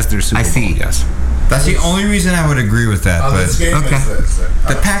this as their Super Bowl. I see. Yes. That's the only reason I would agree with that. But This game Okay. is this.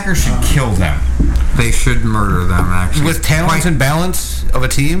 the Packers should kill them. They should murder them, actually. With talent and balance of a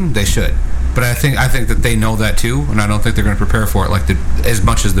team, they should. But I think that they know that too, and I don't think they're going to prepare for it as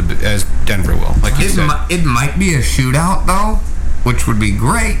much as Denver will. Like you said, It might be a shootout, though, which would be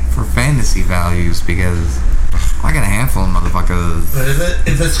great for fantasy values because I got a handful of motherfuckers. But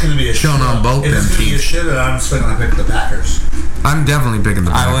if it's going to be a Showing on both if them it's going to be a teams. shit, I'm still going to pick the Packers. I'm definitely picking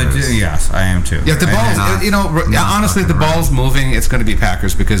the Packers. I would do, yes, I am too. yeah, if the ball's, honestly, if the ball's moving, it's going to be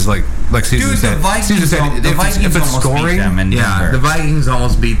Packers because, like Susan Dude, said, the Vikings almost beat them in Yeah, Denver. the Vikings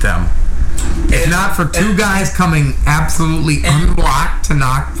almost beat them. If not for two guys coming absolutely unblocked to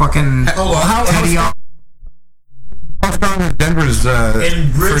knock fucking Teddy off. How strong is Denver's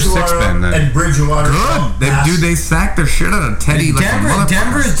first six been then? And Bridgewater. Good. They sacked their shit out of Teddy like a motherfucker.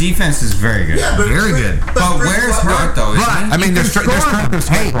 Denver's defense is very good. Yeah, Very good. But where's Hurt though? But I mean, their strength is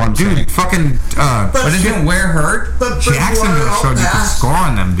hey, dude, fucking But isn't Ware hurt? But Jacksonville showed you could score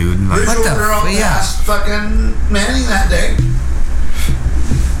on them, dude. dude. Like, What the fucking Manning that day.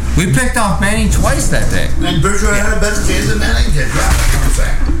 We picked off Manning twice that day. And Bridgewater had a better day than Manning did. Yeah, that's what I'm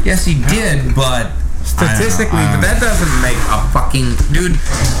saying. Yes, he did, but statistically, but that doesn't make a fucking dude.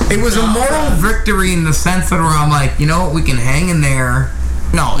 It was a moral victory in the sense that where I'm like, you know what, we can hang in there.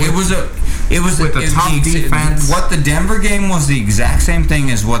 No, it was with the top defense. What the Denver game was the exact same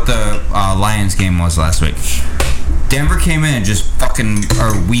thing as what the Lions game was last week. Denver came in and just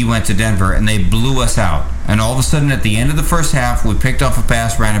we went to Denver and they blew us out. And all of a sudden, at the end of the first half, we picked off a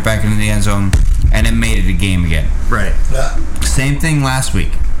pass, ran it back into the end zone, and it made it a game again. Right. Yeah. Same thing last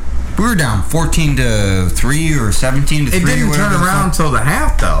week. We were down 14-3 or 17-3. It didn't turn around until the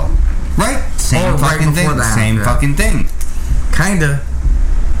half, though. Right. Same fucking thing. Same fucking thing. Kinda.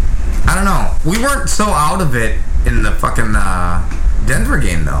 I don't know. We weren't so out of it in the fucking Denver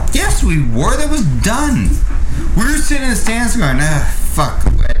game, though. Yes, we were. That was done. We were sitting in the stands going, fuck.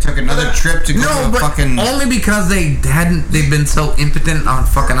 I took another trip to go to fucking... only because they've been so impotent on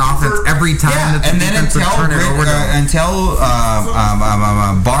fucking offense every time that the defense would turn it over. Until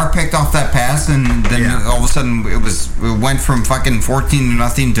Barr picked off that pass, and then all of a sudden it went from fucking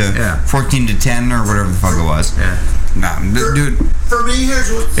 14-0 to 14-10 or whatever the fuck it was. Yeah. Nah, dude. For me,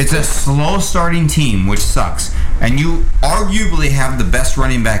 it's a slow starting team, which sucks. And you arguably have the best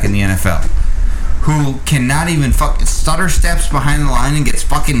running back in the NFL, who cannot even stutter steps behind the line and gets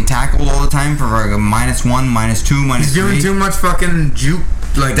fucking tackled all the time for like a -1, -2, -3. He's doing too much fucking juke.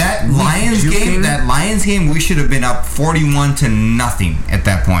 Like that Lions game. That Lions game, we should have been up 41-0 at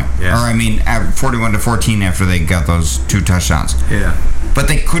that point. Yeah. Or 41-14 after they got those 2 touchdowns. Yeah. But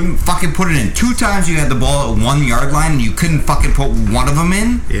they couldn't fucking put it in. 2 times you had the ball at 1 yard line and you couldn't fucking put one of them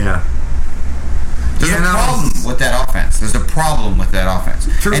in. Yeah. There's a problem with that offense. There's a problem with that offense.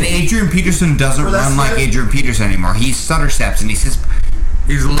 True. And Adrian Peterson doesn't run like Adrian Peterson anymore. He stutter steps and he says,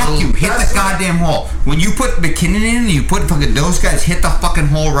 fuck you, hit the goddamn hole. When you put McKinnon in and you put fucking those guys, hit the fucking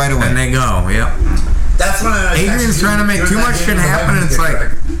hole right away. And they go, yep. That's when Adrian's trying to make too much shit happen and it's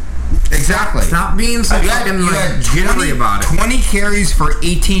like... Exactly. Stop being so fucking jittery about it. 20 carries for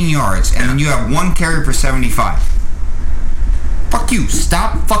 18 yards and then you have 1 carry for 75. Fuck you.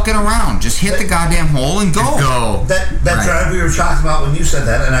 Stop fucking around. Just hit the goddamn hole and go. That drive we were talking about when you said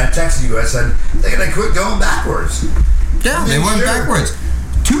that, and I texted you, I said, they're going to quit going backwards. Yeah, they went backwards.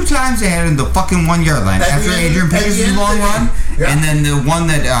 2 times they had in the fucking 1 yard line after Adrian Peterson's long run, and then the one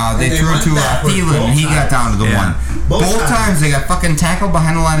that they threw to Thielen and he got down to the one. Both times they got fucking tackled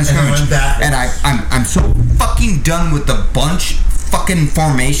behind the line of scrimmage. And I'm so fucking done with the bunch fucking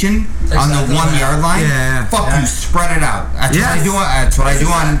formation on the 1 yard line. Yeah. Fuck you, spread it out. That's what I do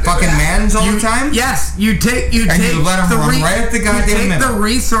on fucking Maddens all the time. Yes, you let them run right at the goddamn middle. The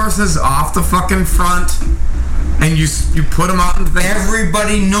resources off the fucking front. And you put them out in the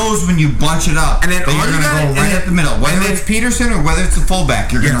Everybody knows when you bunch it up. And then you're going to go right at the middle. Whether it's Peterson or whether it's the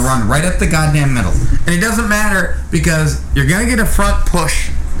fullback, you're going to run right at the goddamn middle. And it doesn't matter because you're going to get a front push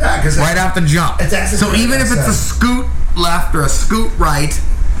right off the jump. So even if it's a scoot left or a scoot right,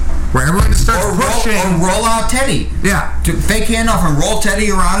 where everyone starts pushing. Or roll out Teddy. Yeah. Fake handoff and roll Teddy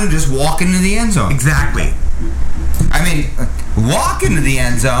around and just walk into the end zone. Exactly. I mean, walk into the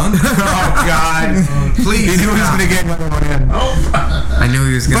end zone. Oh, God. Please. He knew he was going to get another one in. I knew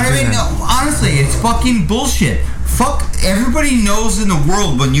he was going to But I mean, no, honestly, it's fucking bullshit. Fuck, everybody knows in the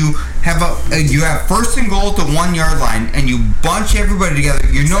world when you have you have first and goal at the 1 yard line and you bunch everybody together,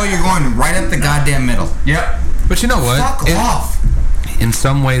 you know you're going right up the goddamn middle. Yep. But you know what? Fuck off. In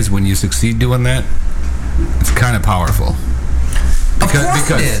some ways, when you succeed doing that, it's kind of powerful. Of course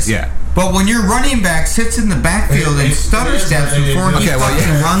it is. Yeah. But when your running back sits in the backfield and stutter steps before he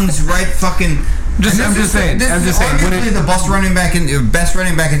runs right fucking... I'm just saying. Arguably the best running back in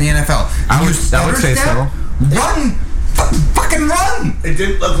the NFL. I would say so. Run! Fucking run! It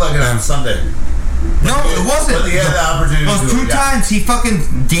didn't look like it on Sunday. No, it wasn't. But he had the opportunity to Those 2 times he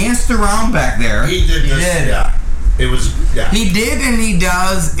fucking danced around back there. He did. Yeah. It was, He did and he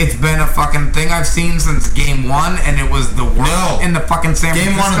does. It's been a fucking thing I've seen since game 1, and it was the worst in the fucking San Francisco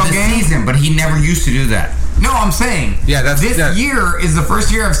game 1 of the season, but he never used to do that. No, I'm saying this year is the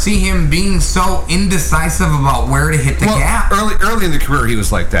first year I've seen him being so indecisive about where to hit the gap. Early in the career, he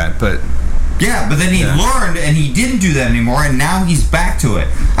was like that, but... Yeah, but then he learned and he didn't do that anymore, and now he's back to it.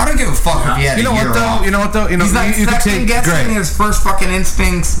 I don't give a fuck if he had a year off. You know what though? He's like second-guessing his first fucking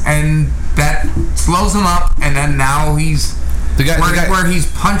instincts, and that slows him up, and then now he's... where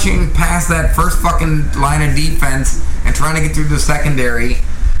he's punching past that first fucking line of defense and trying to get through the secondary.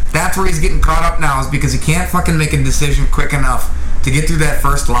 That's where he's getting caught up now, is because he can't fucking make a decision quick enough to get through that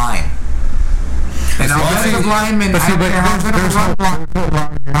first line. And offensive linemen, I don't care how good of a run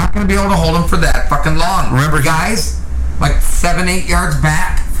block, you're not going to be able to hold them for that fucking long. Remember, guys, like 7-8 yards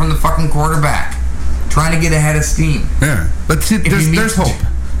back from the fucking quarterback, trying to get ahead of steam. Yeah, but see, there's hope.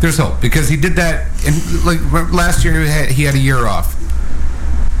 There's hope because he did that. And like last year, he had a year off.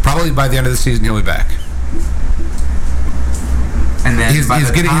 Probably by the end of the season, he'll be back. And then he's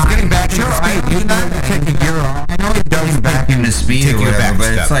getting back to speed. He's not going to take a year off. I know he does back into speed or whatever,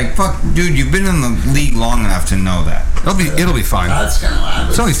 but it's like, fuck, dude, you've been in the league long enough to know that. It'll be fine. That's kind of wild.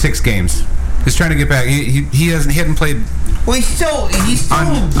 It's only 6 games. He's trying to get back. He hadn't played. Well, he's still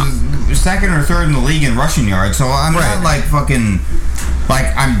second or third in the league in rushing yards. So I'm not like fucking like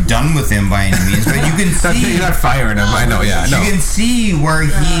I'm done with him by any means. But you can see you're not firing him. I know. Yeah, you can see where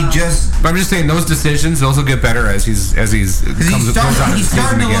he just. But I'm just saying those decisions, those will get better as he's he's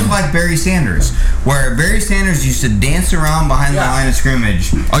starting to look like Barry Sanders, where Barry Sanders used to dance around behind the line of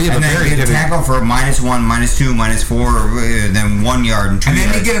scrimmage. Oh yeah, and then get a tackle for -1, -2, -4, then 1 yard and 2 yards.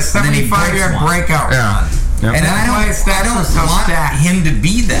 And then you get a 75-yard breakout run. Yep. And I don't want him to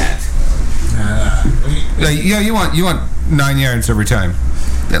be that. You want 9 yards every time,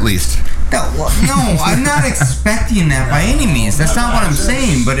 at least. No, I'm not expecting that by any means. That's not what I'm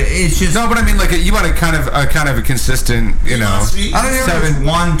saying. But it's just no. But I mean, like you want a kind of a consistent, I don't know, 7,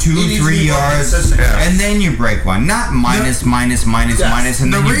 1, 2, 3 yards, and then you break one. Not minus, and then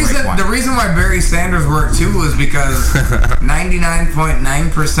you break one. The reason why Barry Sanders worked too was because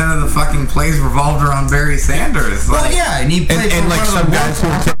 99.9% of the fucking plays revolved around Barry Sanders. Well, yeah, and he played and like some guys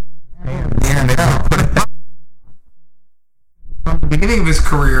who from the beginning of his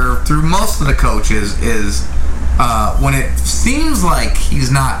career through most of the coaches is when it seems like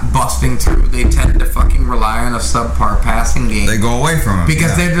he's not busting through, they tend to fucking rely on a subpar passing game. They go away from him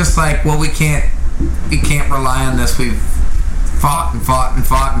because they're just like, well, we can't rely on this. We've fought,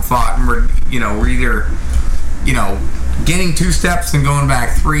 and we're either getting 2 steps and going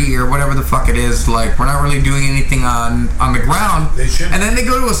back 3 or whatever the fuck it is. Like, we're not really doing anything on the ground. And then they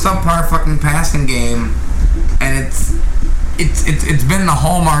go to a subpar fucking passing game, and it's been the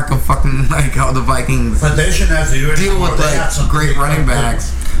hallmark of fucking like how the Vikings. But they shouldn't have to do it deal with like great running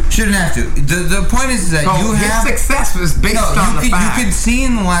backs. Shouldn't have to. The point is that you have success is based on the fact. You could see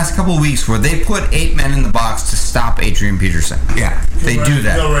in the last couple of weeks where they put 8 men in the box to stop Adrian Peterson. Yeah, they do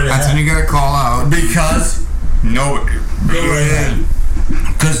that. That's when you got to call out because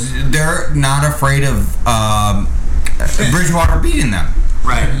because they're not afraid of Bridgewater beating them.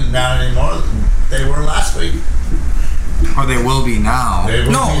 Right. Not anymore. They were last week. Or they will be now.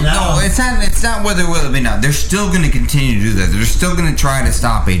 No, it's not whether they will be now. They're still going to continue to do that. They're still going to try to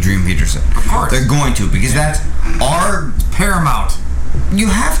stop Adrian Peterson. Of course. They're going to, because that's our paramount. You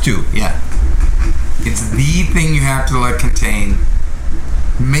have to. Yeah. It's the thing you have to like contain.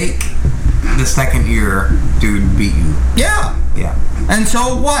 Make the second year dude beat you. Yeah. Yeah. And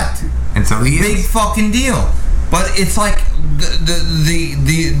so what? And so he is. Big fucking deal. But it's like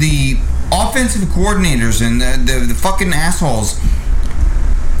the offensive coordinators and the fucking assholes,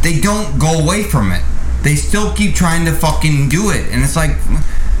 they don't go away from it. They still keep trying to fucking do it. And it's like,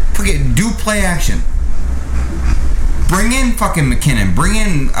 do play action. Bring in fucking McKinnon. Bring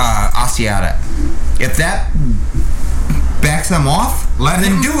in Asiata. If that backs them off, let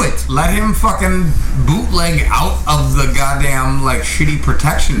him do it. Let him fucking bootleg out of the goddamn like shitty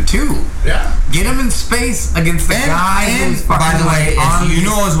protection too. Yeah. Get him in space against the guy. And by the way, you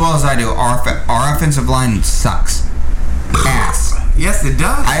know as well as I do, our offensive line sucks. Ass. Yes, it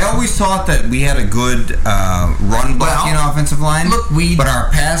does. I always thought that we had a good run blocking offensive line. But our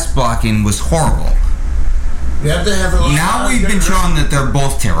pass blocking was horrible. You have to have a lot. Now we've been shown that they're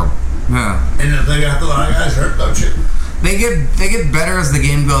both terrible. Yeah. And if they got a lot of guys hurt, don't you? They get better as the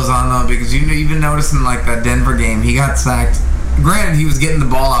game goes on though, because you even notice in like that Denver game, he got sacked. Granted, he was getting the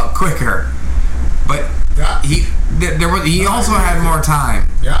ball out quicker, but he also had more time.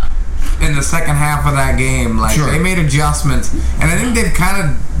 Yeah. In the second half of that game, like they made adjustments, and I think they've kind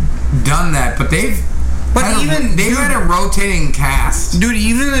of done that, but they've had a rotating cast. Dude,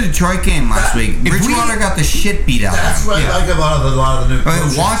 even in the Detroit game last week, Bridgewater got the shit beat out of him. That's what I like about a lot of the new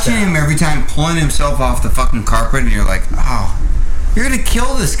coaches. Watching him every time pulling himself off the fucking carpet, and you're like, oh, you're gonna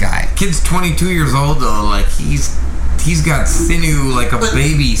kill this guy. Kid's 22 years old though, like he's got sinew like a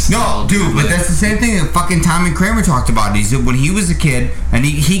baby still. No, dude, but that's the same thing that fucking Tommy Kramer talked about. He said when he was a kid, and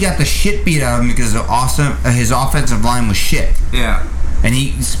he got the shit beat out of him because his offensive line was shit. Yeah. And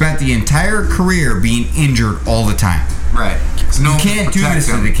he spent the entire career being injured all the time. Right. You can't do this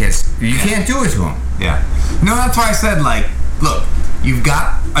to the kids. You can't do it to them. Yeah. No, that's why I said, like, look, you've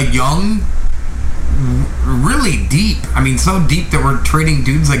got a young, really deep. I mean, so deep that we're trading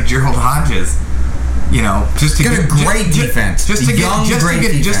dudes like Gerald Hodges. just to get a great defense. Just to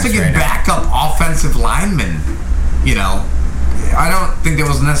get backup offensive linemen. I don't think it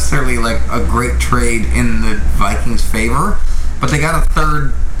was necessarily like a great trade in the Vikings' favor, but they got a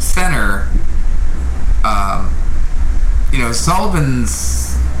third center.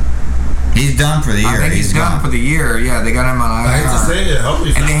 Sullivan's. He's done for the year. I think he's done for the year. Yeah, they got him on IR. I hate to say it. I hope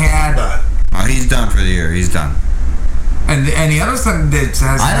he's and they had. Oh, he's done for the year. He's done. And the other thing that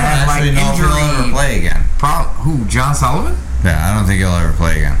has had like injury. If he'll ever play again. Who? John Sullivan? Yeah, I don't think he'll ever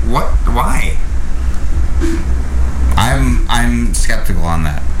play again. What? Why? I'm skeptical on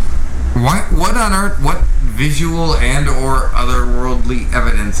that. What on earth? What visual and or otherworldly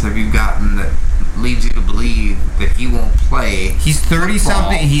evidence have you gotten that leads you to believe that he won't play? He's 30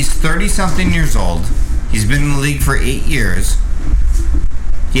 something. He's 30 something years old. He's been in the league for 8 years.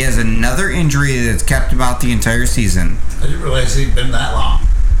 He has another injury that's kept him out the entire season. I didn't realize he'd been that long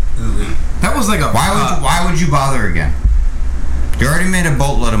in the league. That was like a. Why would you bother again? You already made a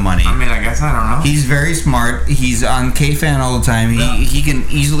boatload of money. I mean, I guess I don't know. He's very smart. He's on K-Fan all the time. He can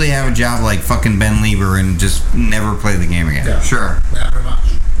easily have a job like fucking Ben Lieber and just never play the game again. Yeah. Sure. Not very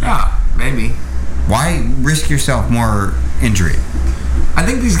much. Yeah, maybe. Why risk yourself more injury? I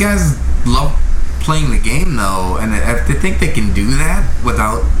think these guys love playing the game though, and if they think they can do that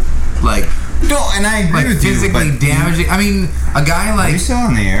without like. No, and I agree with you. Physically damaging. I mean, a guy like. Are you still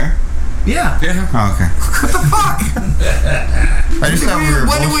on the air? Yeah. Oh, okay. What the fuck? I just thought we were.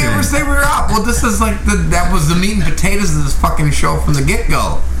 When did we ever say we were up? Well, this is like that was the meat and potatoes of this fucking show from the get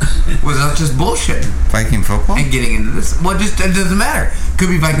go. Was that just bullshit? Viking football and getting into this. Well, it doesn't matter. Could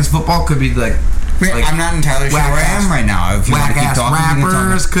be Vikings football. Could be like I'm not entirely sure where I am right now. If you whack ass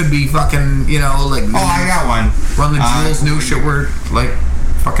rappers. Could be fucking like. Oh, I got one. Run the jewels. New shit. We're like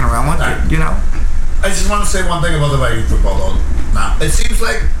fucking around with it. I just want to say one thing about the Viking football though. Now it seems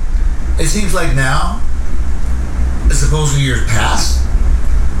like now, as opposed to years past,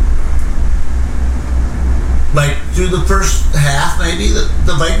 like through the first half, maybe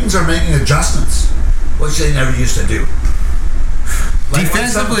the Vikings are making adjustments, which they never used to do. Like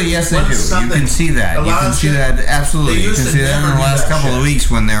defensively, yes, they do. You can see that. You can see that absolutely. You can see that in the last couple of weeks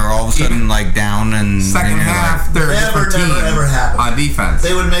when they were all of a sudden like down and second half. They're never happened on defense.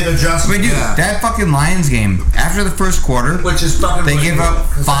 They would make adjustments. But dude, that fucking Lions game after the first quarter, which is fucking, they give up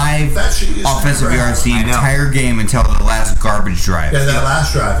 5 offensive yards the entire game until the last garbage drive. Yeah, that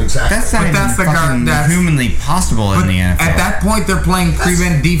last drive, exactly. That's not even fucking humanly possible in the NFL. At that point, they're playing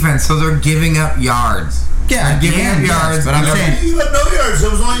prevent defense, so they're giving up yards. Yeah, giving up yards, but I'm saying you had no yards. It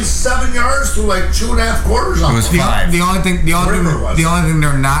was only 7 yards through like 2.5 quarters. It was 5. The only thing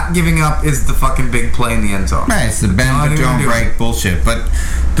they're not giving up is the fucking big play in the end zone. Right, it's the bend but don't break bullshit. But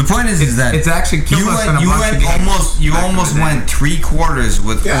the point is that it's actually killed us in a bunch of games. You almost went 3 quarters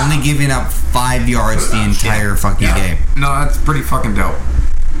with only giving up 5 yards the entire fucking game. No, that's pretty fucking dope.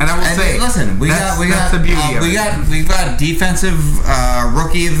 And I will say, listen, we got defensive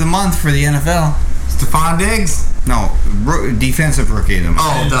rookie of the month for the NFL. Stephon Diggs? No, defensive rookie of the month.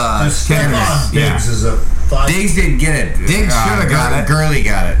 Oh, the Stephon Diggs is a. Diggs didn't get it. Diggs should have got it. Gurley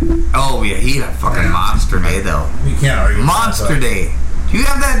got it. Oh yeah, he had a fucking monster day though. You can't argue. Monster day. Do you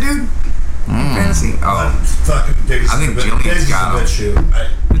have that, dude? Fantasy. Oh, fucking Diggs. I think Jillian's got him.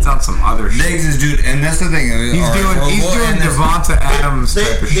 It's on some other shit. Diggs is dude, and that's the thing. He's doing Devonta Adams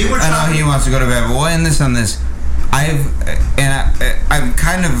type of shit. I know he wants to go to bed, but we'll end this on this. I've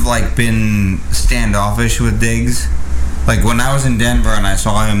kind of like been standoffish with Diggs. Like when I was in Denver and I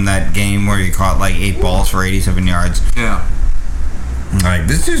saw him that game where he caught like 8 balls for 87 yards. Yeah. Like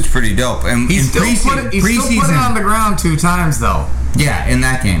this dude's pretty dope. And he still put it on the ground 2 times though. Yeah, in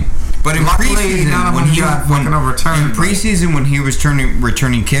that game. But in preseason, when he was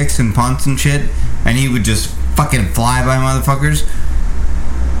returning kicks and punts and shit, and he would just fucking fly by motherfuckers.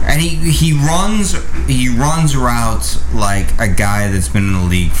 And he runs routes like a guy that's been in the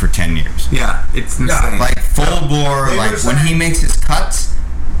league for 10 years. Yeah, it's insane. Like full bore, like when he makes his cuts,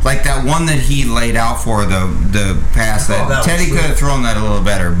 like that one that he laid out for the pass that Teddy could have thrown that a little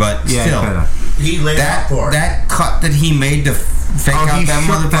better, but still, he laid out for it. That cut that he made to fake out that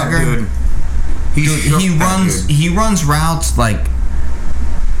motherfucker. He runs routes like.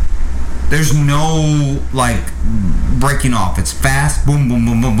 There's no like breaking off. It's fast, boom, boom,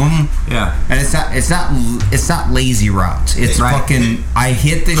 boom, boom, boom. Yeah, and it's not lazy routes. It's fucking. I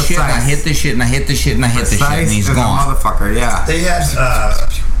hit this shit, and I hit this shit, and I hit this shit, and I hit this shit, and he's gone. Motherfucker, yeah. They had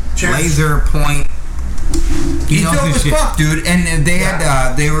laser point. He's dope as fuck, dude. And they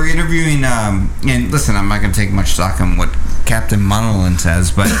had they were interviewing. And listen, I'm not gonna take much stock on what Captain Monolin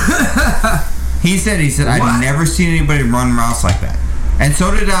says, but he said I've never seen anybody run routes like that. And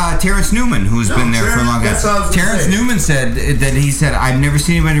so did Terrence Newman, who's been there for a long time. Terrence Newman said that I've never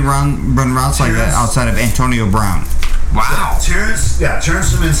seen anybody run routes like that outside of Antonio Brown. Wow. Terrence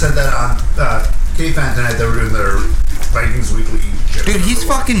Newman said that on K-Fan tonight. They were doing their Vikings Weekly. Dude, he's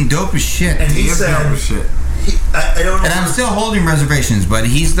fucking dope as shit. And he said, dope as shit. I don't know. And I'm still holding reservations, but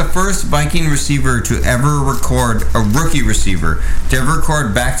he's the first Viking receiver to ever record, a rookie receiver, to ever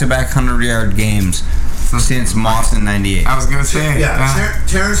record back-to-back 100-yard games since Moss in 98. I was going to say.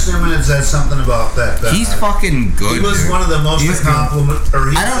 Terrence Newman had said something about that. He's fucking good. He was one of the most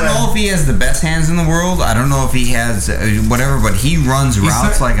complimentary. I don't know if he has the best hands in the world. I don't know if he has whatever, but he runs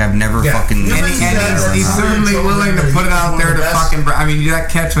routes like I've never fucking... And he's certainly willing to put it out there to fucking... I mean, that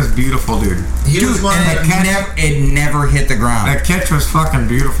catch was beautiful, dude. It never hit the ground. That catch was fucking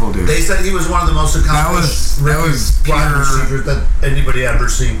beautiful, dude. They said he was one of the most accomplished wide receivers that anybody ever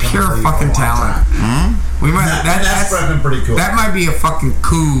seen. Pure fucking talent. We might. That's fucking pretty cool. That might be a fucking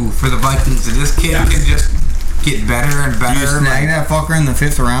coup for the Vikings. That this kid can just get better and better. You snag that fucker in the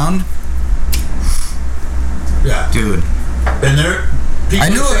 5th round? Yeah, dude. And there. I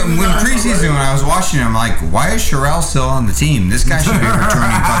knew it when preseason when I was watching him. Like, why is Sherrell still on the team? This guy should be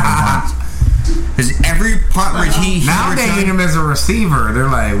returning fucking punts. Because every punt now they need him as a receiver. They're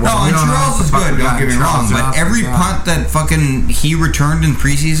like, well, no, and Sherrell's is good. Don't get me wrong, but every punt that fucking he returned in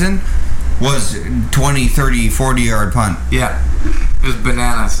preseason was 20, 30, 40-yard punt. Yeah, it was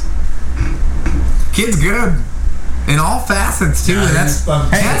bananas. Kid's good in all facets too. That's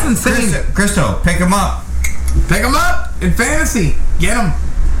insane. Christo, pick him up. Pick him up in fantasy. Get him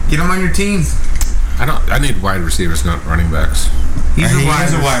on your teams. I need wide receivers, not running backs. He's a wide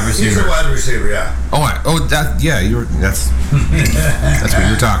receiver. He's a wide receiver, yeah. That's what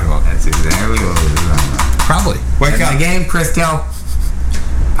you're talking about. That's exactly what we're talking about. Probably. Wake up. The game, Christo.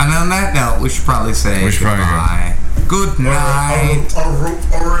 And on that note, we should probably say goodbye. Good night.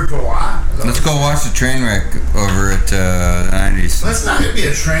 Let's go watch the train wreck over at the 90s. That's not going to be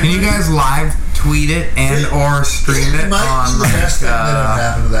a train wreck. Can you guys live tweet it and or stream it on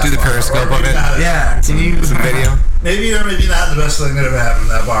do the Periscope of it? Yeah. Can you some video? Maybe or maybe not the best thing that ever happened in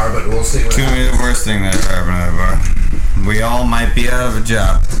that bar, but we'll see what happens. The worst thing that ever happened in that bar. We all might be out of a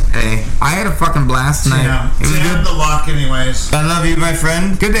job. Hey, I had a fucking blast tonight. Yeah. It was good to lock anyways. I love you, my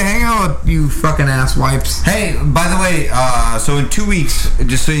friend. Good to hang out with you fucking ass wipes. Hey, by the way, so in 2 weeks,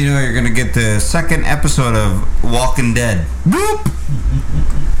 just so you know, you're going to get the 2nd episode of Walking Dead. Boop!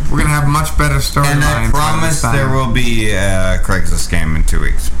 We're going to have a much better storyline. And I promise there will be a Craigslist scam in 2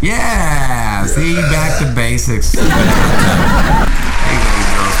 weeks. Yeah! See, back to basics. Hey, girls,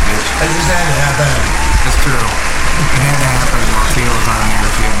 bitch. I just had to happen. That's true. It had to happen while she was on here.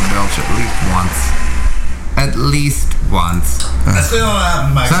 She had to belch at least once. At least once. That's still what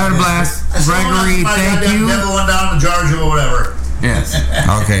happened, Mike. Sound blast. Gregory, thank you. Devil went down to Georgia or whatever. Yes.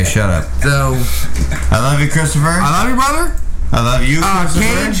 Okay, shut up. So, I love you, Christopher. I love you, brother. I love you,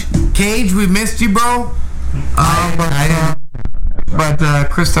 Christopher. Cage, we missed you, bro. But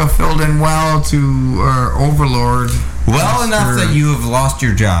Christo filled in well to our overlord. Well enough that you have lost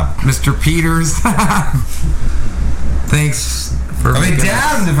your job. Mr. Peters. Thanks for I'll be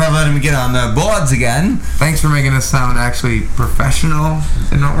damned if I let him get on the boards again. Thanks for making us sound actually professional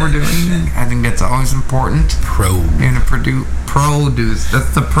in what we're doing. I think that's always important. In a produce.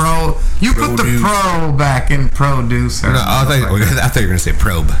 That's the pro. You put the pro back in producer. No, I thought you were going to say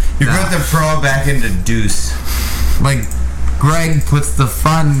probe. You put the pro back into deuce. Like Greg puts the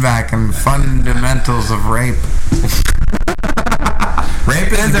fun back in fundamentals of rape.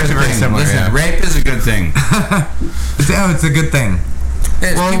 Rape is a good thing. Similar, Listen, rape is a good thing. It's a good thing.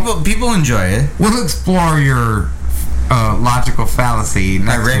 Well, people enjoy it. We'll explore your logical fallacy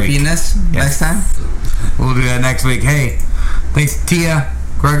next week. Next time? We'll do that next week. Hey, thanks, Tia.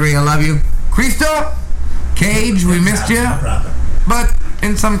 Gregory, I love you. Christo, Cage, we missed you. But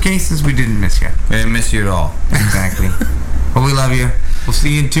in some cases, we didn't miss you. We didn't miss you at all. Exactly. But we love you. We'll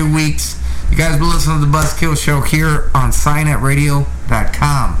see you in 2 weeks. You guys will listen to the Buzzkill Show here on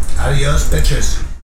SianetRadio.com. Adios, bitches.